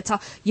they sit there and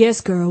talk.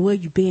 Yes, girl, where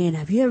you been?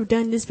 Have you ever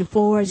done this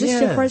before? Is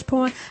this your first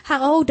porn?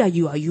 How old are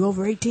you? Are you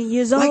over 18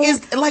 years old? I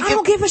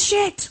don't give a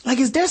shit. Like,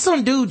 is there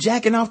some dude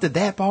jacking off to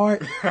that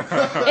part?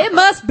 It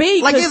must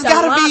be. Like, it's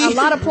gotta be. A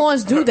lot of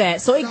porns do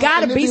that. So it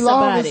gotta be somebody.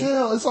 Long as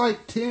hell. It's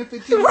like 10,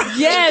 15 minutes.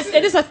 Yes,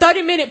 and it's a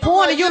 30-minute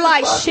porn and you're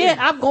like, shit,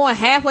 I'm going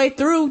halfway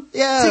through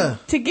to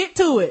get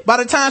to it. By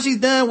the time she's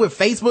done with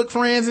Facebook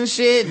friends and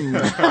shit, and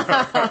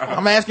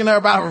I'm asking her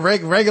about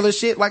regular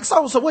shit, like,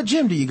 so what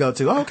gym do you go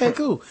to? Okay,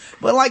 cool.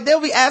 But like,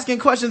 they'll be asking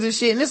questions and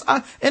shit, and this,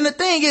 and the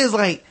thing is,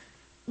 like,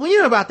 when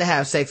you're about to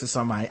have sex with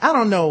somebody, I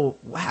don't know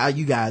how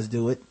you guys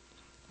do it,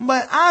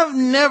 but I've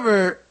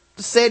never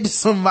said to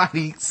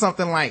somebody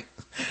something like,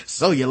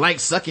 so you like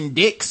sucking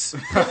dicks?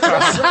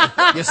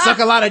 You suck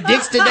a lot of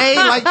dicks today?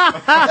 Like,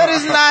 that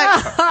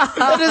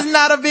is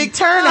not a big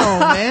turn on,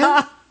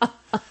 man.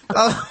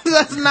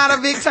 That's not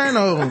a big turn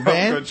on,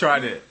 man. I'm gonna try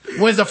that.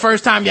 When's the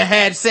first time you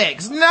had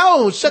sex?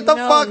 No, shut the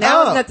fuck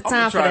now's up. not the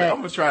time for that. I'm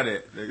gonna try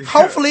that.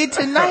 Hopefully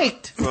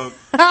tonight.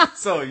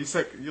 So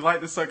you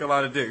like to suck a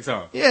lot of dicks,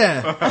 huh?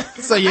 Yeah.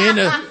 So you're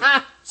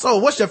into, so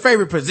what's your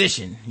favorite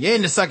position? You're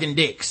into sucking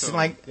dicks.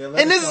 Like,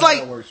 and this is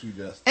like,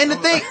 and the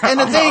thing,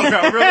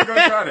 I'm really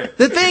gonna try that.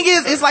 The thing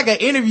is, it's like an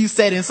interview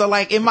setting. So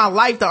like in my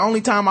life, the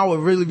only time I would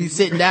really be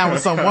sitting down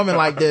with some woman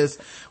like this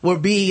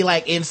would be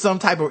like in some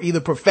type of either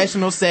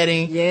professional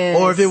setting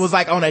or if it was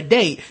like on a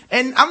date.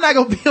 And I'm not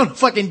gonna be on a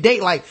fucking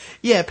date like,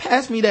 yeah,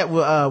 pass me that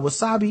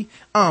wasabi.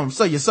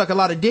 So you suck a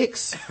lot of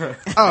dicks?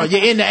 Oh,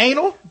 you're into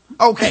anal?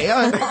 Okay.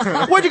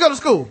 Where'd you go to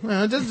school?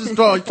 Just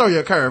throw you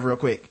a curve real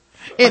quick.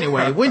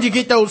 Anyway, when'd you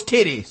get those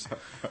titties?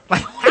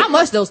 Like, how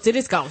much those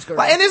titties cost, girl?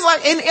 Like, and it's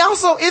like, and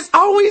also it's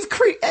always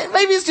creepy.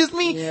 Maybe it's just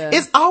me. Yeah.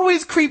 It's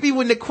always creepy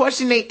when the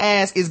question they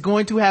ask is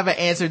going to have an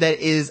answer that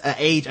is an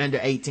age under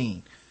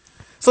 18.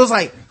 So it's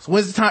like,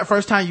 when's the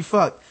first time you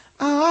fucked?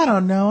 Oh, I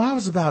don't know. I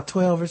was about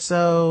 12 or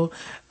so.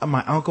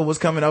 My uncle was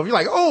coming over. You're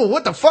like, oh,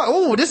 what the fuck?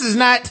 Oh, this is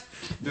not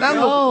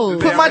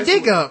Put my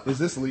dick up. Is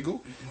this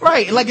legal?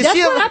 Right. Like, That's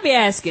what I be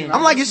asking.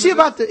 I'm like, is she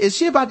about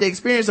the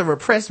experience of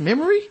repressed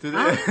memory? Did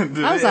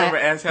they ever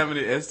ask how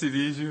many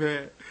STDs you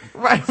had?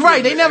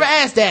 Right. They never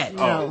asked that.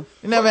 No.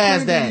 They never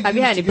asked that. Have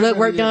you had any blood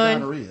work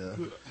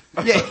done?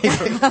 Yeah.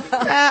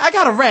 I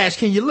got a rash.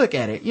 Can you look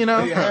at it? You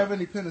know? Do you have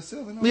any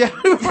penicillin? Yeah.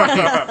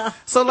 Right.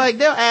 So like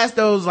they'll ask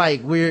those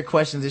like weird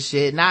questions and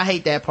shit, and I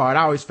hate that part.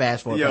 I always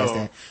fast forward past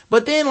that.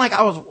 But then like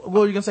what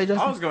were you gonna say,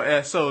 Justin? I was gonna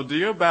ask. So, do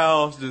your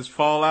bowels just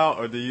fall out,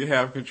 or do you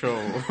have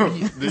control? Do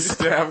you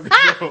still have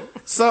control?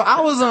 So I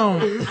was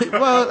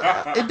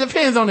well, it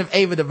depends on if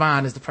Ava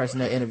Devine is the person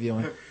they're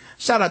interviewing.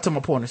 Shout out to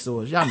my porn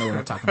stores. Y'all know what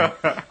I'm talking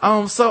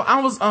about. So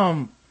I was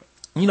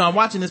you know, I'm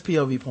watching this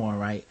POV porn,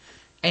 right?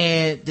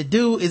 And the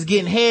dude is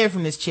getting head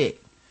from this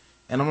chick.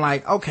 And I'm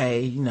like,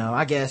 okay, you know,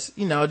 I guess,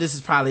 you know, this is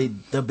probably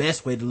the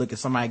best way to look at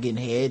somebody getting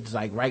head. It's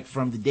like right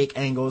from the dick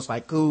angle. It's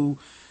like, cool.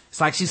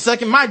 It's like she's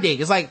sucking my dick.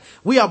 It's like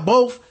we are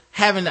both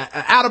having an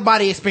out of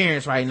body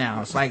experience right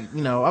now. It's like,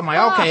 you know, I'm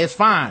like, okay, it's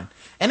fine.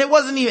 And it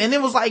wasn't even, and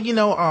it was like, you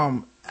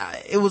know,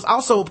 it was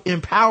also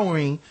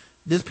empowering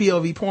this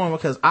POV porn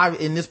because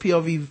in this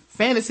POV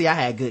fantasy, I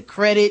had good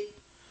credit.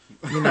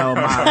 You know,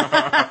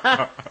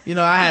 you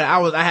know,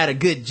 I had a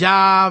good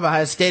job. I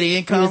had steady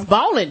income. He was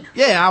balling.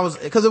 Yeah,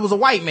 cause it was a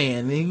white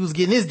man and he was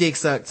getting his dick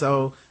sucked.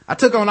 So I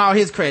took on all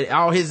his credit,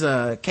 all his,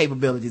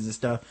 capabilities and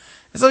stuff.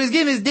 And so he's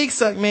getting his dick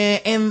sucked,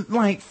 man. And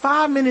like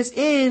 5 minutes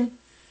in,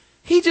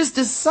 he just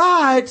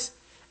decides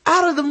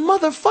out of the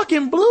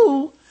motherfucking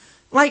blue,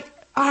 like,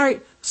 all right,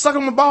 suck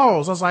on my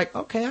balls. I was like,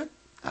 okay,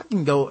 I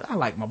can go. I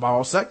like my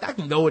balls sucked. I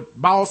can go with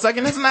ball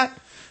sucking. It's not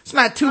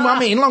too, I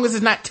mean, as long as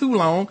it's not too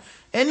long.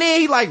 And then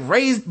he like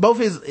raised both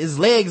his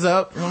legs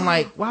up. And I'm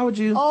like, why would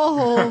you?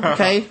 Oh.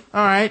 Okay.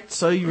 All right.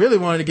 So you really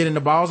wanted to get in the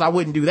balls. I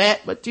wouldn't do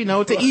that. But you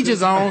know, to each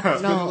his own. It's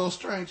getting a little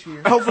strange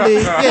here. Hopefully,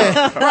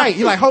 yeah, right.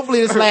 You're like,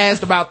 hopefully this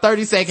lasts about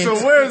 30 seconds.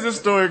 So where is this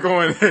story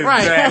going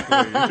exactly?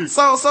 Right.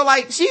 So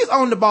like she's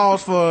on the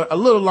balls for a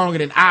little longer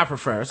than I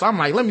prefer. So I'm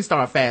like, let me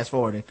start fast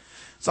forwarding.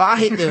 So I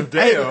hit the,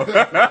 Damn.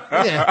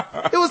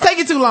 yeah, it was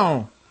taking too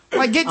long.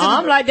 Like get to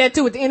I'm like that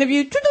too with the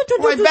interview.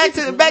 like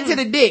back to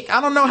the dick.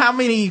 I don't know how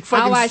many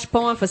fucking. I watch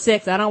porn for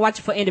sex. I don't watch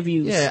it for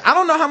interviews. Yeah, I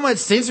don't know how much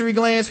sensory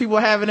glands people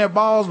have in their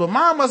balls, but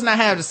mine must not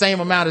have the same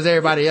amount as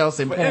everybody else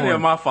in For porn. any of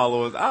my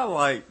followers, I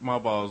like my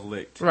balls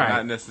licked, Right.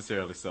 not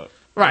necessarily sucked.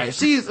 Right,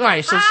 she's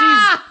right. So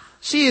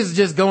she is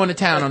just going to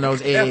town on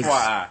those eggs.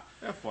 FYI.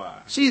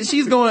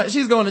 She's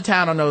going to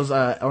town on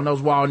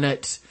those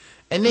walnuts,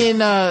 and then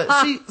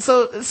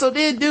so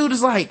then dude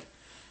is like,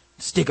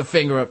 stick a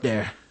finger up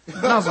there.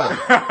 And I was like,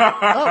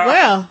 Oh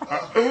well.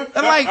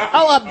 and like,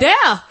 Oh, up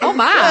there. Oh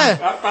my. yeah.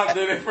 I thought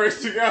that at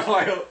first you got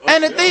like.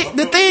 And the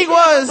thing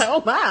was,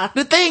 Oh my.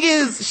 the thing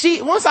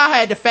is, once I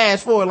had to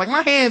fast forward, like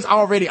my hand's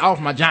already off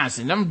my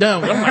Johnson. I'm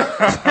done with it.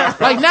 I'm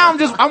like now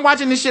I'm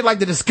watching this shit like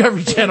the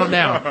Discovery Channel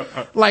now.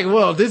 Like,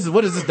 well,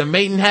 what is this, the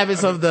mating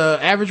habits of the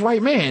average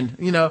white man,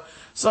 you know?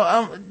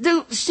 So,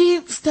 dude,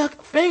 she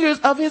stuck fingers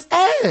up his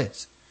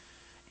ass.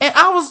 And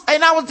I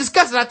was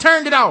disgusted. I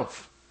turned it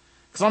off.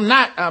 Cause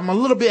I'm a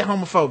little bit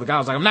homophobic. I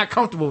was like, I'm not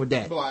comfortable with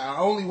that. But I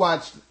only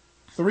watched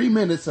 3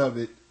 minutes of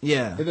it.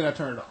 Yeah. And then I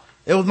turned it off.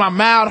 It was my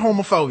mild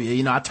homophobia,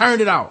 you know, I turned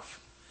it off.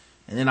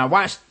 And then I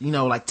watched, you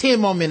know, like 10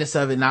 more minutes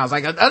of it and I was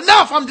like,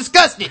 enough, I'm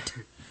disgusted.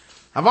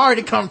 I've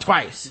already come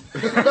twice.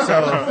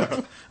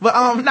 So,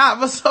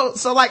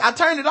 so like I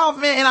turned it off,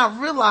 man, and I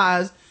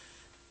realized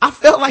I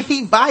felt like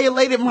he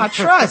violated my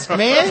trust,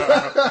 man.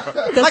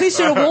 Because he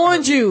should have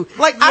warned you.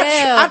 Like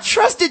Yeah. I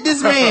trusted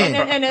this man.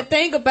 And the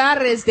thing about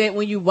it is that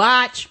when you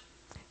watch,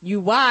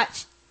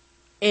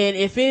 and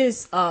if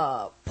it's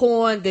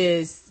porn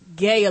that's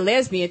gay or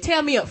lesbian,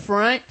 tell me up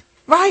front.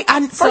 Right.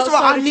 First of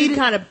all, I need to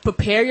kind of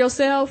prepare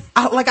yourself.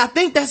 I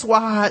think that's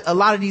why a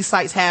lot of these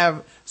sites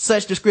have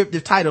such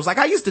descriptive titles. Like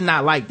I used to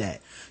not like that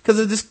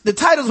because the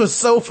titles were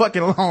so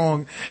fucking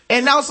long,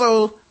 and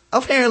also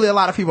apparently a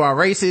lot of people are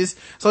racist.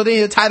 So then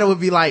the title would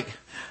be like,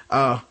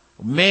 white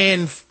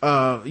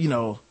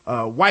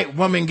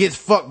woman gets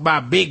fucked by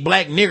big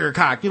black nigger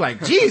cock. You're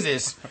like,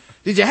 Jesus,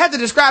 did you have to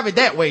describe it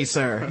that way,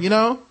 sir? You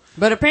know?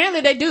 But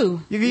apparently they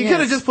do. You could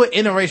have just put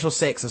interracial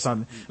sex or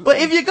something. But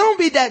if you're gonna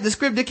be that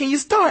descriptive, can you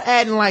start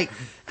adding like,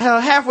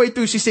 halfway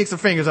through she sticks her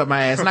fingers up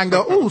my ass and I can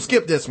go, ooh,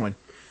 skip this one.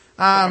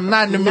 I'm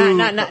not in the mood.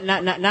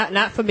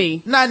 Not for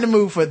me. Not in the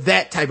mood for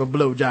that type of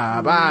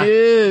blowjob. I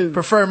No.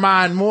 prefer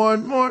mine more,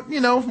 more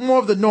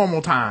of the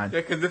normal time. Yeah,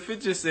 because if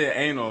it just said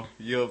anal,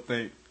 you'll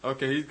think,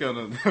 okay, he's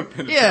gonna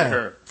penetrate Yeah.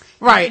 her.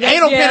 Right,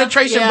 anal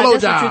penetration blowjob.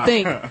 That's what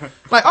you think.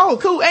 Like, oh,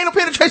 cool, anal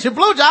penetration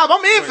blowjob.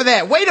 I'm in for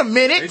that. Wait a They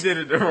minute. did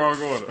it the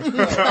wrong order.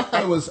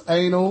 It was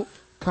anal,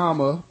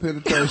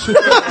 penetration.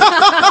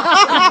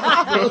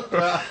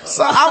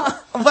 So,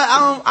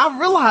 I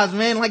realized,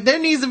 man, like there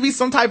needs to be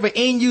some type of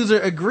end user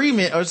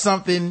agreement or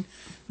something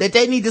that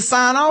they need to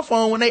sign off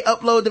on when they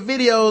upload the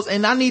videos,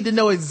 and I need to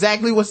know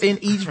exactly what's in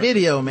each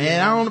video,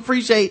 man. I don't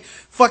appreciate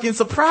fucking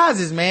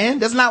surprises, man.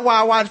 That's not why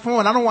I watch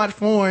porn. I don't watch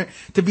porn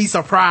to be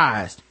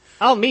surprised.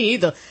 Oh, me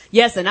either.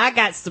 Yes, and I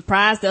got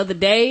surprised the other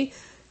day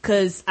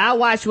Cause I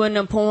watched one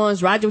of them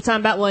porns. Roger was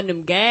talking about one of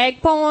them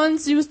gag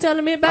porns you was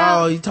telling me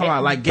about. Oh, you talking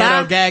about like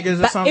ghetto gaggers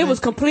or something? It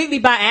was completely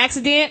by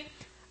accident.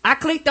 I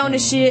clicked on the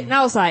shit and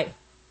I was like,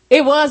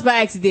 it was by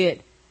accident.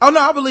 Oh no,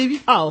 I believe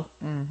you. Oh,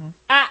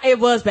 it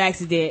was by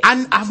accident.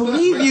 I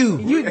believe you.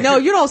 You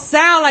don't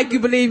sound like you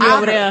believe me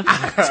over there.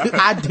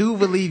 I do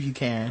believe you,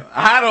 Karen.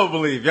 I don't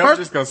believe you. I'm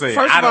just gonna say it.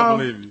 I don't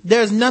believe you.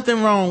 There's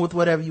nothing wrong with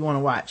whatever you want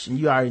to watch, and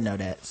you already know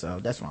that, so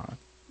that's fine.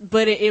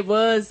 But it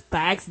was by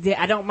accident.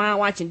 I don't mind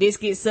watching this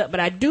get sucked, but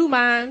I do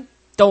mind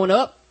throwing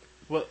up.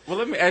 Well,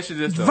 let me ask you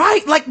this though.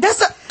 Right, like that's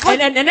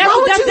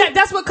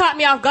that's what caught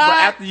me off guard. But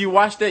after you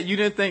watched that, you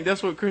didn't think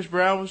that's what Chris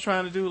Brown was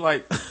trying to do?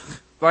 Like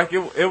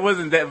it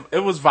wasn't that. It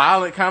was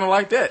violent, kind of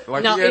like that.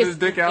 Like he had his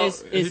dick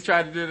out. And he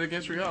tried to do it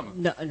against Rihanna.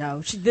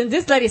 No.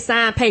 This lady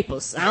signed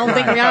papers. I don't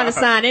think Rihanna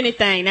signed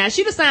anything. Now, if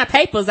she'd have signed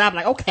papers, I'd be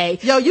like, okay.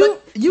 Yo, you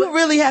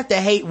really have to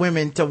hate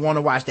women to want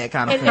to watch that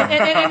kind of film.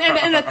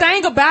 And the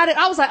thing about it,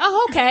 I was like,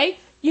 oh, okay.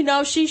 You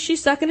know,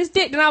 she's sucking his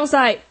dick. And I was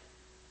like,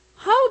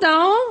 hold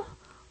on.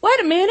 Wait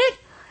a minute.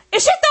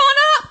 Is she throwing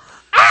up?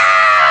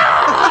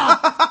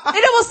 Ah! And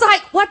it was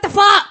like, what the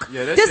fuck?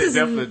 Yeah, this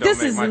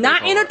is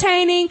not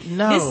entertaining.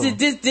 No.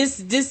 This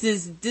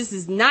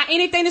is not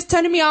anything that's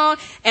turning me on,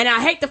 and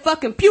I hate to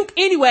fucking puke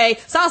anyway.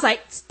 So I was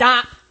like,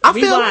 stop.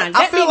 Rewind.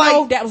 Let me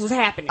know that was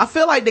happening. I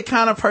feel like the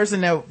kind of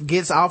person that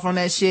gets off on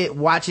that shit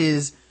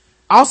watches,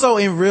 also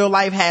in real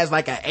life has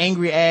like an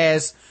angry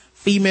ass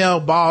female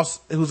boss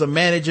who's a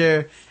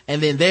manager,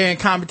 and then they're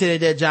incompetent at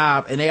their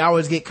job and they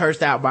always get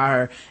cursed out by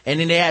her, and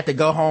then they have to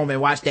go home and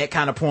watch that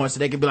kind of porn so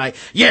they can be like,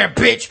 yeah,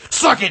 bitch,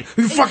 suck it,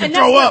 you fucking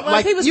throw up.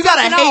 Like, you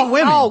gotta hate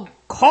women. Oh,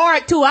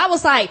 hard too. I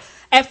was like,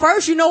 at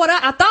first, you know what?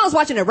 I thought I was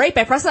watching a rape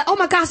at first. I was like, oh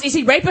my gosh, is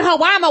he raping her?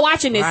 Why am I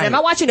watching this? Right. Am I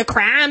watching a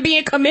crime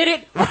being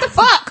committed? What the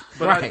fuck?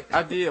 But right.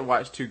 I did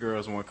watch Two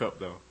Girls, One Cup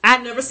though.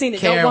 I've never seen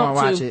it. Karen don't want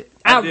watch to. it.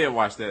 I did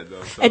watch that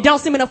though. So. And don't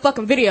send me no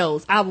fucking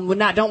videos. I don't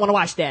want to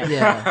watch that.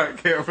 Yeah.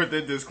 Karen put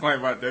that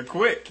disclaimer out there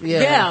quick.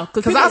 Yeah,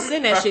 because people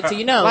send that shit to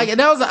you know. Like,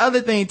 that was the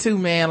other thing too,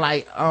 man.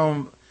 Like,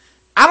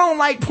 I don't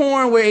like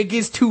porn where it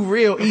gets too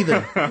real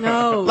either.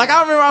 No. Like,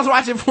 I remember I was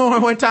watching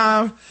porn one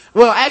time.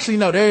 Well, actually,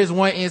 no, there is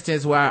one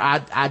instance where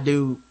I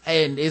do,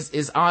 and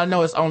it's, I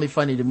know it's only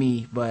funny to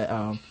me,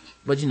 but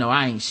you know,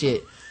 I ain't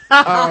shit.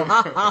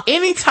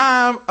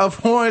 Anytime a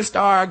porn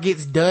star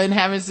gets done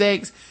having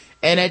sex,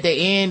 and at the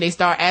end, they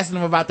start asking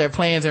them about their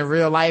plans in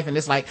real life, and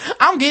it's like,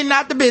 I'm getting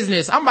out the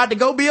business. I'm about to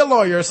go be a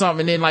lawyer or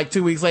something. And then like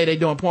 2 weeks later, they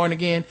doing porn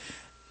again.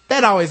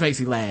 That always makes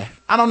me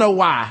laugh. I don't know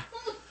why.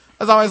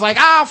 It's always like,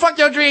 fuck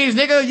your dreams,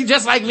 nigga. You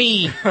just like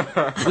me.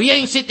 We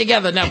ain't shit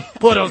together. Now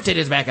pull those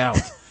titties back out.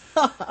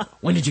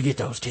 When did you get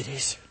those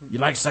titties? You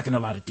like sucking a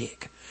lot of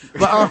dick.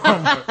 But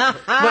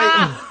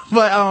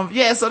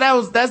yeah, so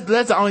that's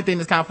the only thing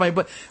that's kind of funny.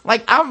 But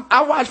like,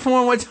 I watched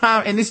porn one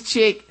time and this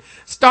chick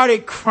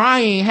started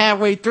crying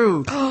halfway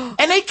through and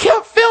they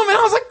kept filming.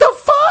 I was like, the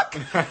fuck?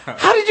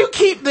 How did you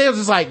keep, they was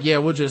just like, yeah,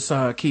 we'll just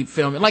keep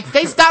filming. Like,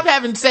 they stopped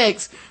having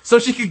sex so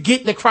she could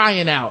get the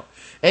crying out.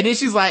 And then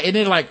she's like,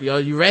 yo,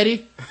 you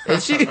ready?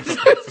 And she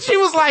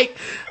was like,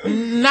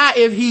 not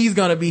if he's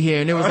gonna be here.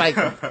 And it was like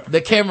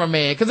the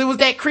cameraman, cause it was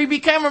that creepy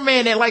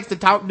cameraman that likes to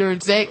talk during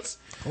sex.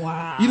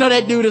 Wow. You know,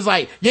 that dude is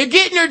like, you're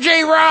getting her,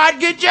 J-Rod,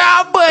 good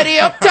job, buddy,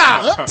 up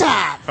top. Up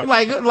top.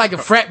 Like a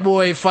frat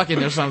boy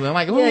fucking or something.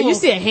 Like, yeah, you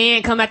see a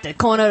hand come at the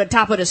corner of the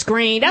top of the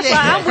screen. That's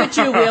why I'm with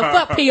you, Will.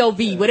 Fuck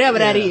POV, whatever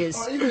that is.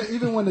 Or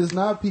even when it's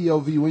not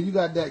POV, when you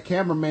got that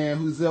cameraman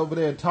who's over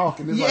there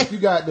talking, it's like you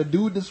got the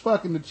dude that's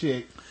fucking the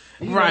chick.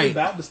 Right.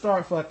 About to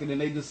start fucking,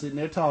 and they just sitting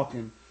there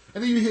talking.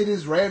 And then you hear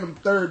this random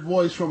third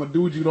voice from a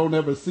dude you don't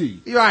ever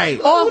see. Right.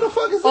 Who the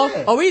fuck is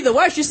that? Or either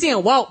worse, you see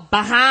him walk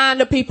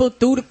behind the people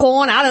through the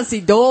corner. I done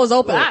see doors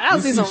open. I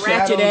done see some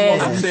ratchet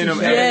ass. I've seen them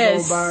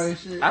yes. I've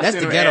seen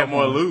them add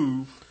more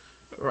lube.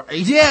 Right.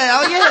 Yeah,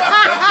 oh yeah.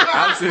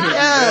 I've seen it.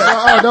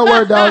 Yeah. Don't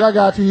worry, dog. I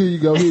got you. Here you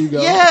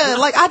go. Yeah,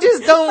 like, I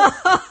just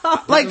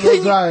don't, like,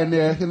 couldn't dry in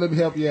there. Let me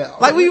help you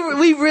out. Like,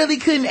 we really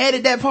couldn't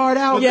edit that part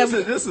out. Well,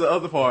 this is the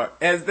other part.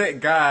 As that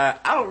guy,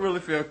 I don't really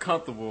feel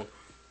comfortable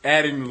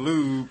adding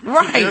lube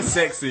to your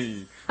sex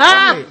scene.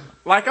 Right.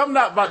 Like, I'm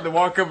not about to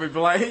walk up and be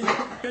like,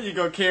 here you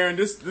go, Karen.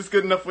 This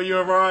good enough for you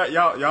and Rod?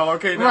 Y'all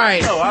okay now?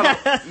 Right. No, I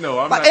don't. No,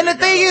 I'm not. And the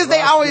thing is,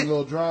 they always, a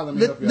little dry. Let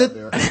me help you out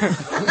there.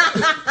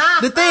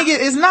 the thing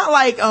is, it's not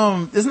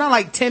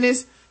like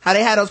tennis. How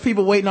they had those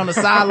people waiting on the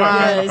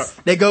sideline. Yes.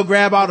 They go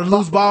grab all the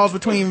loose balls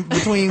between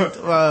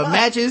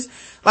matches.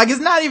 Like,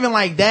 it's not even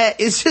like that.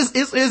 It's just,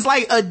 it's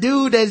like a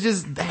dude that's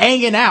just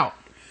hanging out.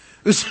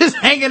 It's just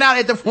hanging out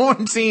at the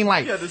porn scene,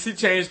 like. Yeah, does he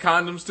change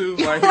condoms too?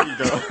 Like, here you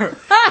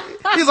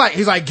go.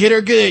 he's like, get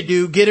her good,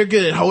 dude. Get her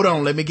good. Hold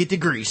on, let me get the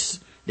grease.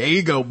 There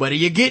you go, buddy.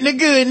 You're getting it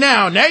good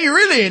now. Now you're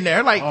really in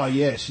there. Like, oh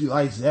yeah, she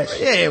likes that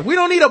shit. Yeah, we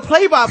don't need a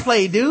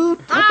play-by-play, dude.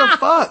 What the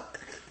fuck?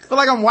 I feel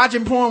like I'm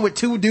watching porn with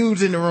two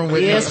dudes in the room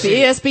with me.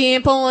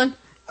 ESPN porn.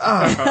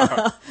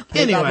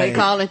 Anyway.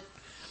 Calling.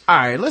 All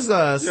right, let's see.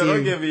 Yeah,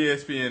 don't give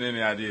ESPN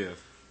any ideas.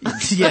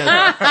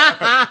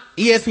 Yeah.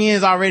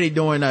 ESPN's already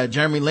doing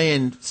Jeremy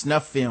Lin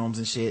snuff films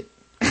and shit.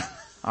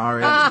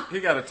 already. He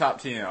got a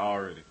top 10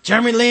 already.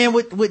 Jeremy Lin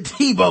with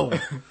Tebow.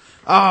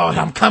 Oh,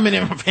 I'm coming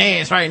in my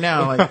pants right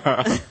now.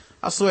 Like,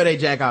 I swear they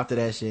jack off to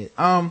that shit.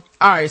 All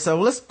right, so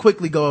let's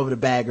quickly go over the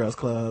Bad Girls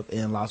Club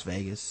in Las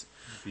Vegas.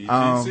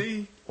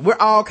 BGC. We're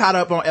all caught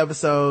up on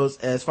episodes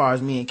as far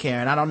as me and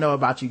Karen. I don't know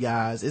about you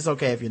guys. It's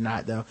okay if you're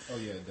not, though. Oh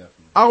yeah,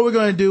 definitely. All we're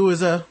going to do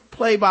is a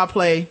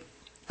play-by-play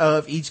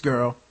of each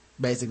girl,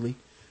 basically.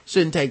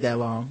 Shouldn't take that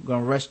long.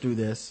 Going to rush through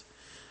this.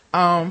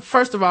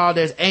 First of all,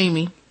 there's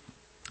Amy.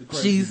 The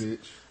crazy She's bitch.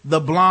 the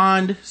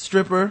blonde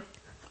stripper.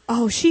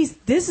 Oh,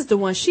 this is the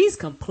one. She's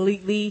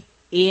completely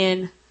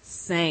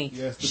insane.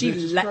 Yes, the bitch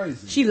is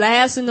crazy. She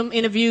laughs in them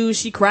interviews.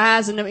 She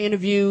cries in them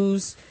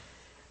interviews.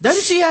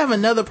 Doesn't she have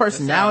another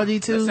personality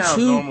too? That sounds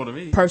Two normal to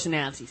me.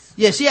 personalities.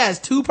 Yeah, she has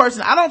two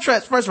I don't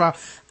trust, first of all,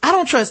 I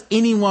don't trust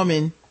any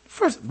woman,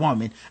 I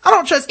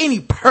don't trust any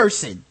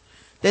person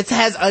that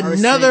has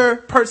another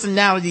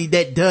personality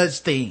that does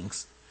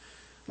things.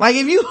 Like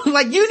if you,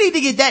 you need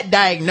to get that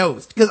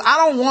diagnosed. Cause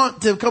I don't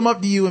want to come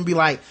up to you and be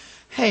like,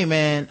 hey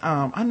man,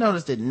 I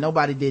noticed that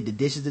nobody did the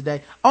dishes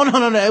today. Oh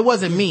no, it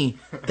wasn't me.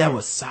 That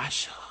was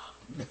Sasha.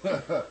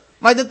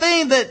 Like the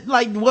thing that,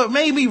 what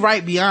made me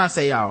write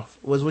Beyonce off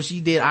was when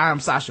she did I Am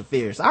Sasha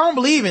Fierce. I don't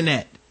believe in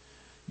that.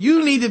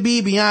 You need to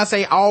be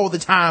Beyonce all the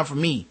time for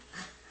me.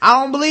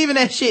 I don't believe in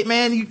that shit,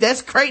 man.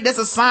 That's crazy. That's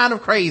a sign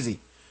of crazy.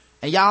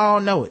 And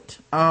y'all know it.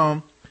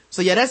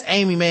 So yeah, that's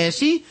Amy, man.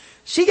 She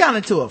got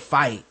into a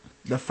fight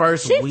the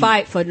first week. She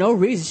fight for no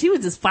reason. She was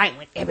just fighting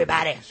with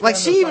everybody.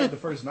 She even the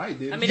first night,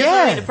 didn't I mean, she? that's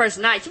Yeah. only the first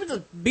night. She was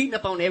just beating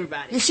up on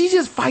everybody. she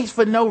just fights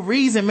for no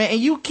reason, man. And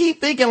you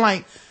keep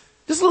thinking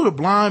this little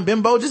blonde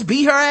bimbo, just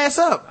beat her ass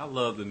up. I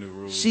love the new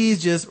rules. She's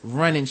just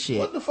running shit.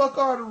 What the fuck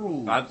are the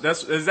rules?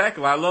 That's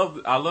exactly. I love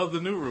the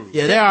new rules.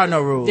 Yeah, there are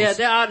no rules.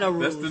 There are no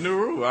rules. That's the new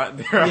rule.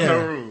 There are Yeah.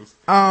 no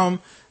rules.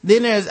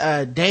 Then there's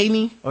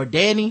Danny or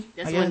Danny.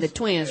 That's I one of the guess.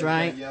 twins,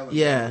 right?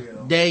 Yeah,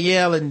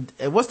 Danielle and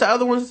what's the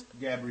other ones?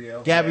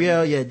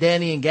 Gabrielle. Yeah,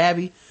 Danny and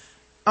Gabby.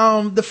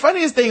 The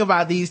funniest thing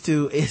about these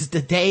two is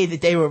the day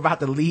that they were about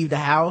to leave the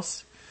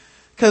house,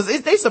 because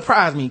they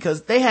surprised me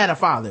because they had a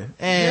father,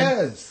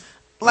 and Yes.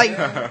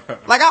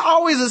 I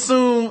always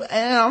assume,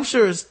 and I'm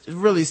sure it's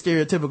really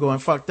stereotypical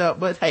and fucked up,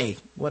 but hey,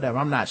 whatever,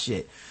 I'm not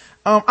shit.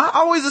 I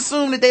always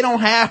assume that they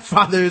don't have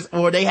fathers,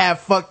 or they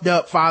have fucked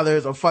up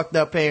fathers or fucked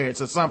up parents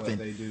or something.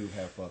 But they do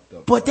have fucked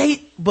up. But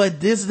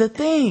this is the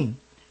thing.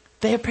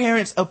 Their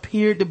parents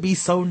appeared to be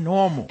so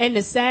normal. And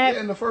the sad,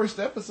 in the first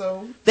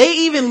episode. They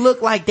even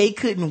looked like they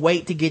couldn't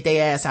wait to get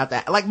their ass out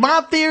there. Like,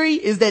 my theory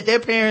is that their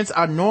parents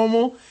are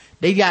normal.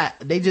 They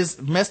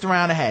just messed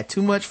around and had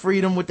too much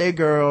freedom with their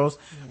girls,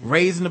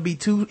 raising them to be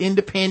too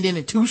independent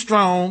and too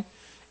strong.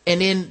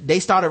 And then they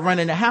started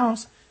running the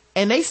house,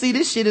 and they see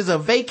this shit as a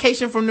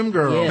vacation from them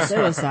girls. yes, it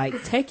was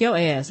like, take your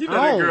ass. You know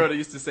that girl that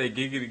used to say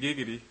giggity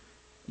giggity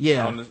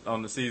Yeah.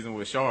 on the season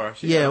with Shar.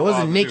 She Yeah, had a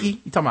wasn't father, Nikki? too.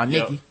 You talking about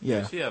Yep. Nikki?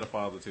 Yeah. She had a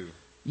father too.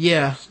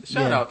 Yeah.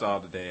 Shout yeah. out to all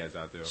the dads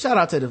out there. Shout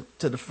out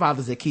to the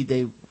fathers that keep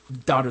their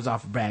daughters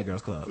off of Bad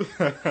Girls Club.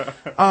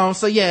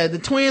 So yeah, the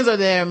twins are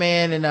there,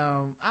 man, and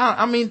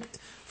I mean,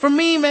 for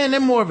me, man, they're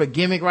more of a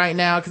gimmick right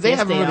now because they Yes,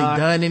 haven't they really are.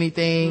 done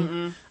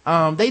anything.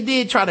 They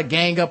did try to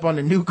gang up on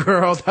the new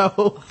girl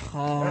though. That's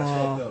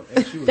fucked up.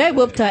 And she was They bad.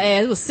 whooped her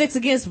ass. It was 6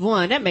 against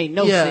 1. That made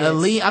no Yeah, sense.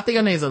 Elise. I think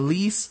her name's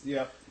Elise.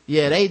 Yep.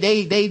 Yeah,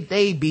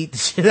 they beat the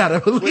shit out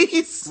of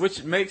Elise.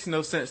 Which makes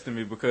no sense to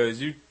me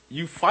because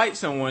you fight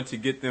someone to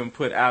get them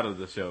put out of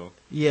the show.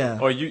 Yeah.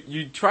 Or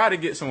you try to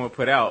get someone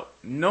put out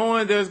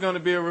knowing there's going to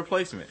be a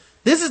replacement.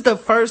 This is the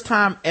first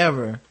time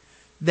ever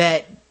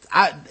that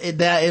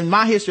in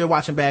my history of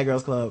watching Bad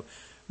Girls Club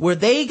where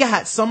they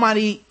got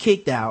somebody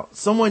kicked out,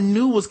 someone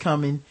new was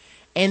coming,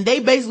 and they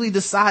basically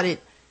decided,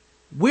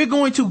 we're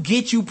going to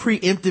get you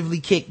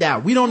preemptively kicked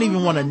out. We don't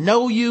even want to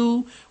know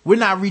you. We're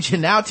not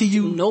reaching out to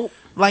you. Nope.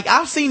 Like,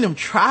 I've seen them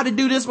try to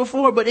do this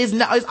before, but it's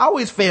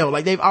always failed.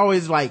 Like, they've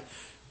always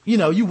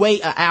you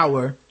wait an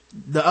hour,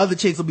 the other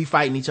chicks will be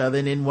fighting each other,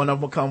 and then one of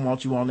them will come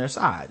want you on their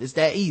side. It's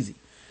that easy.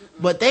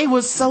 But they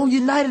was so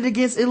united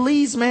against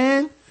Elise,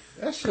 man.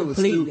 That shit was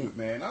Completely. stupid,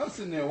 man. I was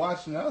sitting there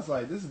watching it. I was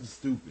like, this is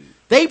stupid.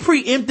 They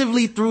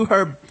preemptively threw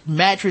her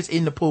mattress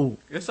in the pool.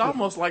 It's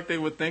almost like they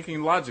were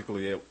thinking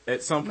logically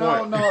at some No,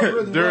 point. no, it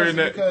really during wasn't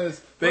that,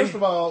 because, they- first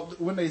of all,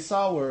 when they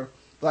saw her,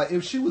 like,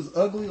 if she was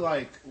ugly,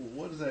 like,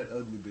 what is that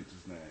ugly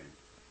bitch's name?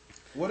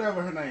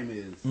 Whatever her name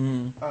is.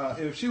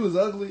 If she was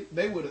ugly,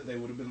 they would have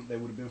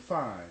been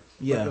fine.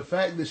 Yeah. But the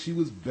fact that she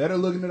was better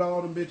looking than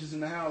all them bitches in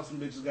the house, and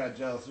bitches got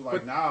jealous. They're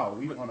like, nah,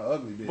 we want an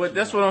ugly bitch. But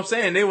that's what I'm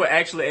saying. They were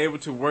actually able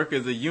to work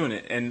as a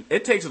unit, and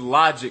it takes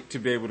logic to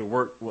be able to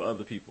work with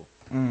other people.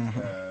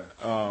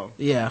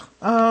 Yeah.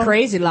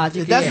 Crazy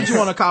logic. If that's yes. what you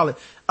want to call it.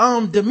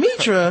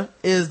 Demetra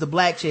is the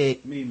black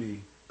chick.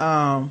 Mimi.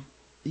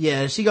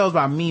 Yeah, she goes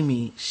by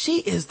Mimi. She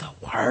is the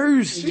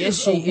worst. Yes,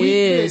 is a she weak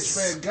is.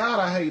 Bitch, man. God,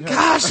 I hate her.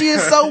 God, she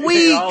is so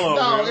weak. All over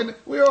No, it. and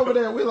we're over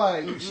there. We're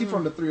like, she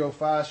from the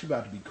 305. She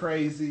about to be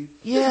crazy.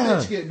 Yeah.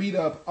 This bitch get beat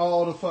up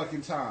all the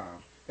fucking time.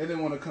 and then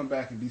want to come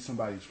back and be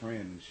somebody's friend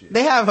and shit.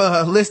 They have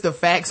a list of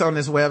facts on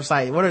this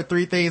website. What are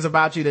 3 things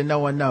about you that no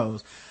one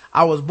knows?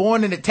 I was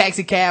born in a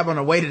taxi cab on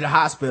the way to the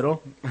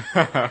hospital.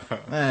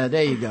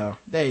 There you go.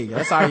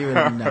 That's all you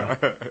really know.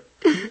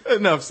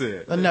 Enough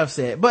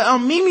said. But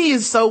Mimi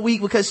is so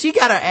weak because she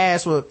got her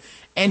ass whooped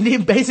and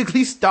then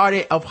basically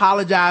started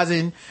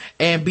apologizing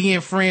and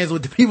being friends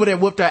with the people that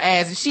whooped her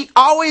ass. And she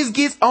always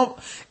gets on,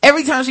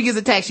 every time she gets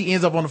attacked, she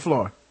ends up on the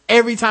floor.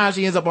 Every time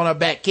she ends up on her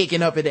back,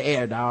 kicking up in the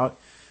air, dog.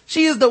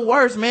 She is the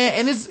worst,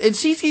 man. And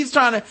she keeps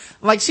trying to,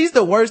 like, she's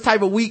the worst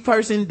type of weak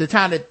person, the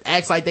time that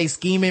acts like they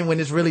scheming when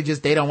it's really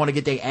just they don't want to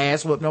get their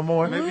ass whooped no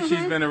more. Maybe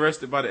she's been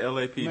arrested by the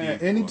LAPD. Man,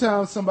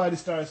 anytime somebody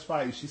starts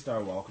fighting, she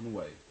start walking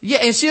away. Yeah,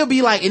 and she'll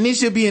be like, and then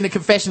she'll be in the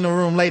confessional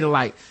room later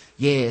like,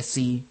 yeah,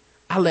 see,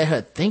 I let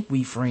her think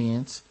we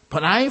friends,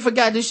 but I ain't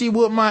forgot that she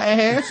whooped my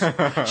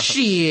ass.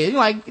 Shit.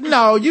 Like,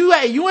 no, you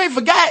ain't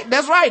forgot.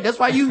 That's right. That's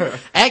why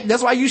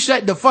you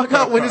shut the fuck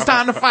up when it's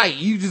time to fight.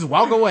 You just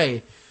walk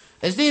away.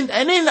 And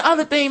then the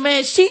other thing,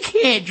 man, she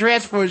can't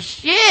dress for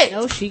shit.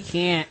 No, she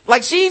can't.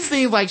 Like, she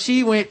seems like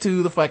she went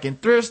to the fucking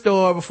thrift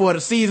store before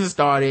the season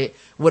started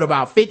with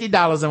about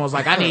 $50 and was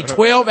like, I need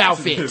 12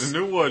 outfits. The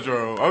new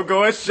wardrobe. I'm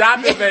going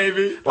shopping,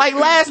 baby. Like,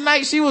 last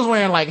night she was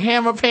wearing like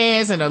hammer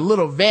pants and a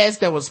little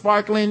vest that was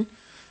sparkling.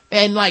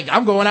 And like,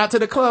 I'm going out to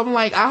the club. I'm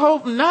like, I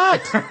hope not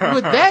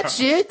with that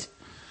shit.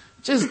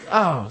 Just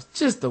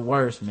the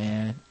worst,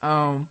 man.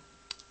 Then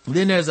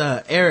there's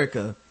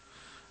Erica.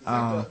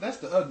 That's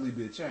the ugly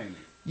bitch, ain't it?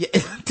 Yeah.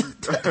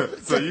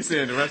 So you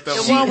saying the rest of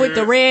The them? one with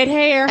the red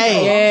hair?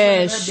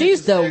 Hey. Yeah,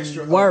 she's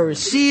the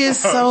worst. She is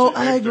so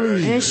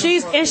ugly. And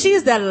she's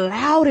the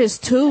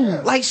loudest too.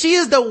 Like, she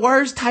is the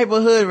worst type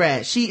of hood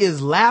rat. She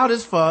is loud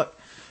as fuck.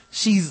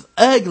 She's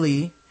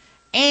ugly.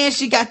 And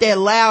she got that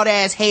loud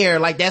ass hair.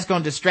 Like, that's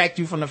gonna distract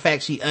you from the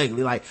fact she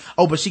ugly. Like,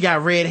 oh, but she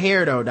got red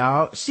hair though,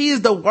 dog. She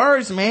is the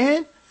worst,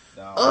 man.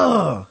 Dog.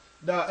 Ugh.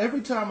 Dog,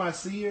 every time I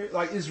see her,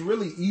 like, it's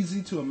really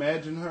easy to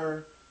imagine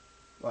her,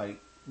 like,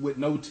 with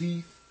no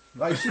teeth.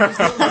 Like, she was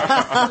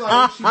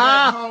like she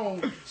back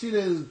home, she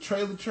this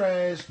trailer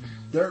trash,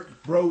 dirt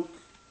broke,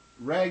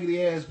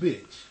 raggedy ass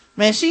bitch.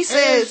 Man, she And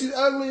says she's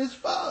ugly as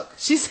fuck.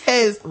 She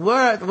says,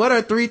 what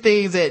are 3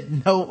 things that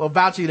know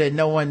about you that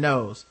no one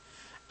knows?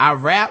 I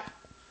rap,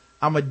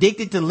 I'm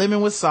addicted to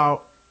lemon with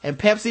salt, and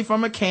Pepsi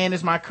from a can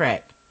is my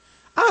crack.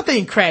 I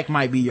think crack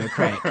might be your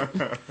crack.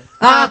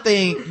 I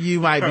think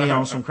you might be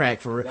on some crack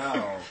for real.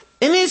 Dog.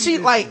 And then she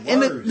like,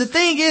 and the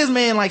thing is,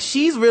 man, like,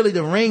 she's really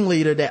the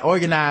ringleader that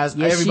organized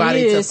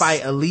everybody to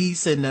fight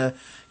Elise and to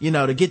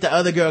get the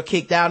other girl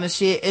kicked out and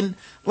shit. And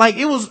like,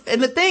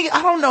 and the thing,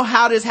 I don't know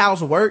how this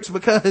house works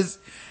because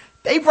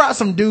they brought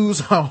some dudes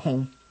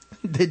home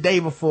the day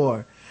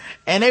before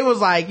and they was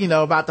like,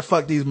 about to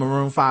fuck these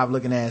Maroon 5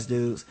 looking ass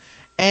dudes.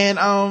 And,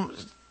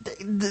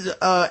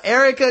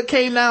 Erica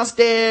came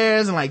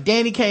downstairs and like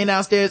Danny came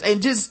downstairs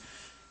and just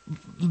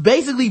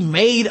basically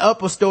made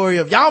up a story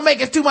of y'all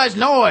making too much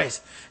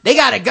noise. They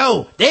gotta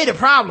go. They the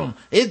problem.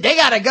 They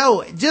gotta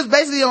go. Just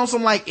basically on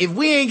some like, if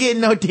we ain't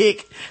getting no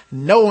dick,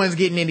 no one's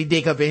getting any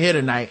dick up in here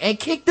tonight, and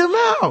kick them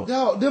out.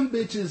 Yo, them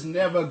bitches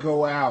never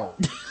go out.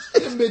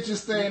 Them bitches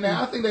staying there.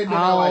 I think they've been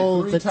out All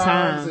like 3 the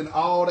times time. in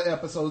all the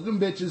episodes. Them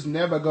bitches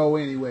never go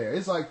anywhere.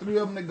 It's like 3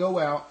 of them that go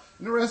out,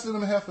 and the rest of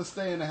them have to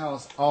stay in the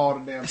house all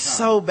the damn time.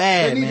 So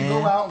bad, They need man. to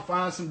go out and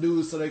find some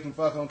dudes so they can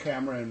fuck on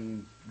camera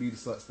and be the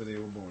sluts that they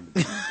were born to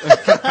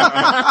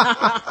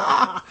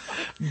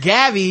be.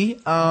 Gabby,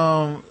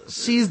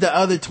 she's the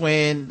other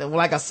twin.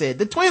 Like I said,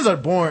 the twins are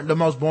the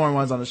most boring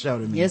ones on the show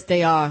to me. Yes,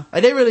 they are.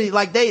 Like, they really,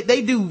 like, they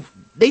do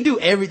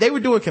they were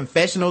doing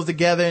confessionals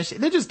together and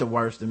shit. They're just the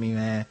worst to me,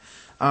 man.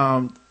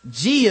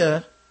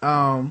 Gia,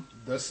 The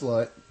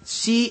slut.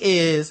 she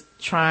is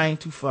trying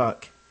to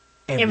fuck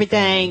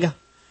Everything.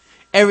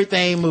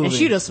 Everything moving. And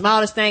she the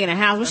smallest thing in the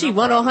house. Was she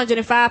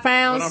 105 But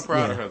pounds? I'm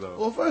proud of her though.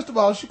 Well, first of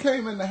all, she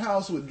came in the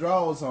house with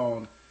drawers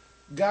on,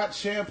 got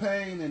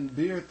champagne and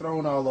beer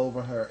thrown all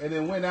over her, and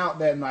then went out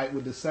that night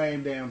with the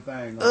same damn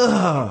thing on.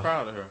 I'm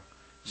proud of her.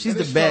 She's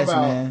And the then she best, talk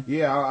about, man.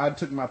 Yeah, I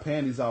took my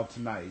panties off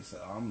tonight, so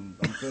I'm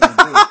feeling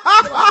good.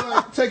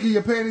 Like, taking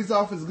your panties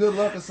off is good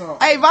luck or something.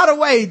 Hey, by the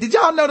way, did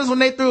y'all notice when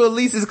they threw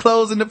Elise's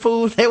clothes in the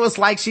pool, it was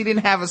like she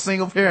didn't have a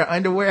single pair of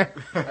underwear?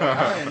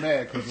 I ain't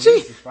mad because She-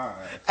 Elise is fine.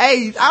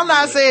 Hey, I'm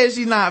not saying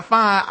she's not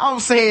fine. I'm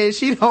saying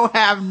she don't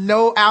have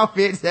no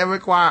outfits that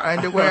require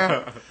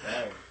underwear.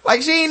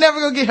 Like, she ain't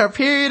never gonna get her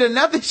period or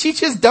nothing. She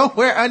just don't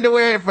wear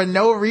underwear for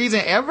no reason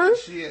ever.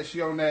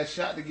 She on that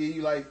shot to give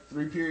you like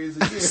 3 periods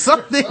a year.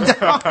 Something.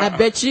 I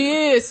bet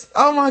she is.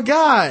 Oh my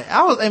God.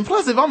 And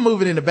plus if I'm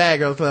moving in the Bad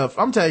Girls Club,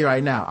 I'm telling you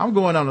right now, I'm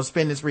going on a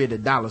spending spree at the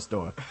dollar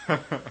store.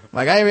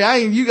 Like, I'm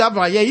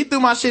like, yeah, you threw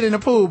my shit in the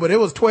pool, but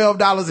it was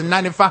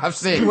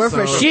 $12.95. Worth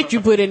for shit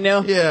you put in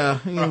there. Yeah.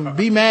 You can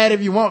be mad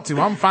if you want to.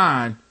 I'm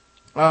fine.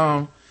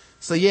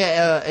 So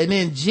yeah, and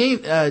then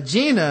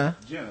Jenna,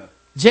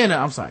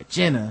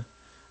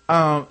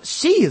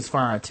 she is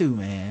fine too,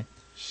 man.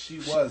 She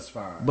was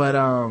fine. But,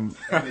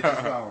 That bitch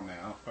is gone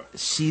now.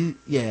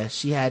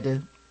 she had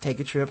to take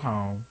a trip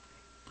home.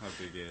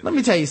 Let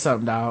me tell you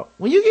something, dog.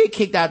 When you get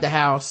kicked out the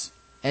house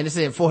and it's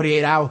in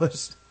 48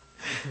 hours,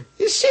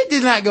 this shit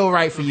did not go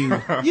right for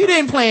you. You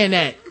didn't plan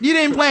that. You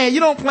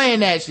don't plan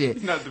that shit.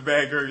 You're not the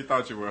bad girl you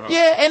thought you were, huh?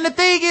 Yeah, and the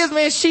thing is,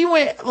 man, she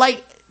went,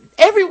 like,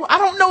 I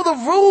don't know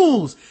the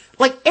rules.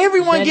 Like,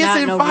 everyone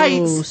gets in fights,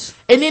 rules.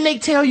 And then they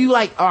tell you,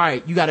 like, all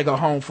right, you gotta go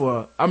home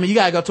you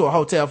gotta go to a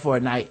hotel for a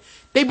night.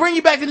 They bring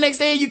you back the next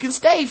day and you can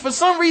stay. For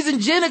some reason,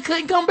 Jenna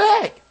couldn't come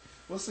back.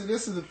 Well, see,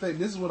 this is the thing.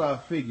 This is what I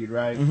figured,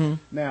 right?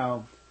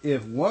 Now,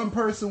 if one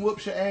person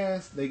whoops your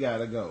ass, they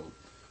gotta go.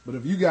 But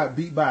if you got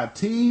beat by a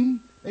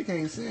team, they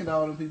can't send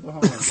all them people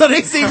home. So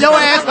they send your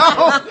ass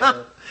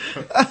home.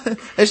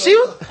 And she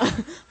was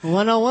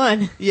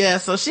 101. Yeah,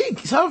 so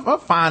her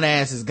fine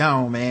ass is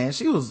gone, man.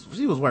 She was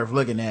worth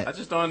looking at. I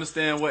just don't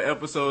understand what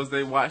episodes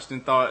they watched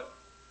and thought,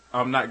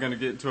 I'm not gonna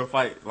get into a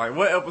fight. Like,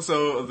 what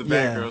episode of the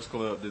Bad Girls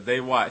Club did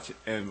they watch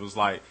and was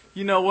like,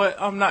 you know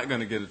what, I'm not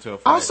gonna get into a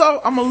fight?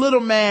 Also, I'm a little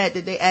mad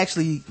that they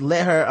actually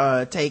let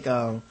her take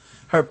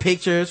her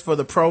pictures for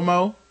the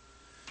promo.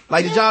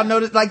 Like, did y'all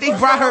notice? Like, they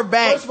brought her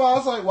back. First of all, I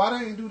was like, why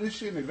they didn't do this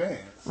shit in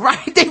advance?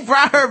 Right, they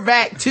brought her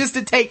back just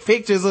to take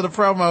pictures of the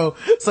promo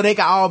so they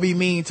could all be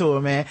mean to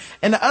her, man.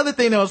 And the other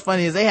thing that was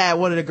funny is they had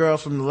one of the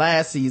girls from the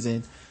last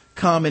season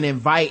come and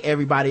invite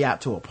everybody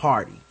out to a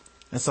party.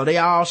 And so they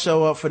all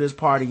show up for this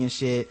party and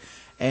shit.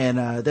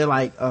 And they're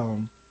like,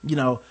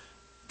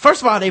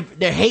 first of all,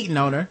 they're hating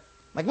on her.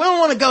 Like, we don't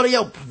want to go to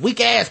your weak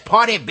ass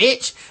party,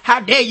 bitch. How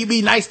dare you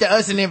be nice to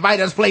us and invite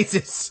us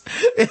places?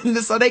 And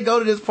so they go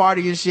to this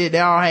party and shit.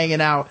 They're all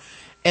hanging out.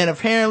 And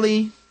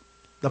apparently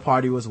the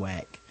party was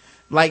whack.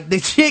 Like,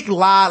 the chick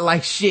lied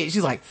like shit.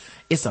 She's like,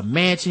 it's a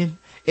mansion.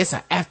 It's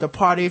an after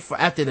party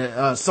after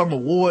the some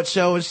award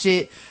show and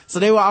shit. So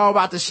they were all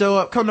about to show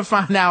up. Come to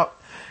find out,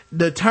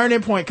 the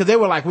turning point, because they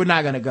were like, we're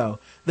not going to go.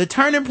 The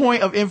turning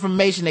point of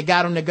information that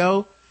got them to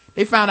go,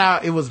 they found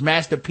out it was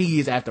Master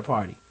P's after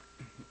party.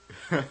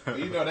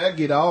 You know, that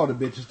get all the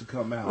bitches to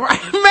come out. Right,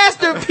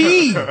 Master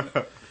P.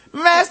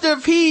 Master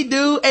P,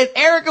 dude. And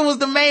Erica was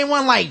the main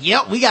one, like,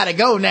 yep, we gotta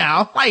go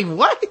now. Like,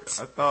 what?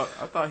 I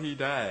thought he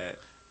died.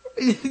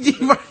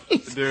 Right.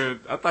 Dude,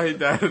 I thought he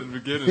died at the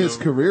beginning His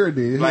career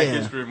did. Black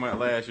History Month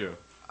last year.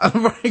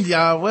 Right,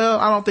 y'all. Well,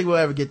 I don't think we'll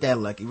ever get that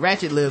lucky.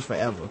 Ratchet lives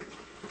forever.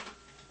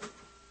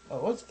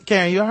 Oh,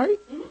 Karen, you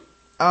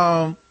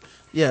alright?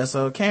 Yeah,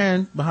 so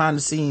Karen behind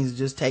the scenes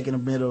just taking a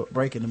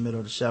break in the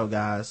middle of the show,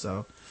 guys.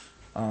 So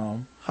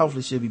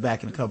hopefully she'll be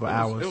back in a couple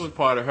hours. It was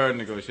part of her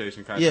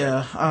negotiation contract.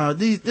 Yeah,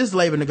 this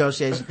labor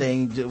negotiation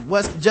thing.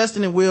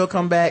 Justin and Will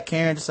come back.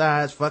 Karen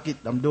decides, fuck it,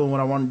 I'm doing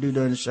what I want to do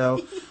during the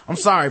show. I'm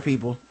sorry,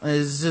 people.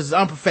 It's just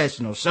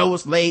unprofessional. Show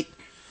was late.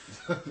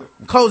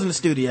 I'm closing the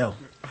studio.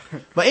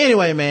 But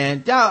anyway,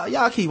 man,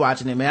 y'all keep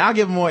watching it, man. I'll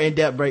give a more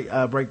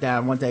in-depth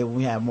breakdown one day when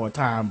we have more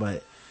time.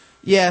 But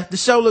yeah, the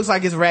show looks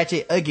like it's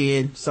ratchet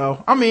again,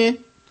 so I'm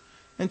in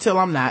until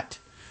I'm not.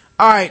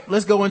 All right,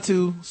 let's go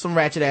into some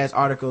ratchet ass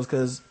articles,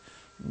 because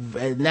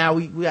now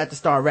we have to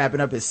start wrapping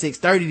up at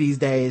 6:30 these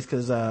days,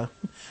 because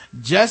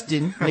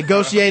Justin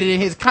negotiated in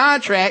his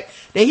contract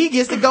that he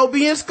gets to go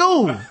be in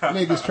school.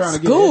 Niggas trying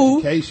to get an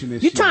education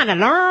and you shit. trying to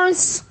learn?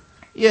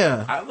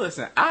 Yeah.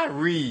 I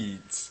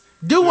read.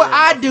 Do what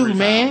I do,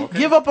 man. Time, okay?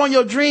 Give up on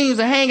your dreams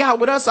and hang out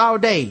with us all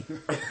day.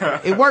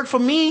 It worked for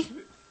me,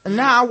 and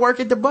now I work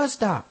at the bus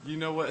stop. You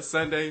know what?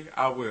 Sunday,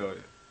 I will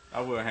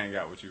hang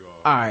out with you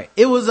all. All right.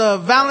 It was a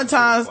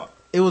Valentine's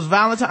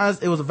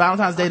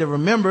Day to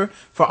remember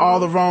for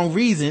all the wrong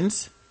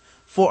reasons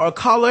for a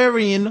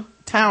Coleraine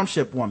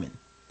Township woman.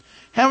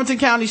 Hamilton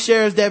County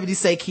Sheriff's deputies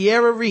say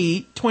Kiera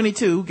Reed,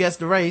 22, guessed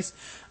the race,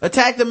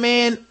 attacked a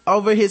man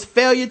over his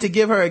failure to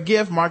give her a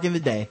gift marking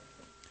the day.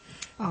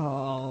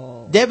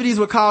 Oh. Deputies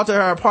were called to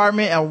her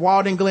apartment at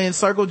Walden Glen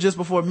Circle just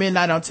before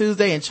midnight on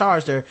Tuesday and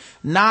charged her.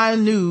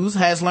 9 News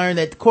has learned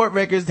that the court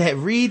records that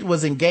Reed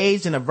was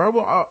engaged in a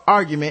verbal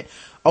argument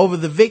over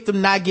the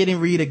victim not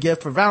getting Reed a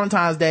gift for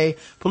Valentine's Day.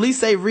 Police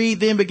say Reed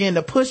then began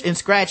to push and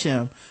scratch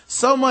him.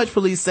 So much,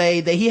 police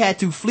say, that he had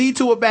to flee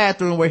to a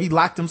bathroom where he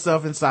locked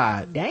himself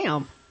inside.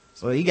 Damn.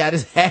 So he got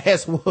his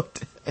ass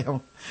whooped.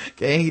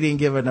 Okay, he didn't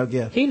give her no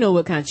gift. He knew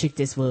what kind of chick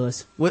this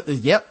was.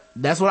 Yep.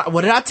 That's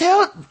what did I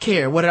tell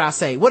Care? What did I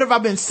say? What have I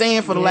been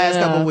saying for the last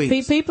couple of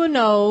weeks? People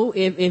know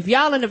if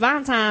y'all in the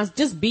Valentine's,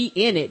 just be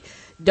in it.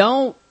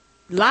 Don't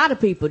lie to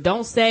people.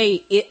 Don't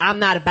say I'm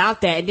not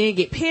about that and then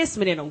get pissed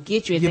when they don't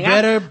get you anything. You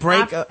better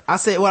break up. I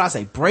said what I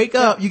say. Break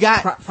up. You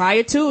got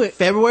prior to it.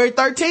 February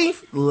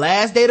 13th,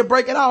 last day to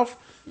break it off.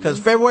 Because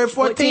February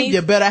 14th,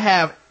 you better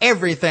have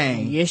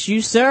everything. Yes,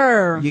 you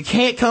sir. You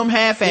can't come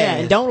half-assed. Yeah,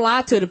 and don't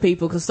lie to the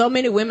people, because so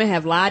many women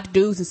have lied to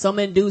dudes, and so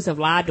many dudes have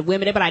lied to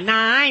women. They be like, nah,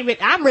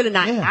 I'm really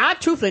not. Yeah. I'm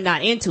truthfully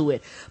not into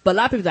it. But a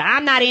lot of people say,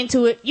 I'm not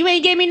into it. You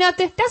ain't give me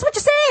nothing. That's what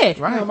you said.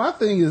 Right. Now, my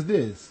thing is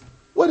this: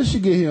 what did she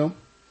get him?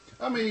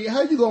 I mean,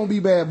 how you gonna be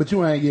bad, but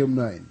you ain't give him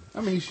nothing? I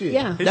mean, shit.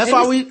 Yeah. That's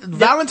why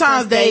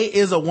Valentine's Day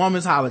is a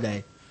woman's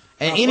holiday,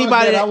 and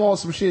anybody that I want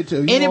some shit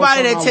too.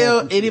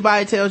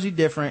 Anybody tells you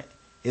different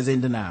is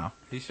in denial.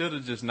 He should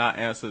have just not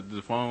answered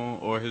the phone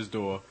or his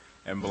door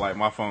and be like,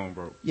 my phone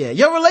broke. Yeah,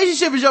 your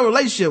relationship is your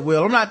relationship,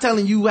 Will. I'm not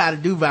telling you how to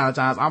do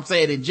Valentine's. I'm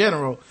saying in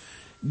general,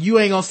 you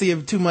ain't gonna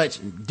see too much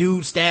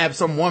dude stab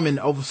some woman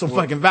over some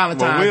fucking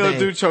Valentine's Will Day.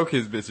 do choke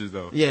his bitches,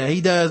 though. Yeah, he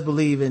does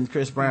believe in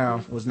Chris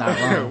Brown was not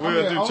wrong.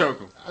 Will do choke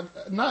him.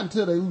 Not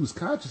until they lose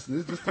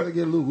consciousness, just till they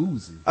get a little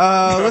woozy.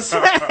 Let's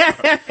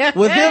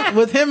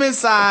with him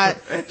inside,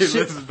 He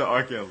listens to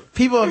R. Kelly.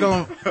 people are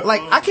going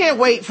like, I can't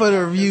wait for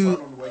the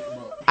review.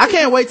 I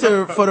can't wait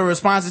for the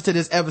responses to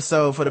this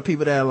episode for the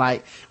people that are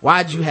like,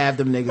 why'd you have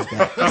them niggas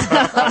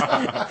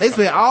back? They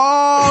spent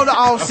all the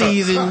off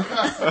season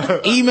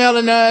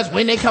emailing us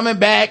when they coming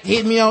back,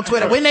 hitting me on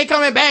Twitter. When they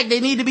coming back, they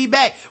need to be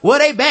back. Well,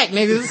 they back,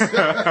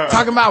 niggas.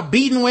 Talking about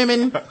beating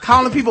women,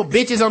 calling people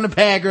bitches on the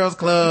Bad Girls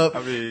Club,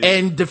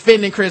 and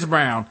defending Chris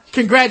Brown.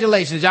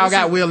 Congratulations, y'all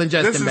got Will and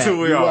Justin This is back.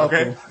 who we are,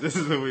 okay? This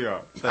is who we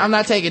are. I'm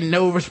not taking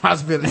no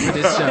responsibility for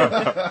this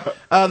show.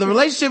 The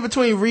relationship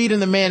between Reed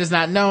and the man is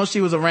not known.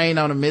 She was arraigned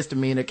on a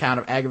misdemeanor count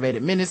of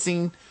aggravated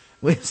menacing,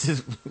 which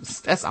is,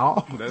 that's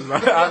all. That's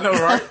right. I know,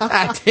 right?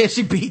 I tell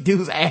she beat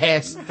dude's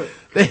ass.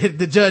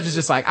 The judge is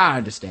just like, I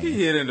understand. He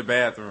hid in the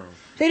bathroom.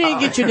 They didn't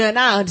get you nothing.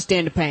 I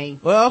understand the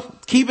pain. Well,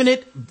 keeping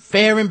it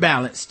fair and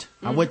balanced.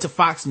 I went to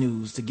Fox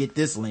News to get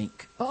this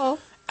link. Uh-oh.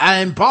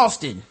 In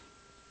Boston.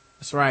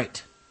 That's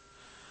right.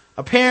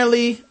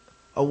 Apparently,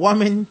 a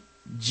woman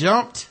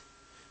jumped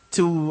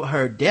to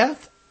her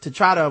death to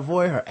try to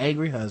avoid her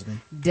angry husband.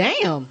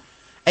 Damn.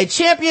 A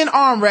champion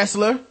arm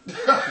wrestler.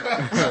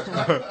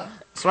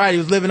 That's right, he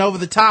was living over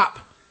the top.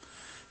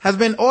 Has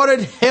been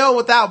ordered hell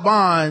without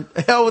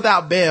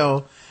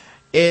bail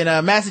in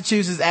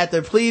Massachusetts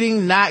after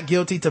pleading not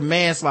guilty to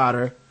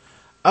manslaughter.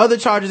 Other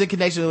charges in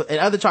connection with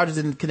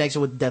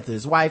the death of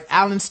his wife.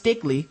 Alan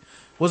Stickley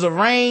was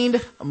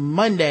arraigned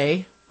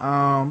Monday.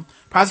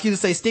 Prosecutors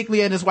say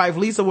Stickley and his wife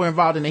Lisa were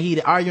involved in a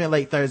heated argument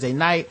late Thursday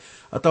night.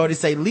 Authorities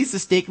say Lisa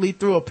Stickley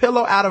threw a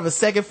pillow out of a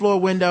second floor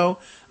window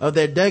of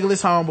their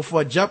Douglas home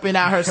before jumping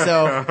out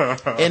herself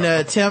in an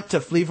attempt to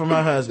flee from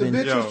her husband. The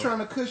bitch was trying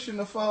to cushion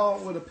the fall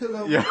with a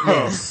pillow.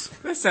 Yes.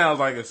 That sounds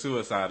like a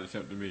suicide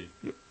attempt to me.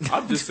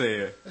 I'm just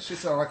saying. That shit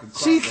sound like a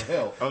cry for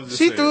help.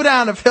 She threw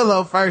down the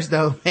pillow first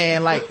though,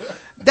 man. Like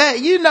that,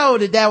 you know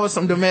that was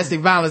some domestic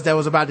violence that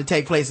was about to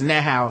take place in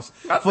that house.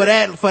 For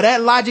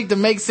that logic to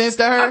make sense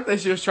to her. I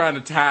think she was trying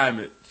to time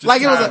it.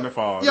 Like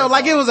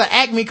it was an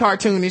Acme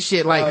cartoon and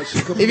shit. Like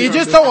if you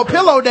just throw a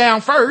pillow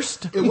down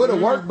first, it would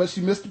have worked, but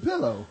she missed the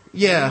pillow.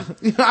 Yeah,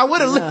 I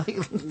would have.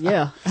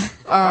 Yeah,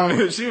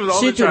 she was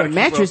only threw the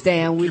mattress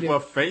down. Keep her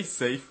face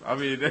safe. I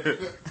mean,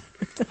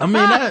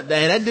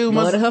 that dude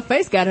must. Her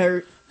face got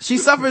hurt. She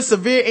suffered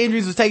severe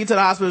injuries, was taken to the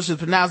hospital. She was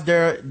pronounced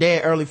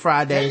dead early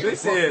Friday. They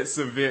said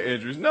severe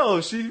injuries. No,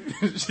 she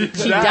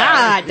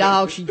died,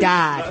 dog. She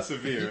died. Not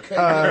severe. You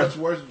can't get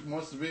much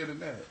more severe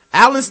than that.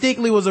 Alan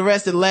Stickley was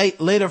arrested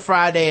later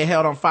Friday and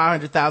held on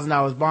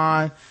 $500,000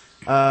 bond.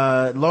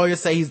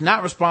 Lawyers say he's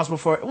not responsible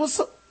for it.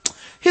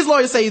 His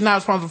lawyers say he's not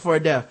responsible for her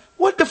death.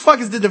 What the fuck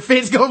is the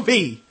defense gonna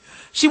be?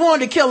 She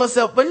wanted to kill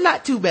herself, but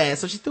not too bad,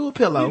 so she threw a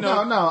pillow. No.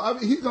 I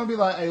mean, he's gonna be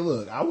like, "Hey,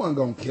 look, I wasn't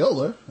gonna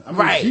kill her. I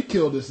mean, she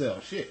killed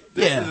herself. Shit."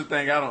 This is the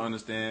thing I don't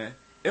understand.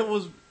 It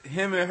was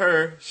him and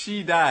her.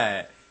 She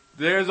died.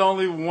 There's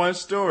only one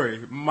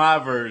story. My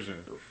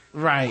version.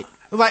 Right.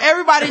 Like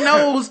everybody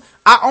knows,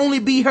 I only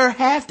beat her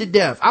half to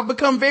death. I've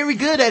become very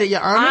good at it,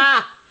 Your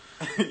Honor.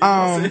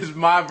 It's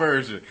my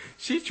version.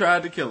 She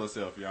tried to kill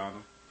herself, Your Honor.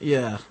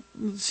 Yeah,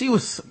 she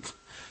was.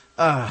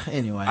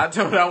 Anyway. I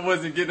told her I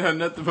wasn't getting her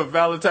nothing for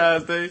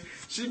Valentine's Day.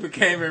 She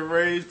became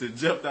enraged and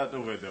jumped out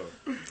the window.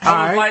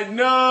 I was like,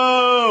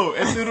 no!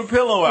 And threw the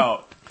pillow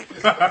out.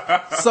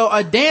 So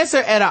a dancer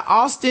at an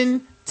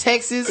Austin,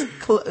 Texas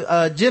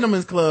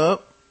gentleman's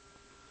club,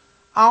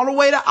 on the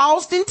way to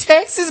Austin,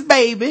 Texas,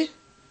 baby,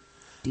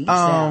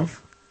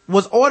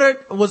 was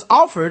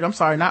offered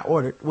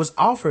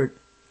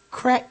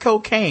crack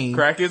cocaine.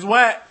 Crack is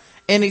whack.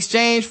 In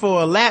exchange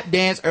for a lap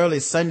dance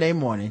early Sunday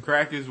morning.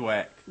 Crack is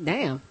whack.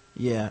 Damn.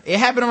 Yeah. It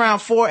happened around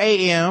 4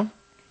 a.m.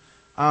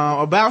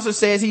 A bouncer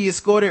says he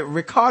escorted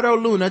Ricardo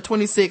Luna,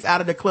 26, out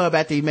of the club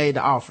after he made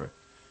the offer.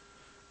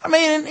 I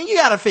mean, you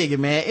gotta figure,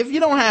 man, if you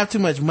don't have too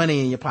much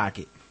money in your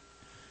pocket,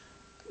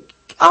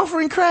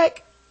 offering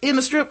crack in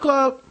a strip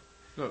club,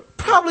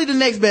 probably the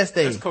next best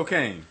thing. It's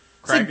cocaine.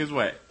 Crack is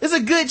whack. There's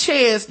a good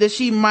chance that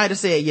she might have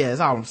said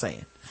yes, all I'm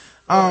saying.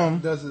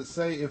 Does it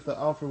say if the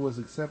offer was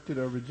accepted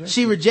or rejected?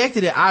 She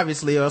rejected it,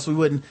 obviously, or else we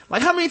wouldn't.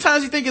 Like, how many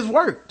times do you think it's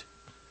worked?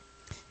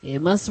 It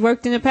must have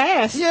worked in the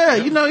past. Yeah,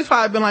 you know, he's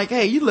probably been like,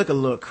 hey, you look a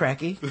little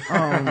cracky.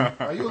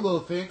 Are you a little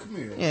thin? Come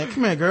here. Yeah,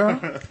 come here, girl.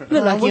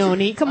 Look like you don't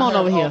eat. Come on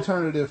over here.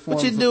 Alternative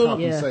forms What you do? of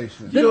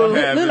compensation. Yeah.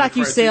 Look like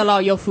you sell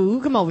all your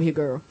food. Come over here,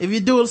 girl. If you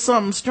do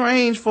something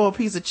strange for a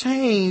piece of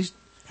change,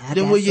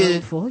 then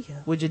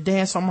would you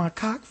dance on my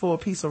cock for a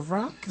piece of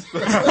rock?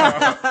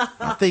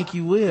 I think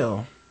you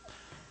will.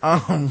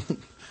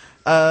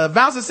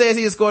 Bouncer says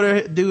he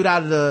escorted dude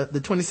out of the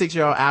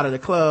 26-year-old out of the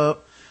club.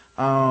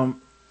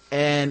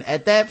 And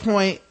at that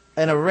point,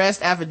 an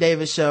arrest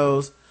affidavit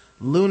shows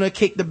Luna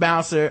kicked the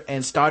bouncer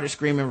and started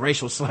screaming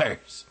racial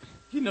slurs.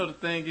 You know the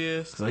thing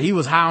is, So he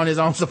was high on his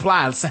own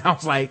supply, it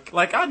sounds like.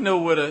 like I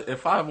know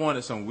if I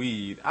wanted some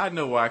weed, I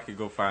know where I could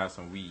go find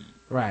some weed.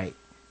 Right.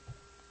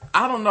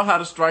 I don't know how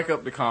to strike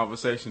up the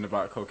conversation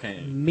about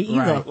cocaine. Me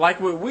either. Right. Like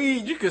with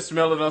weed, you can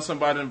smell it on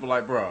somebody and be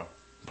like, bro,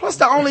 Plus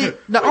the only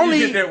where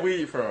you get that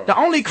weed from? the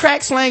only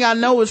crack slang I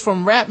know is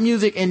from rap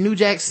music in New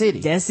Jack City.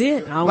 That's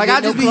it. I don't Like get I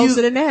no just be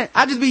closer than that.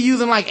 I just be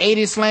using like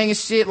 80s slang and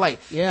shit. Like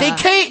Yeah.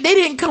 they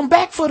didn't come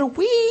back for the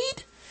weed.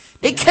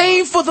 They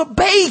came for the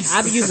bass.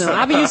 I be using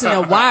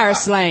the wire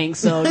slang,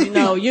 so you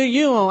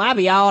know, I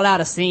be all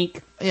out of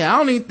sync. Yeah, I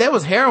don't even, there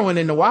was heroin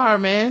in the wire,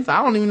 man.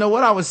 I don't even know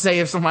what I would say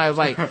if somebody was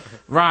like,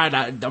 Rod,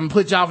 I'm gonna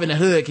put you off in the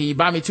hood. Can you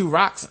buy me 2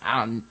 rocks?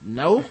 I don't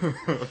know.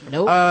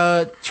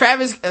 Nope.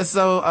 Travis,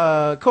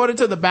 according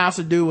to the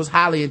bouncer, dude was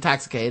highly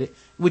intoxicated,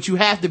 which you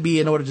have to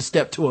be in order to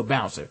step to a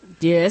bouncer.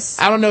 Yes.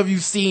 I don't know if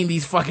you've seen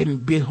these fucking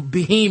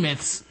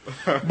behemoths,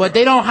 but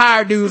they don't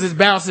hire dudes as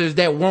bouncers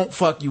that won't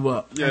fuck you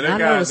up. Yeah, I they know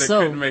guys it's that so.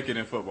 couldn't make it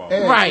in football.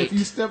 And Right. if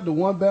you step to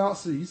one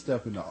bouncer, you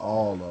step into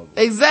all of them.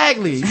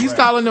 Exactly. He's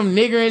calling them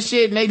nigger and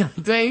shit, and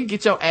they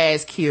get your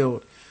ass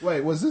killed.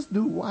 Wait, was this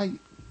dude white?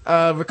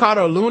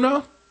 Ricardo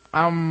Luna.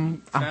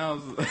 Sounds.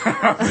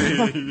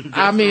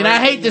 I mean, I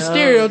hate the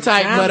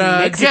stereotype, sounds but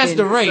Mexican. guess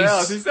the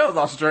race. He sounds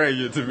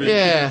Australian to me.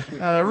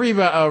 Yeah,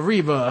 Reba. I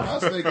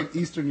was thinking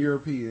Eastern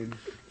European.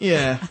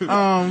 Yeah.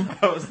 I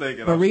was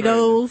thinking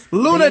Burritos.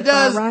 Luna baked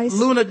fried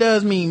rice.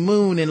 does mean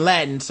moon in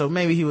Latin, so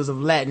maybe he was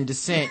of Latin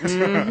descent.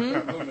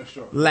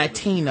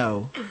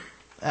 Latino.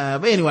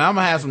 But anyway, I'm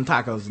gonna have some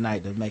tacos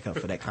tonight to make up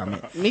for that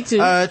comment. Me too.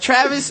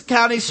 Travis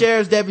County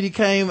Sheriff's deputy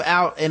came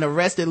out and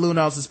arrested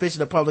Luna on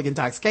suspicion of public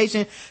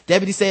intoxication.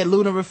 Deputy said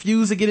Luna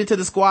refused to get into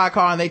the squad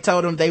car and they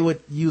told him they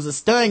would use a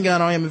stun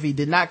gun on him if he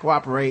did not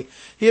cooperate.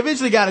 He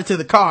eventually got into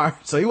the car,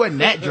 so he wasn't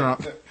that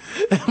drunk.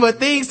 But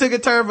things took a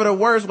turn for the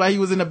worse while he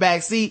was in the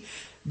back seat.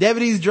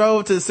 Deputies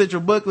drove to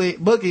Central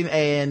Booking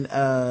and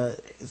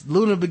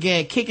Luna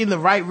began kicking the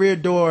right rear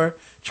door,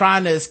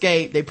 trying to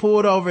escape. They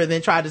pulled over and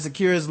then tried to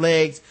secure his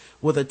legs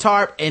with a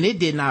tarp, and it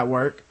did not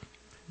work.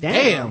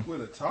 Damn.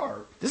 With a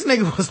tarp. This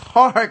nigga was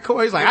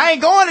hardcore. He's like, I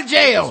ain't going to That's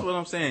jail. what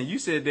I'm saying. You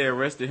said they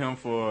arrested him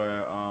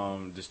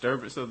for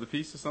disturbance of the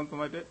peace or something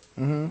like that?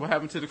 Mm-hmm. What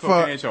happened to the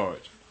cocaine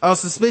charge? Oh,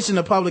 suspicion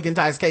of public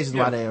intoxication is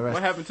why they arrested.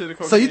 What happened to the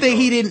cocaine So you think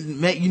he charge? didn't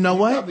make, you know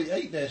what? Probably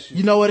ate that shit.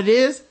 You know what it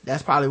is?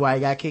 That's probably why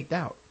he got kicked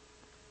out.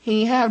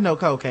 He ain't have no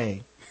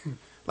cocaine.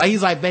 Like,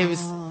 he's like, baby,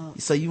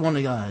 so you want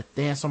to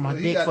dance on my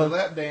He dick got for... the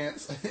lap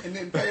dance and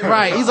then pay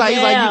Right. He's like,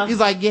 Yeah. he's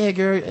like, yeah,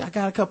 girl, I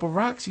got a couple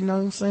rocks, you know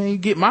what I'm saying? You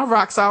get my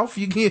rocks off,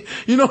 you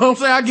know what I'm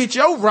saying? I get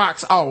your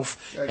rocks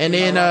off. And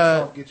then,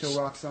 get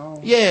your rocks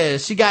on. yeah,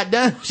 she got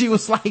done. She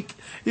was like,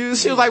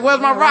 where's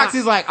my rocks?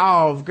 He's like,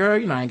 oh, girl,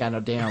 you know, I ain't got no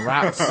damn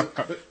rocks.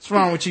 What's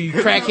wrong with you, you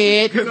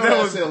crackhead? You know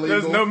that's There's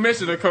illegal. no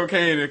mention of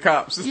cocaine in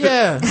cops.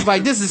 Yeah. He's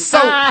like, this is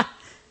soap.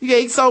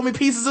 He sold me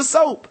pieces of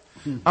soap.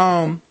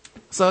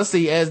 So let's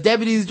see, as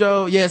deputies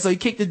drove, so he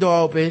kicked the door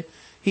open.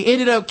 He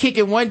ended up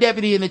kicking one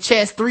deputy in the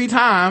chest 3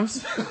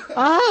 times.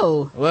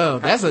 Oh. Well,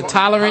 that's a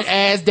tolerant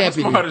ass How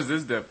deputy. smart is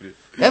this deputy?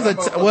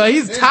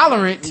 He's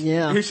tolerant.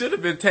 Yeah. He should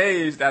have been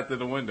tased after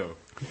the window.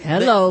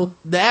 Hello.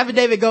 The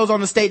affidavit goes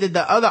on to state that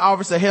the other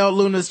officer held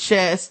Luna's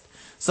chest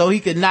so he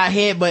could not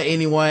headbutt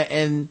anyone,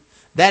 and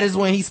that is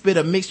when he spit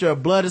a mixture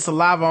of blood and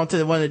saliva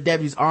onto one of the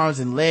deputy's arms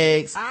and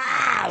legs.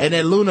 And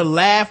then Luna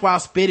laughed while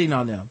spitting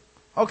on them.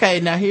 Okay,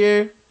 now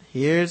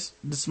here's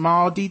the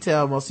small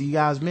detail most of you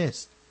guys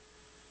missed.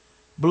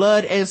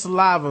 Blood and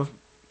saliva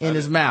in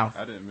his mouth.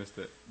 I didn't miss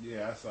that.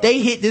 Yeah, I saw They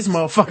hit this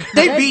motherfucker.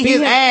 They beat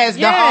his ass,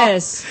 dog.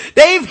 Yes.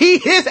 They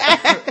beat his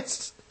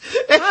ass.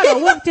 I'd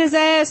have whooped his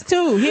ass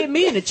too. Hit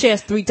me in the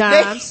chest 3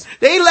 times.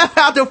 They left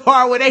out the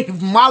part where they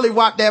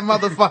mollywhopped that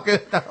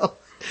motherfucker.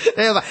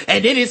 They was like,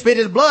 and then he spit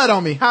his blood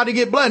on me. How'd he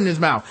get blood in his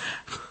mouth?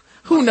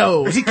 Who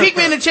knows? He kicked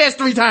me in the chest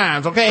 3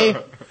 times, okay?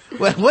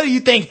 Well, what do you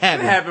think What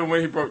happened? happened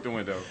when he broke the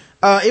window?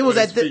 It was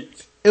With his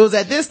feet. it was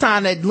at this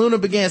time that Luna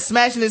began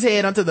smashing his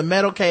head onto the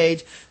metal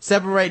cage,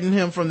 separating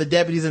him from the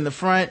deputies in the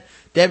front.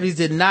 Deputies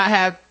did not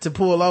have to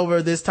pull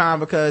over this time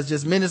because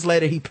just minutes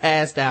later he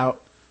passed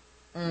out.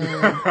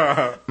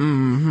 Passed out.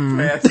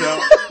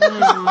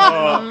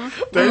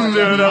 They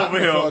stood over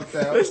him.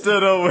 They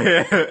stood over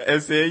here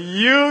and said,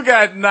 "You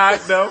got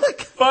knocked the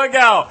fuck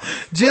out."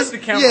 Just the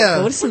camera. yeah.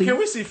 Go to sleep. Can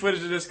we see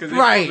footage of this? Because they're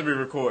Right. supposed to be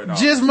recording. all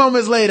Just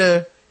moments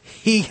later,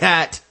 he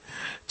got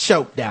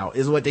choked out,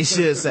 is what they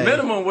should say.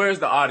 Minimum, where's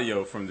the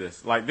audio from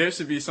this? Like, there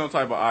should be some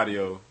type of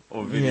audio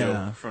or video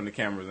Yeah. from the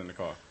cameras in the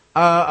car.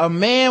 A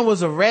man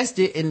was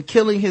arrested in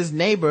killing his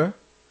neighbor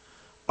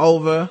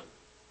over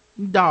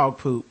dog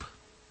poop.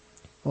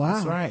 Wow.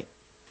 That's right.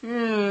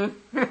 Yeah.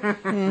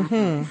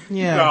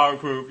 Dog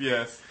poop,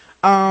 yes.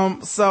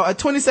 So a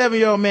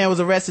 27-year-old man was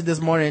arrested this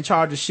morning and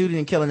charged with shooting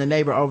and killing a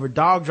neighbor over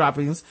dog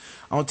droppings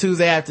on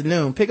Tuesday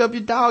afternoon. Pick up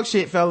your dog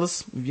shit,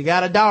 fellas. If you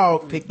got a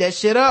dog, pick that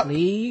shit up.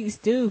 Please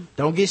do.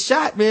 Don't get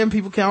shot, man.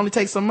 People can only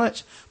take so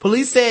much.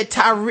 Police said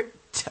Tyrick,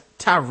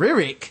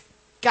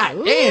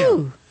 goddamn,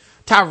 Ooh.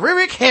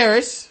 Tyrick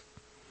Harris,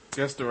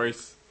 Guess the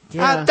race.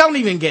 Yeah. Don't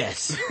even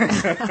guess.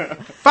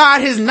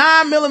 Fired his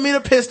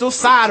 9mm pistol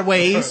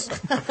sideways.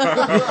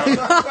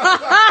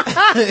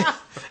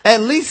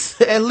 at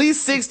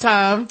least 6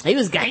 times. He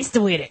was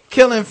gangster with it.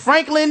 Killing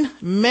Franklin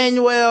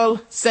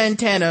Manuel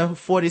Santana,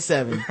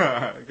 47.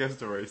 Guess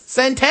the race.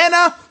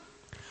 Santana!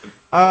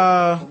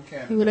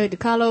 He related to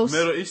Carlos.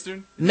 Middle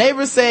Eastern?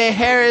 Neighbors said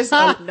Harris.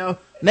 No.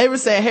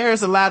 Neighbors said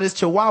Harris allowed his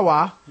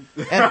chihuahua.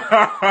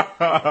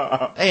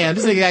 Damn,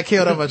 this nigga got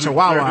killed over a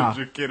chihuahua.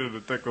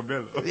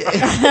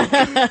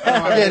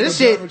 Yeah,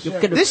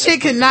 this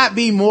shit could not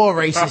be more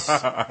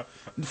racist.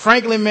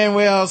 Franklin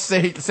Manuel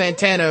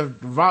Santana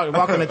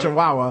walking a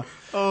chihuahua.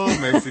 Oh,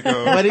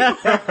 Mexico. But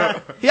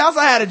he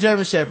also had a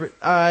German Shepherd.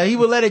 He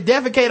would let it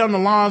defecate on the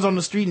lawns on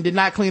the street and did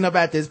not clean up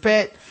after his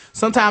pet.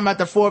 Sometime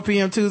after 4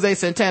 p.m. Tuesday,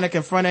 Santana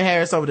confronted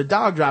Harris over the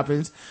dog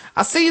droppings.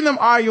 I seen them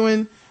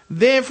arguing.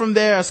 Then from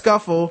there, a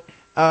scuffle.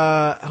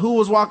 Who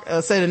was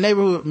say the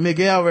neighborhood,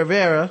 Miguel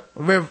Rivera,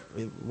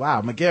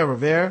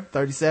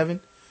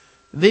 37.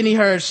 Then he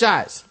heard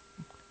shots.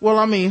 Well,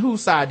 I mean,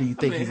 whose side do you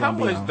think he's how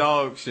gonna be much on?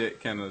 dog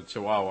shit can a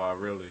Chihuahua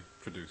really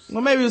produce?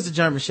 Well, maybe it was the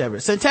German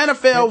Shepherd. Santana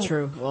fell That's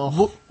true.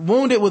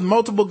 wounded with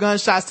multiple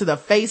gunshots to the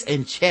face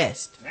and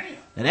chest. Damn.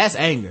 And that's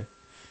anger.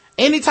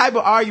 Any type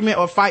of argument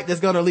or fight that's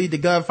going to lead to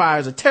gunfire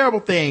is a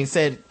terrible thing,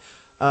 said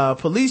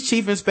Police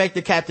Chief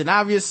Inspector Captain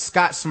Obvious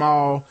Scott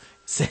Small.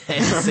 But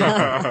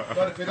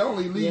if it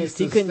only leads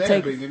to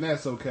stabbing, then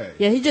that's okay.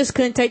 Yeah, he just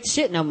couldn't take the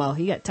shit no more.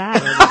 He got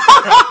tired of it.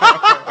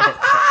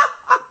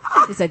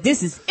 He said,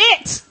 "This is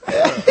it."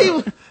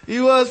 he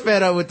was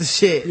fed up with the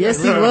shit.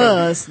 Yes, he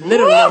was.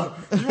 Literally.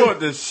 You want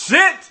the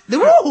shit?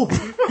 Woo!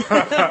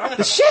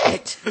 The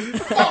shit.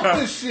 Fuck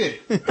this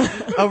shit.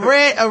 A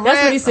red. That's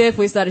what he said if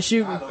we started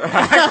shooting.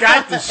 I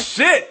got the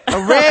shit.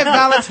 A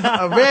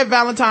red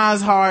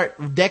Valentine's heart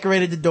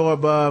decorated the door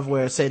above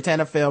where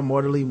Santana fell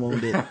mortally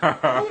wounded. Who the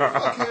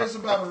fuck cares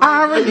about a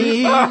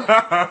Irony.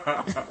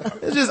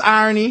 It's just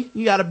irony.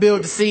 You got to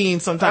build the scene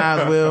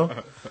sometimes, Will.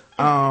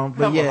 But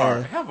Have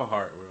yeah. Have a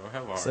heart, Will.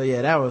 Have a heart. So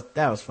yeah,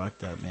 that was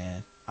fucked up,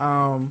 man.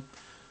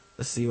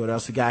 Let's see what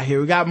else we got here.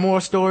 We got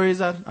more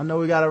stories. I know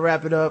we got to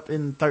wrap it up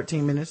in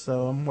 13 minutes,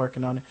 so I'm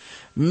working on it.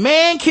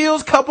 Man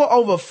kills couple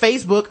over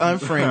Facebook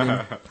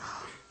unfriending.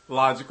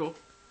 Logical.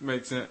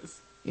 Makes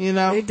sense. You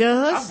know? It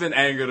does. I've been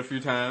angered a few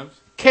times.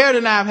 Karen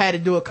and I have had to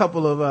do a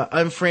couple of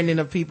unfriending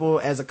of people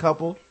as a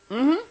couple.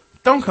 Mm-hmm.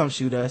 Don't come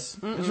shoot us.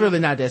 Mm-mm. It's really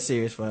not that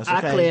serious for us.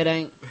 Okay? I clear it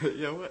ain't.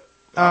 Yo, what?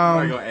 I'm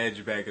probably going to add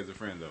you back as a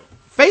friend, though.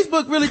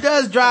 Facebook really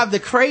does give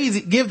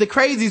the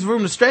crazies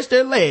room to stretch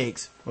their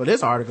legs. Well,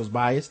 this article's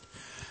biased.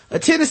 A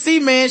Tennessee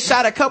man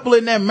shot a couple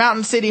in their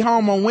Mountain City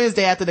home on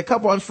Wednesday after the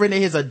couple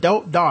unfriended his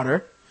adult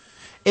daughter.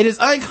 It is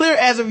unclear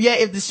as of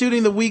yet if the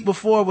shooting the week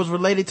before was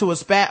related to a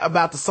spat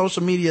about the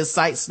social media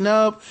site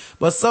Snub,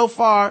 but so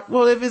far,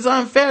 well, if it's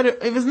not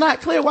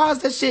clear, why is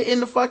that shit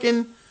in the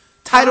fucking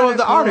title of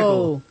the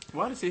article?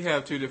 Why does he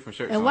have 2 different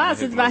shirts And on? why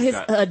is it about his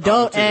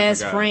adult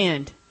ass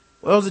friend?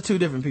 Well, those are 2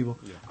 different people.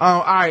 Yeah.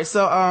 All right,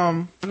 so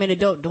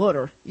adult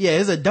daughter. Yeah,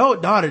 his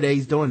adult daughter that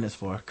he's doing this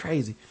for.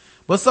 Crazy.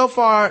 But so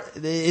far,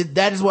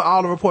 that is what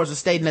all the reports are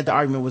stating that the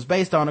argument was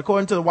based on.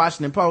 According to the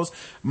Washington Post,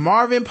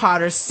 Marvin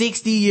Potter,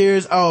 60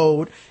 years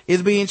old,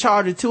 is being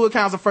charged with 2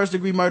 accounts of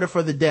first-degree murder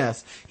for the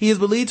deaths. He is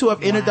believed to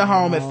have entered the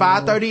home at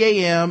 5:30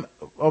 a.m.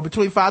 or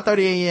between 5:30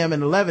 a.m.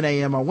 and 11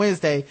 a.m. on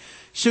Wednesday,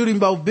 shooting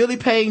both Billy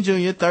Payne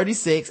Jr.,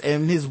 36,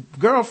 and his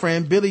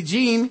girlfriend, Billie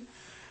Jean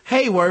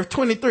Hayworth,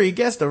 23.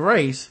 Guess the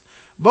race.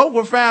 Both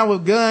were found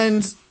with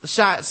guns,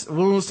 shots,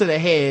 wounds to the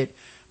head.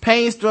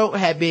 Payne's throat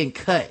had been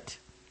cut.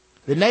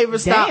 The neighbor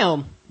stopped.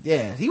 Damn.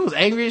 Yeah, he was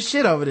angry as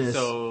shit over this.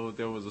 So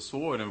there was a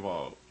sword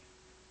involved.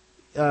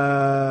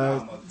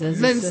 I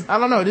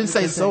don't know. It didn't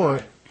say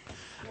sword.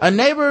 A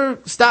neighbor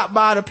stopped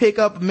by to pick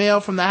up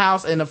mail from the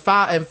house and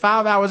 5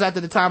 hours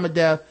after the time of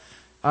death,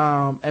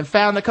 and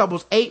found the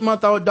couple's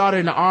 8-month-old daughter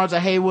in the arms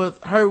of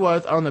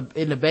Hayworth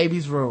in the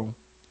baby's room.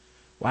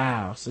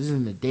 Wow. So this is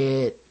in the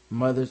dead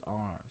mother's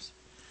arms.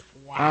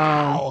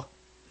 Wow.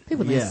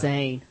 People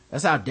insane.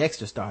 That's how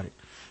Dexter started.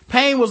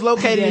 Payne was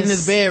located in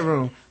his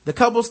bedroom. The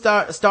couple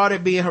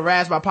started being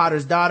harassed by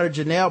Potter's daughter,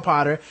 Janelle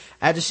Potter,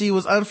 after she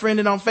was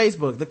unfriended on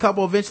Facebook. The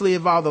couple eventually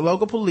involved the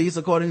local police,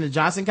 according to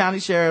Johnson County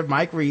Sheriff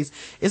Mike Reese.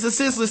 It's a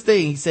senseless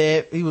thing, he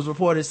said. He was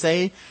reported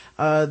saying,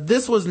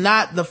 this was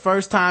not the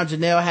first time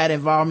Janelle had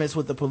involvements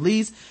with the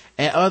police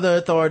and other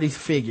authority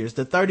figures.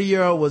 The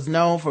 30-year-old was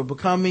known for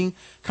becoming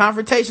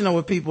confrontational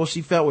with people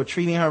she felt were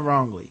treating her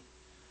wrongly.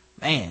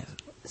 Man.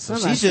 So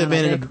she should have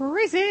been in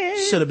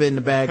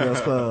the Bad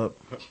Girls Club.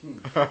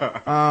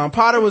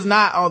 Potter was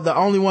not the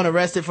only one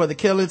arrested for the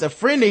killings. A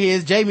friend of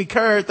his, Jamie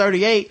Kerr,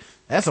 38,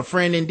 that's a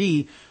friend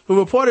indeed,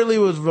 who reportedly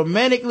was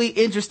romantically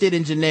interested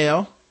in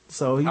Janelle.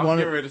 So he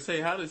wanted ready to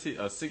say, how does he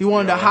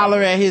wanted to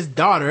holler at his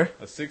daughter.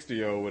 A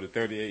 60-year-old with a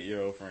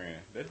 38-year-old friend.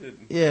 That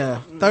didn't.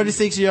 Yeah,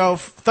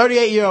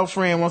 38-year-old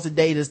friend wants to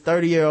date his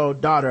 30-year-old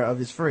daughter of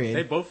his friend.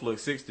 They both look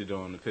 60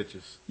 though in the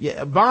pictures.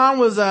 Yeah, Bond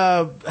was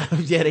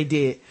yeah, they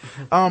did.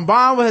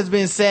 Bond has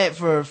been set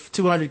for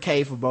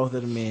 $200K for both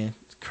of the men.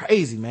 It's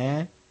crazy,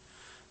 man.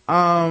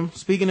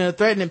 Speaking of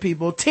threatening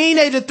people,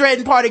 teenager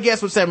threatened party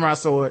guest with samurai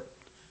sword.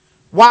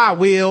 Why,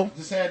 Will?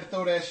 Just had to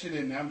throw that shit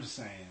in there. I'm just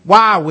saying.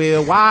 Why,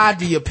 Will? Why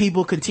do your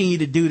people continue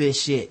to do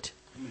this shit?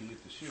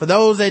 For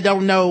those that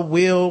don't know,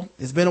 Will,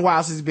 it's been a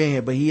while since he's been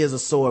here, but he is a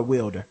sword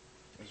wielder.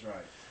 That's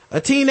right.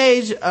 A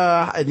teenage,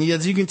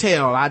 as you can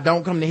tell, I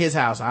don't come to his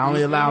house. I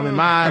only allow him in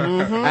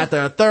mine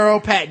after a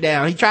thorough pat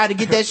down. He tried to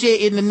get that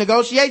shit in the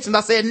negotiations.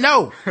 I said,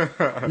 no.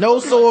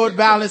 No sword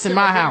violence in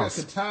my house.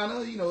 A katana, a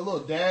little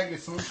dagger,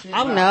 some shit.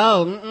 Oh,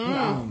 no.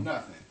 No,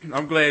 nothing.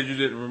 I'm glad you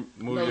didn't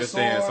remove your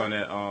stance on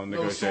that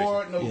negotiation. No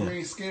sword, no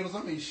green Skittles.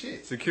 I mean,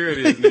 shit.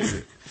 Security is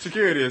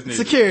needed.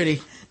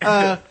 Security.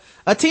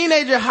 A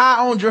teenager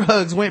high on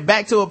drugs went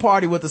back to a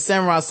party with a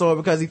samurai sword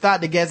because he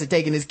thought the guest had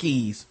taken his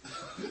keys.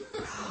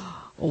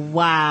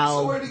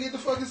 Wow. So where'd he get the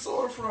fucking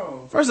sword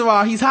from? First of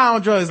all, he's high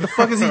on drugs. The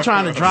fuck is he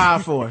trying to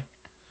drive for?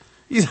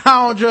 He's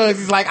high on drugs.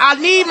 He's like, I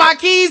need my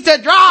keys to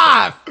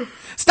drive.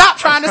 Stop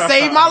trying to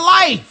save my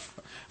life.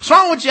 What's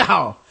wrong with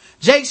y'all?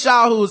 Jake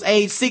Shaw, who was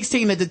age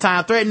 16 at the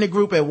time, threatened the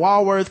group at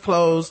Walworth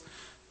Close.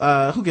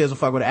 Who gives a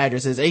fuck what the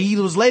address is? And he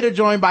was later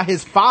joined by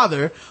his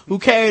father, who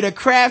carried a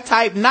craft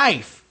type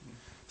knife.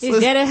 Is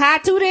that a high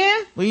too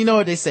then? Well, you know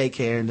what they say,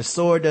 Karen. The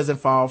sword doesn't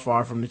fall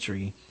far from the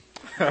tree.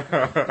 Like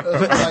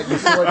the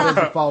sword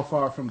doesn't fall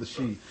far from the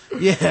sheath.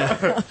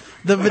 Yeah.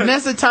 The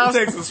Vanessa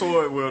Thompson. It takes a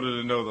sword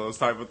wielder to know those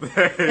type of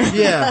things.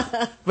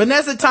 Yeah.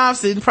 Vanessa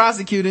Thompson,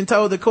 prosecuting,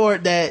 told the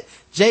court that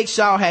Jake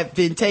Shaw had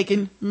been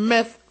taking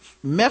methadone.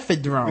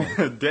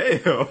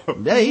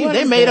 Damn.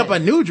 They made up a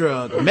new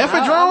drug.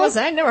 Methadone?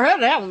 I ain't never heard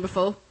of that one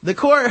before. The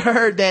court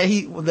heard that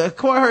he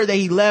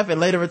left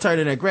and later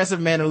returned in an aggressive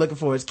manner looking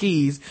for his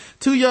keys.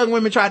 2 young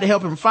women tried to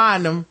help him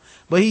find them,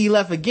 but he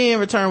left again,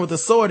 returned with a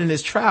sword in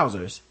his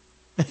trousers.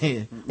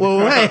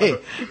 Well, hey,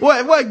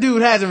 what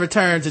dude hasn't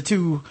returned to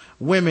 2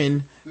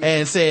 women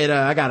and said,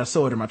 I got a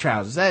sword in my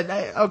trousers?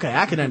 Okay,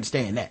 I can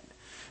understand that.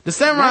 The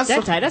samurai Not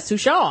that tight. That's too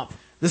sharp.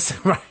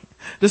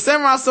 The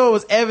samurai sword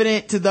was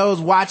evident to those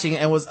watching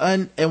and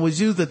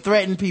was used to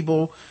threaten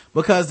people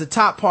because the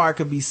top part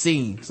could be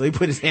seen. So he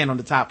put his hand on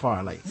the top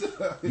part, like,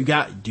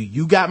 do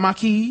you got my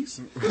keys?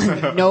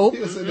 Nope.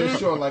 He was sitting there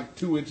showing like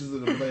 2 inches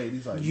of the blade.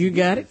 He's like, You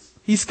got it?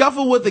 He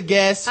scuffled with the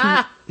guest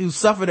who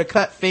suffered a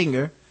cut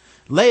finger.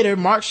 Later,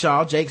 Mark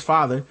Shaw, Jake's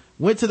father,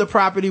 went to the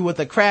property with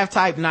a craft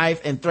type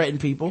knife and threatened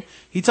people.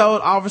 He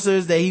told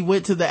officers that he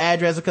went to the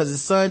address because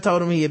his son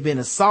told him he had been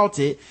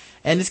assaulted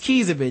and his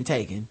keys had been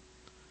taken.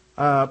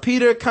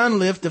 Peter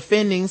Cunliffe,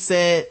 defending,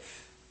 said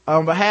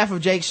on behalf of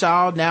Jake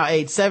Shaw, now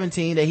age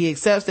 17, that he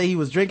accepts that he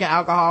was drinking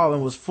alcohol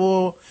and was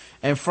full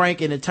and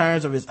frank in the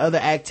terms of his other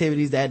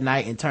activities that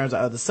night. In terms of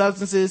other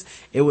substances,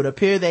 it would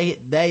appear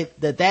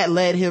that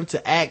led him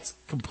to act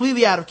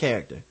completely out of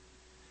character.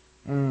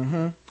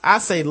 I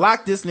say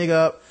lock this nigga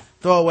up,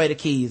 throw away the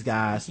keys,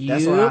 guys.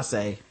 That's what I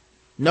say.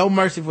 No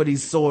mercy for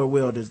these sword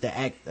wielders that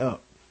act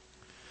up.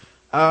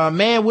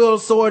 Man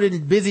wields sword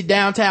in busy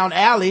downtown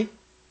alley.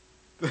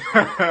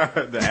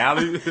 The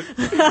alley?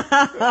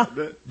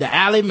 The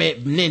alley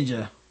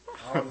ninja.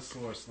 all the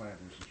sword slanders.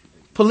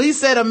 Police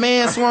said a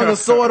man swung a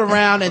sword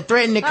around and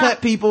threatened to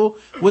cut people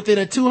within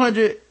the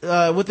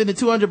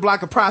 200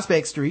 block of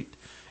Prospect Street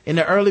in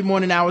the early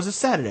morning hours of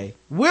Saturday.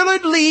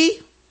 Willard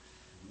Lee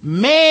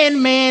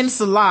Man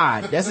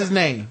Salad. That's his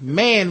name.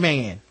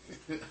 Man.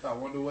 I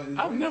wonder what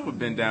I've never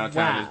been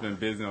downtown. It's been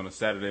busy on a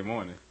Saturday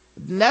morning.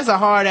 That's a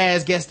hard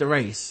ass guess to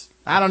race.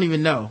 I don't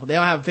even know. They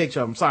don't have a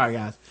picture of him. Sorry,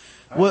 guys.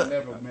 I've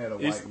never met a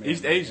white man.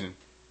 East Asian.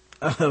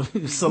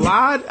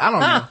 Salad? I don't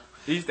know.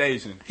 East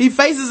Asian. He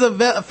faces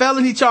a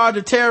felony charge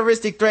of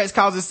terroristic threats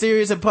causing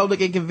serious and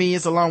public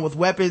inconvenience along with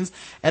weapons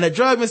and a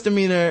drug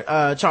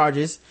misdemeanor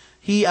charges.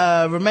 He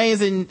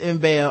remains in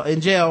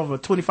jail for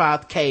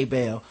 $25,000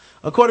 bail.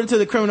 According to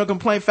the criminal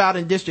complaint filed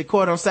in district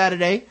court on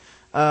Saturday,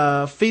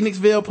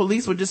 Phoenixville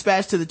police were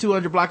dispatched to the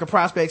 200 block of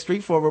Prospect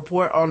Street for a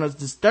report on a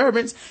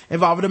disturbance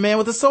involving a man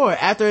with a sword.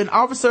 After an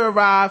officer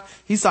arrived,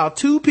 he saw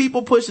 2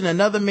 people pushing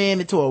another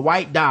man into a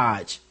white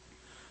Dodge.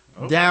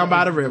 Down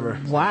by the river.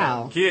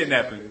 Wow.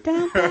 Kidnapping.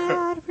 Down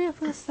by the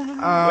riverside.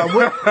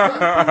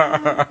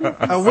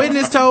 A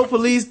witness told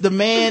police the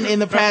man in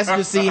the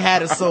passenger seat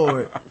had a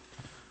sword.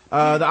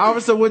 The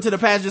officer went to the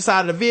passenger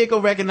side of the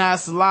vehicle,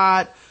 recognized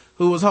Salad,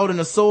 who was holding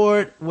a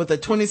sword with a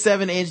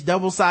 27-inch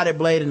double-sided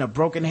blade and a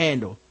broken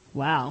handle.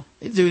 Wow.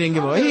 This dude didn't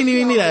give a... He didn't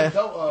even need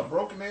a...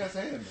 broken ass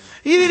handle.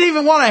 He didn't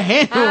even want a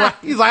handle.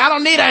 He's like, I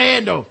don't need a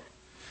handle.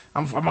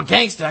 I'm a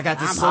gangster. I got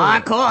this sword.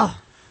 Hardcore.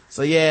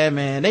 So yeah,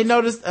 man. They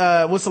noticed,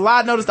 when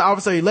Salad noticed the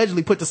officer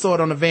allegedly put the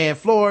sword on the van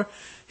floor,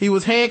 he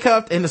was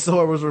handcuffed and the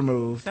sword was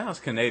removed.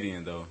 Sounds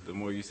Canadian though. The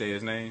more you say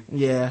his name.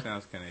 Yeah.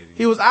 Sounds Canadian.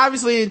 He was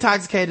obviously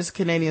intoxicated.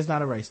 Canadian's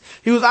not a race.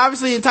 He was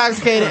obviously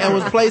intoxicated and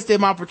was placed in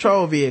my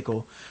patrol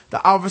vehicle.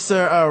 The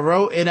officer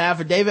wrote in an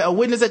affidavit. A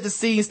witness at the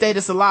scene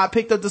stated Salad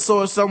picked up the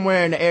sword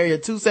somewhere in the area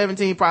of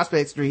 217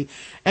 Prospect Street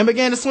and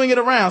began to swing it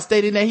around,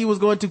 stating that he was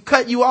going to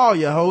cut you all,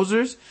 you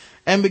hosers,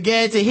 and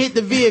began to hit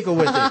the vehicle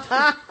with it.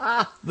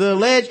 The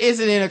alleged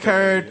incident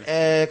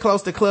occurred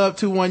close to Club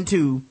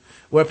 212,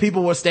 where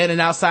people were standing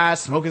outside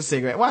smoking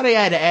cigarettes. Why they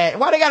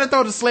gotta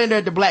throw the Slender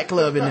at the Black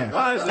Club in there?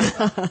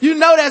 You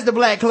know that's the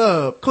Black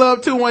Club.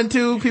 Club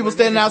 212, people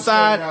standing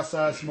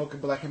outside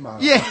smoking Black and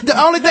Mild. Yeah,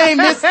 the only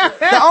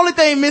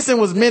thing missing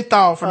was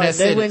menthol from that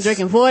They sentence. went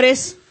drinking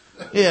 40s.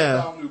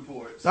 Yeah.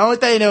 The only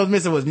thing that was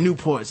missing was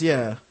Newports,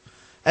 yeah.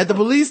 At the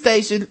police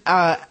station,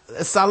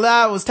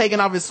 Salah was taking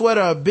off his sweater.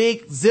 A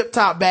big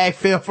zip-top bag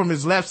fell from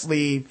his left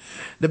sleeve.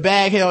 The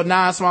bag held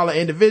 9 smaller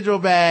individual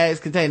bags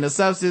containing a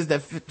substance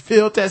that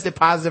field tested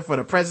positive for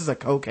the presence of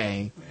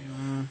cocaine.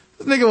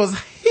 This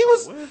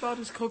nigga What about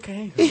this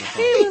cocaine? he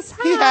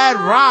had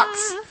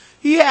rocks.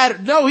 He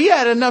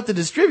had enough to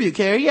distribute,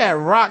 Carrie. He had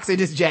rocks in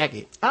his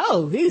jacket.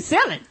 Oh, he's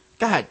selling.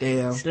 God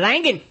damn.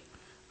 Slanging.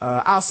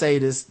 I'll say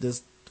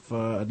this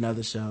for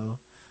another show.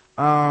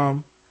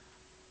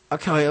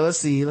 Okay, let's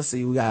see.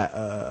 We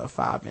got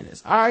 5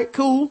 minutes. All right,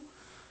 cool.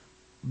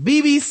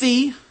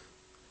 BBC.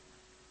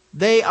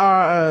 They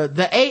are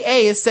the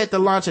AA is set to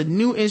launch a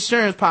new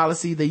insurance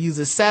policy that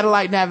uses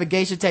satellite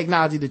navigation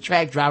technology to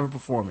track driver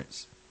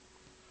performance.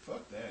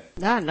 Fuck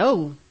that. I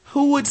know.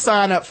 Who would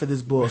sign up for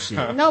this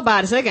bullshit?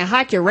 Nobody. So they can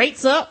hike your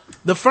rates up.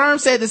 The firm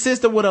said the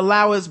system would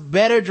allow its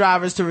better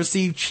drivers to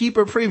receive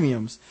cheaper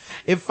premiums.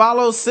 It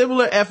follows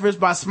similar efforts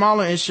by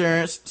smaller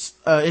insurers.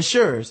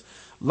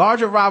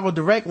 Larger rival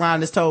Direct Line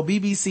has told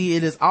BBC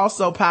it is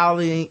also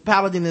piloting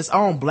its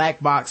own black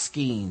box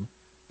scheme.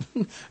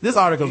 This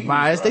article's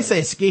biased. They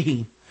say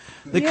scheme.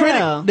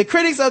 The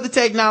critics of the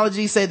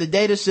technology say the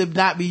data should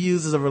not be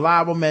used as a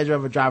reliable measure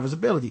of a driver's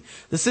ability.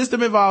 The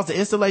system involves the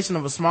installation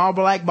of a small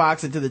black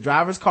box into the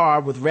driver's car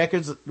with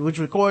records, which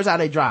records how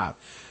they drive.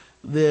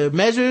 The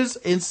measures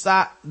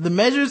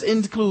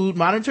include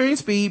monitoring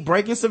speed,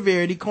 braking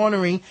severity,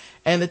 cornering,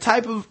 and the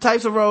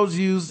types of roads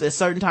used at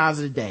certain times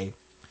of the day.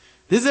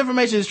 This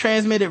information is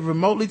transmitted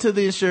remotely to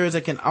the insurers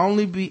and can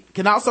also be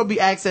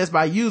accessed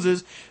by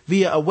users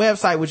via a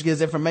website which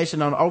gives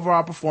information on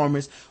overall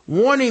performance,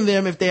 warning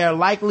them if they are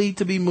likely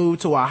to be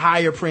moved to a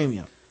higher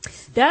premium.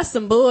 That's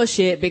some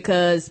bullshit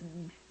because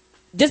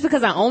just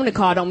because I own the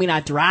car don't mean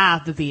I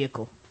drive the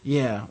vehicle.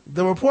 Yeah.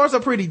 The reports are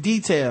pretty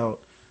detailed,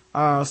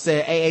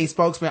 said AA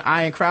spokesman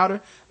Ian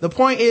Crowder. The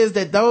point is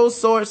that those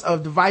sorts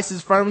of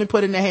devices firmly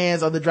put in the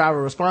hands of the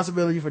driver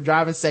responsibility for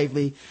driving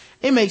safely.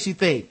 It makes you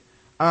think.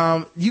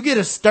 You get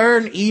a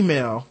stern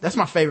email. That's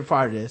my favorite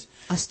part of this.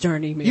 A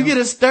stern email. You get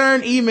a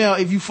stern email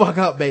if you fuck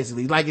up,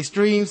 basically. Like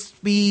extreme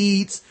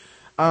speeds,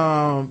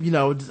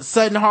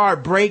 sudden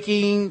hard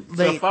braking.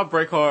 So if I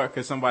brake hard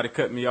because somebody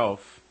cut me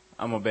off,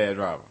 I'm a bad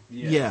driver.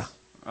 Yes. Yeah.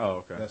 Oh,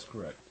 okay. That's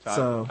correct.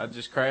 So I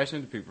just crash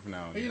into people from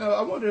now on.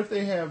 I wonder if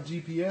they have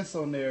GPS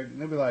on there.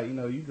 They'll be like,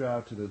 you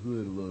drive to the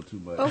hood a little too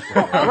much. Of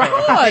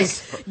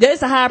course.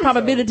 There's a higher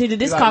probability that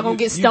this car gonna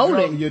get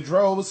stolen. You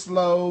drove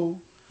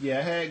slow. Yeah,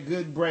 I had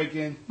good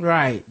braking.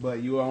 right.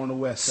 But you were on the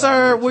west side.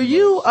 Sir, were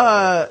you,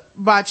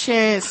 by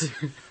chance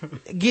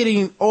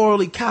getting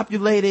orally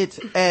copulated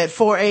at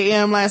 4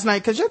 a.m. last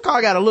night? Cause your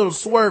car got a little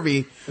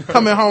swervy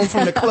coming home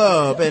from the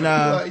club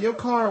and, your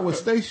car was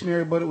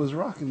stationary, but it was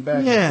rocking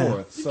back and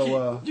forth.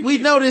 So, we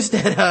noticed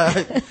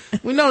that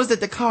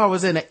the car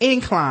was in an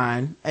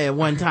incline at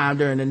one time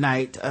during the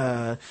night,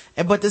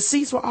 but the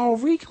seats were all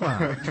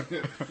reclined.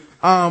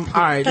 All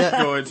right.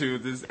 Going to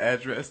this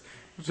address.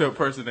 To a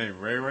person named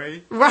Ray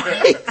Ray,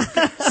 right?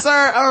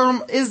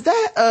 Sir, is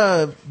that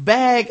a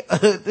bag?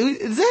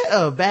 Is that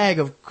a bag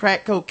of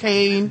crack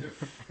cocaine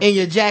in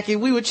your jacket?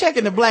 We were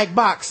checking the black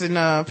box, and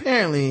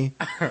apparently,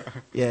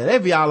 yeah,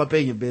 they'd be all up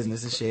in your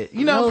business and shit.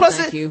 No, plus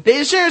thank you. The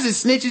insurance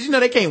is snitches.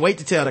 They can't wait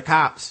to tell the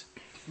cops.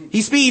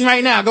 He's speeding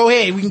right now. Go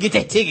ahead. We can get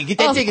that ticket. Get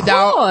that ticket,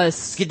 dog. Of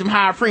course. Get them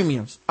higher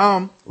premiums.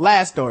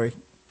 Last story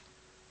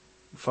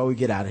before we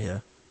get out of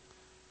here.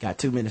 Got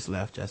 2 minutes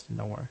left, Justin.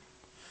 Don't worry.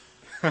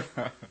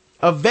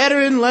 A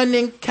veteran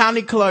London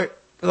County court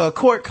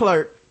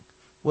clerk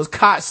was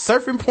caught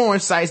surfing porn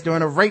sites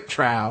during a rape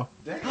trial.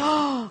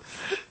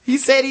 He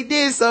said he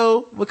did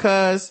so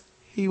because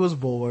he was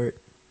bored.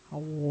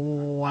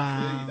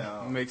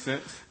 Wow. Makes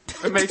sense.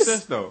 It makes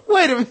sense though.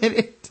 Wait a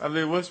minute. I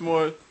mean, what's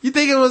more? You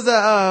think it was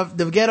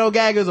the ghetto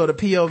gaggers or the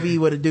POV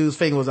where the dude's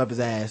finger was up his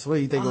ass? What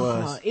do you think it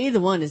was? Either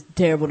one is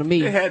terrible to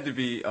me. It had to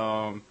be.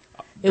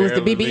 It was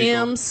the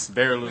BBMs.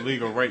 Barely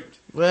legal raped.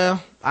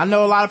 Well, I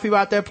know a lot of people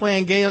out there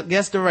playing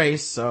Guess the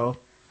Race, so.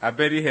 I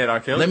bet he had R.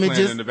 Kelly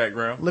playing in the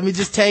background. Let me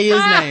just tell you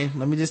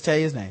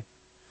his name.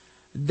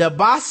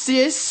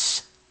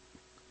 Debasis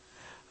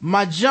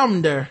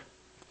Majumder,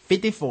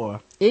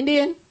 54.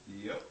 Indian?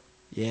 Yep.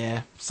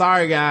 Yeah.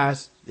 Sorry,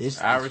 guys. It's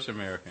Irish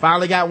American.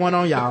 Finally got one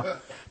on y'all.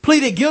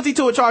 Pleaded guilty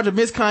to a charge of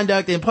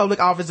misconduct in public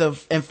office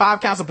and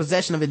 5 counts of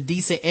possession of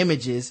indecent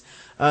images.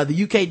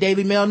 The UK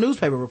Daily Mail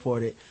newspaper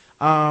reported.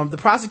 The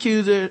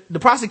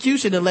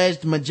prosecution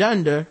alleged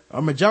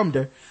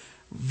Majumder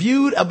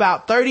viewed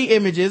about 30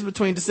 images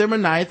between December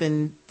 9th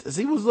and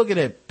he was looking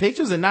at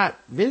pictures and not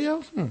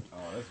videos. Oh,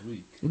 that's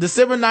weak.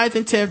 December 9th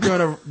and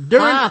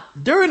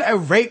 10th during a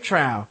rape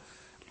trial.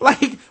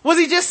 Like, was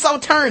he just so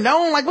turned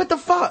on? Like, what the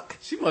fuck?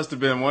 She must have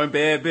been one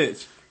bad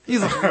bitch.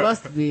 He's like,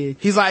 Must be.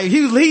 he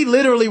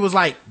literally was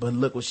like, but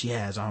look what she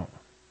has on.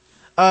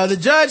 The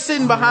judge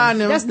sitting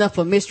behind him. That's enough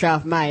for mistrial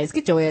for my ass.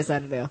 Get your ass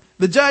out of there.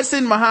 The judge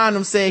sitting behind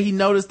him said he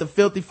noticed the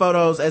filthy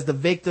photos as the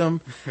victim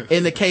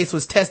in the case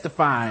was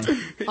testifying. He did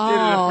it in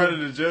front of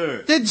the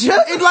judge. The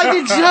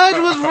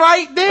judge was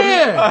right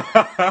there.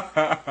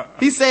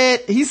 He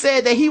said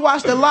that he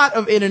watched a lot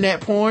of internet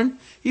porn.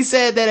 He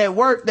said that at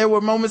work there were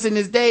moments in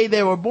his day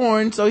that were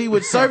boring, so he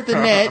would surf the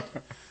net.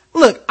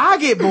 Look, I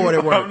get bored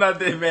at work. I'm not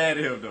that mad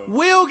at him though.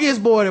 Will gets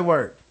bored at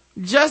work.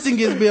 Justin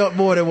gets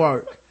bored at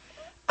work.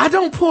 I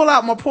don't pull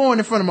out my porn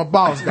in front of my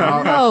boss,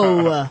 dog.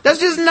 No. That's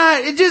just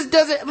not, it just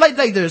doesn't, like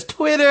there's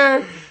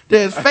Twitter,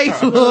 there's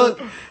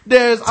Facebook,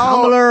 there's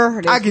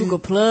Tumblr, there's Google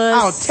Plus.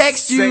 I'll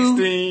text you.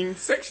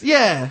 Sexting.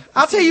 Yeah.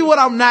 I'll tell you what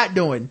I'm not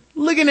doing.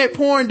 Looking at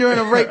porn during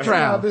a rape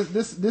trial.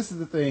 This is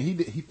the thing.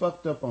 He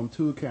fucked up on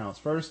two accounts.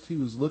 First, he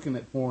was looking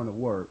at porn at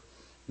work.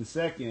 And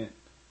second,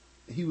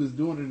 he was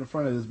doing it in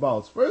front of his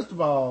boss. First of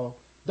all,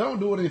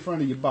 don't do it in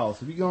front of your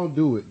boss. If you're going to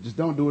do it, just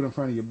don't do it in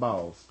front of your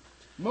boss.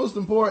 Most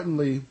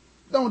importantly,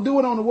 don't do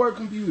it on the work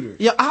computer.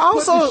 Yeah, I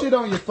also put the shit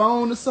on your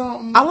phone or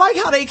something. I like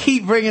how they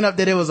keep bringing up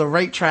that it was a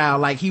rape trial,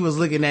 like he was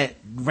looking at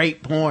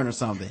rape porn or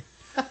something.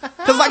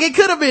 Cause like it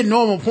could have been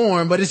normal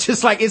porn, but it's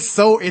just like it's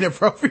so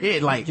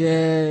inappropriate. Like,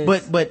 yes.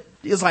 but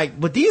it's like,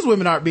 but these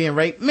women aren't being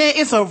raped. Man,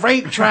 it's a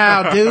rape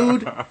trial,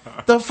 dude.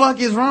 The fuck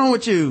is wrong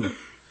with you?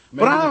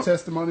 Maybe the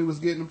testimony was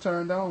getting them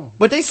turned on.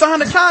 But they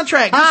signed a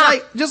contract,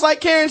 just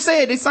like Karen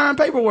said, they signed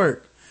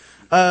paperwork.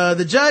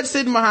 The judge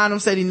sitting behind him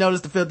said he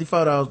noticed the filthy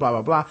photos, blah,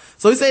 blah, blah.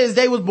 So he said his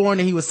day was born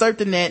and he was surfing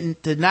the net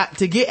and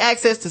to get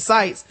access to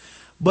sites,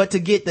 but to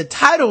get the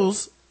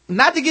titles,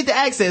 not to get the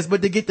access,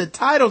 but to get the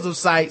titles of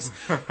sites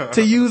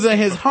to use on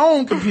his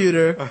home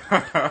computer,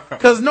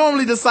 cause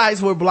normally the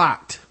sites were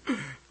blocked.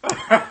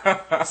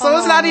 So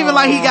it's not even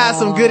like he got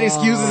some good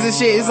excuses and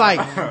shit. It's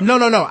like, no,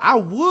 I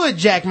would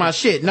jack my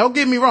shit. Don't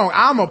get me wrong.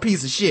 I'm a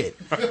piece of shit.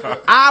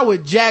 I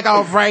would jack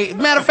off right.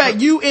 Matter of fact,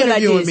 you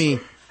interviewing me.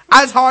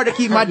 It's hard to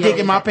keep my dick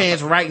in my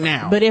pants right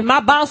now. But if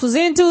my boss was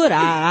into it,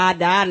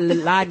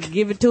 I'd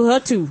give it to her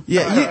too.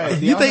 Yeah,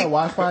 you think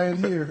Wi-Fi in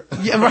here?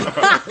 Yeah,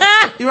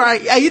 right. You're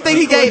right. You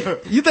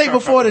think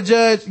before the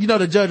judge,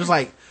 the judge was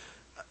like,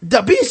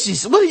 the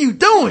bitches, what are you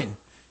doing?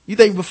 You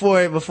think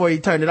before he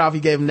turned it off, he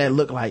gave him that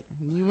look like,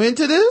 you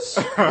into this?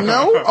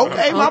 No?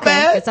 Okay, my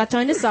bad. Guess I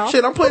turned this off.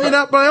 Shit, I'm putting it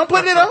up, but I'm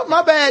putting it up.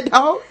 My bad,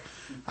 dog.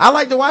 I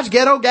like to watch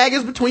ghetto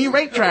gaggers between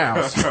rape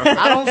trials.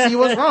 I don't see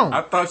what's wrong.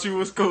 I thought you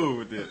was cool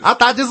with this. I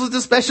thought this was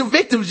the special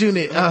victims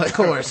unit,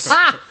 course.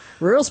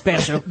 Real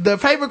special. The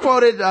paper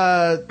quoted,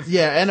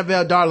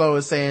 Annabelle Darlow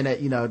is saying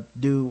that,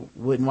 dude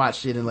wouldn't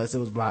watch shit unless it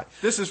was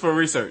blocked. This is for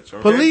research,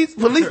 okay? Police,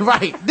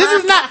 right.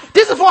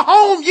 This is for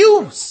home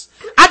use.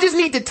 I just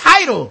need the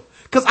title.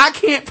 Cause I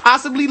can't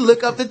possibly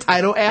look up the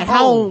title at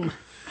home.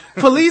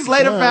 Police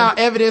later found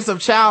evidence of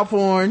child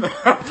porn.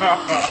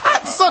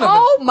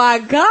 Oh my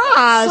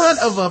gosh. Son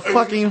of a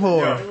fucking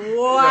whore.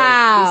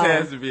 Wow. This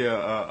has to be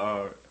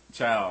a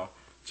child.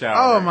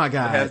 Oh rape. my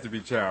God. It has to be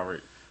child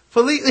rape.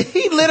 Police,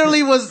 he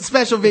literally was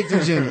special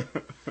victims unit.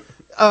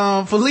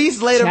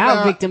 Police later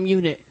victim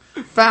unit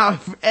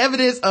found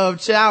evidence of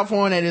child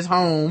porn at his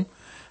home.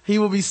 He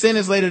will be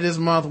sentenced later this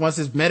month once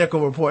his medical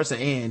reports are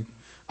in.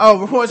 Oh,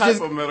 reports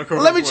just.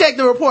 Let me check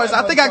the reports.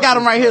 I think I got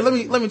them right here. Let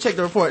me check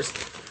the reports.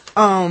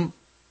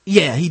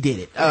 Yeah, he did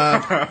it.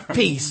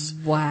 Peace.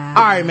 Wow.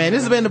 All right, man.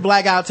 This has been the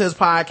Blackout Tips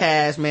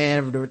podcast,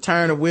 man. The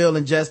return of Will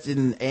and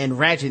Justin and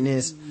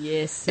ratchetness.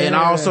 Yes, sir. And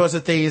all sorts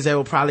of things that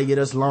will probably get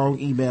us long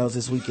emails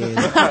this weekend.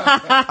 It's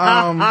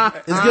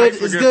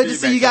good to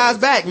see you guys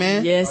back,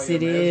 man. Yes,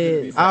 it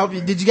is.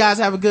 Did you guys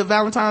have a good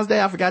Valentine's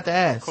Day? I forgot to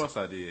ask. Of course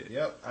I did.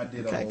 Yep, I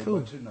did Okay, a whole cool.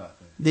 bunch of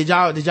nothing. Did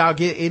y'all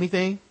get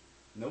anything?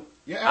 Nope.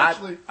 Yeah,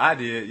 actually, I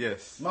did,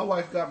 yes. my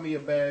wife got me a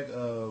bag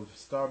of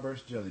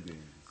Starburst jelly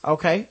beans.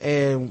 Okay,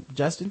 and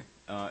Justin?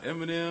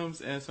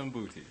 M&M's and some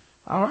booty.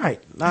 All right.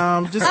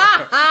 Just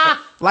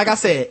like I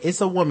said,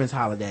 it's a woman's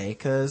holiday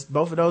because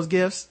both of those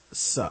gifts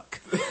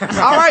suck. All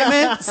right,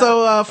 man.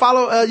 So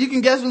follow. You can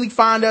definitely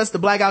find us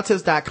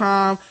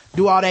theblackouttips.com.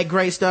 Do all that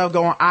great stuff.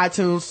 Go on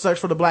iTunes, search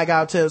for the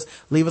Blackout Tips.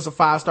 Leave us a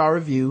 5-star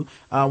review.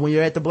 When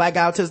you're at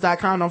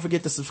theblackouttips.com, don't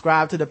forget to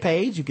subscribe to the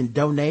page. You can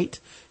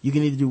donate. You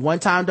can either do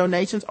one-time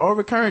donations or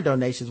recurring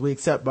donations. We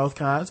accept both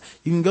kinds.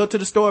 You can go to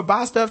the store,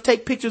 buy stuff,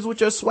 take pictures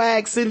with your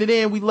swag, send it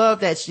in. We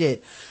love that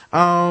shit.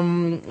 Up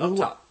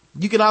top.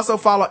 You can also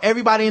follow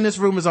everybody in this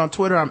room is on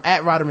Twitter. I'm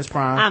at Rodimus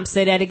Prime. I'm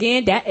say that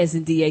again. That is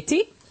in DAT.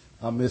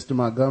 I'm Mr.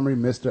 Montgomery,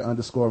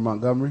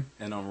 Mr._Montgomery.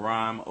 And I'm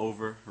Rhyme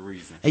Over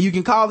Reason. And you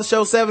can call the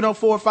show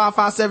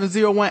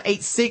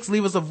 704-557-0186.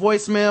 Leave us a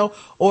voicemail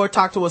or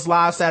talk to us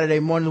live Saturday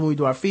morning when we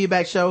do our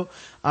feedback show.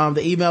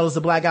 The email is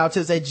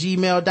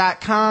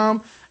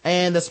theblackouttips@gmail.com.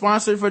 And the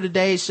sponsor for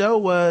today's show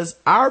was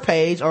our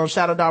page on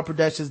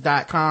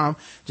shadowdogproductions.com.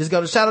 Just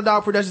go to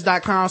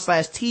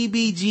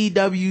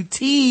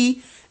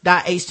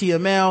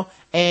shadowdogproductions.com/tbgwt.html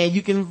and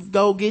you can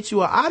go get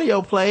you an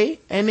audio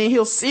play, and then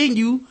he'll send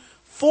you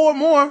 4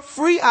 more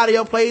free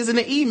audio plays in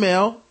the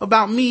email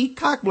about me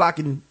cock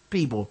blocking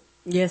people.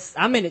 Yes,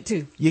 I'm in it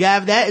too. You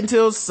have that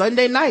until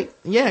Sunday night.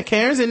 Yeah,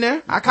 Karen's in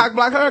there. I cock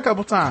block her a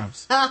couple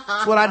times.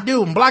 That's what I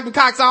do. I'm blocking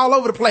cocks all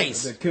over the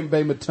place. The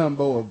Kimbe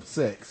Mutombo of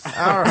sex.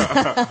 All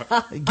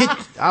right.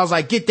 I was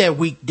like, get that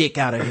weak dick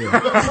out of here.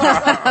 All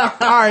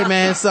right,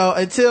 man. So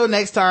until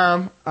next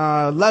time,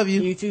 love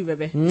you. You too,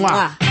 baby.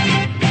 Mwah.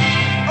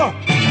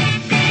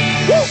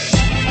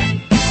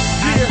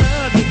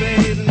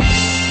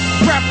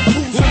 Rapper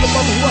Pooh's in the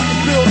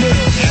motherfucking building.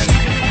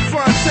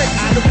 Frontex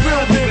in the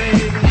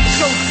building.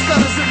 Show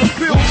Stutters in the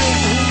building.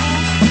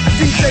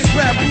 DJ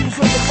Baboons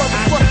on the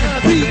motherfucking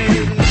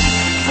beat.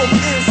 From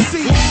NC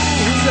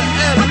to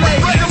LA.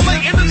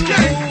 Regulate in this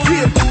game.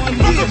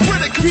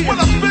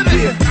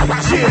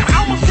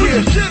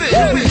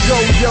 Here we go,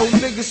 yo,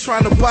 niggas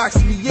trying to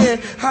box me in.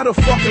 How the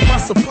fuck am I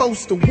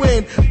supposed to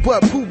win?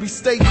 But Poobie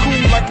stay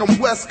cool like I'm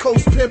West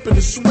Coast pimping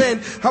the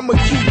Schwinn. I'ma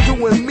keep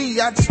doing me,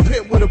 I just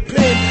pimp with a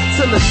pen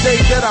till the day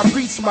that I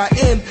reach my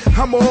end.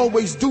 I'ma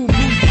always do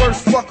me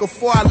first, fucker,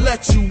 before I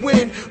let you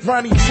win.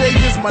 Ronnie J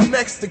is my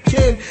next of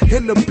kin.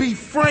 And to be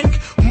frank,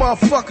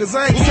 motherfuckers,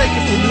 I ain't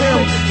taking from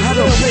him. I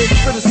done been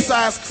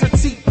criticized,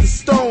 critique the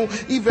stone.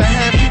 Even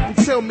had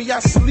people tell me I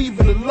should leave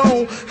it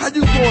alone. How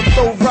you gonna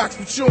throw rocks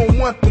but you don't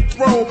want the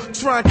throne?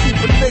 Try and keep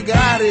a nigga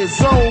out of his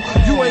zone.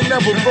 You ain't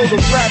never wrote a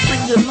rap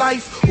in your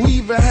life, or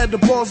even had the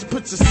balls to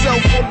put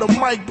yourself on the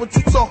mic. But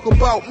you talk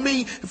about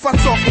me. If I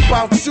talk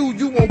about you,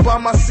 you won't buy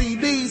my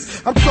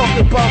CDs. I'm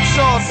talking about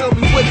y'all. Tell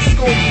me what it's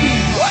gonna be.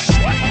 What?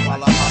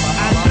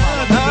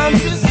 I'm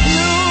just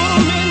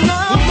human.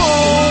 I'm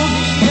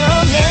only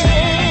a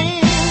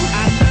name,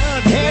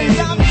 and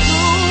I'm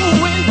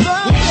doing the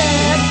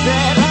best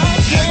that I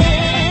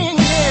can.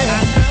 Yeah,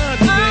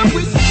 I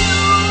wish you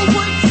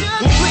would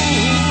just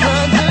please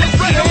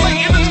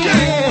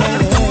understand.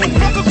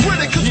 Fuck a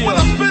critic, 'cause when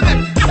I'm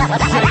spinning, I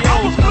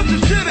was putting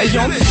shit in. Hey, yo,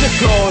 I'm sick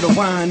of all the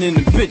whining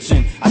and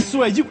bitching. I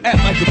swear you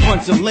act like a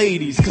bunch of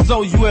ladies, 'cause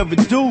all you ever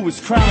do is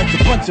cry like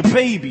a bunch of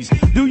babies.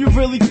 Do you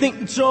really think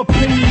that your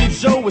opinion of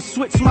Joe would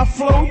switch my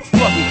flow? You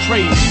fucking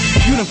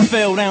crazy. You done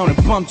fell down and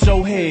bumped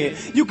your head.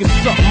 You can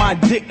suck my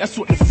dick, that's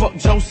what the fuck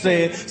Joe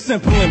said.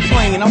 Simple and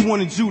plain, I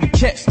wanted you to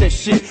catch that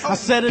shit. I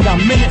said it, I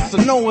meant it, so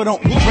no, I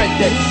don't regret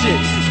that shit.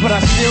 But I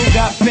still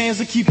got fans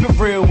that keep it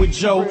real with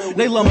Joe.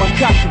 They love my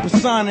cocky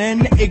persona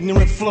and the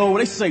ignorant flow.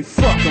 They say,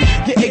 fuck him,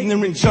 get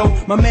ignorant, Joe.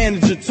 My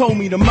manager told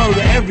me to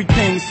murder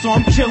everything, so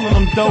I'm killing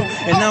them though.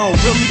 And I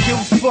don't really give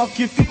a fuck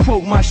if you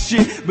quote my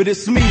shit, but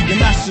it's me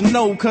and I should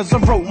know 'cause I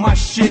wrote my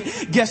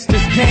shit. Guess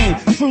this game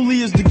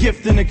truly is the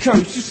gift and the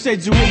curse. You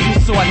said you hate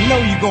me, so I know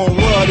you gon'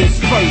 love this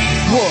first.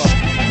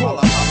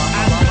 What?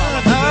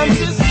 I'm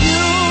just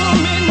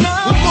human,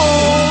 I'm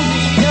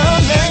only a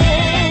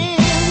man,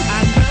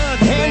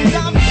 and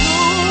I'm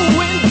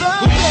doing the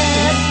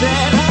best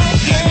that I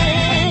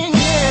can.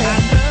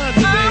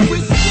 Yeah, I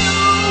wish you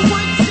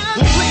would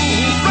just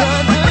please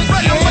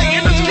understand.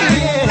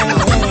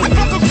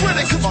 Fuck a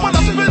critic, 'cause when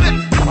I'm spinning,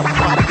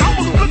 I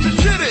was putting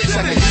shit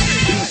in.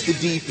 These the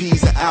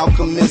DPs are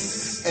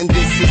alchemists, and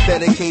this is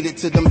dedicated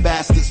to them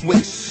bastards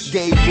which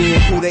gave me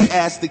and who they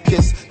asked to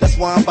kiss. That's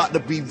why I'm about to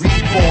be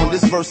reborn.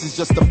 This verse is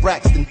just a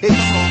Braxton hit.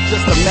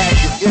 Just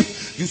imagine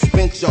if you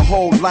spent your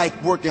whole life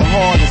working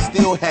hard and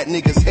still had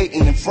niggas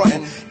hating and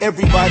fronting.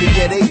 Everybody,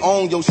 yeah, they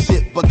own your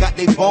shit, but got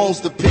their bones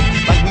to pick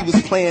like we was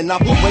playing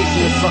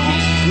Operation or something.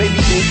 Maybe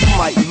then you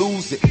might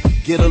lose it,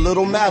 get a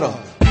little madder.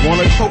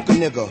 Wanna choke a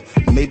nigga,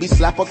 maybe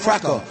slap a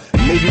cracker.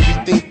 Maybe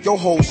rethink your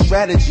whole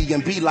strategy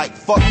and be like,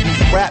 fuck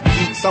these rap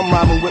beats, I'm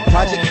rhyming with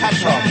Project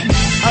Catcher.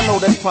 I know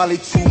that's probably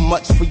too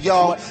much for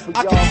y'all.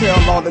 I can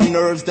tell all the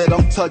nerves that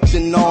I'm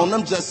touching on.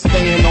 I'm just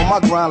staying on my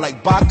grind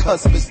like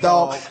bicuspids,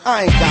 dawg.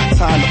 I ain't got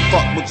time to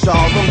fuck with y'all,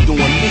 I'm doing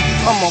me,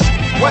 come on.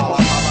 What?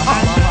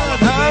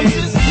 I'm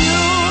just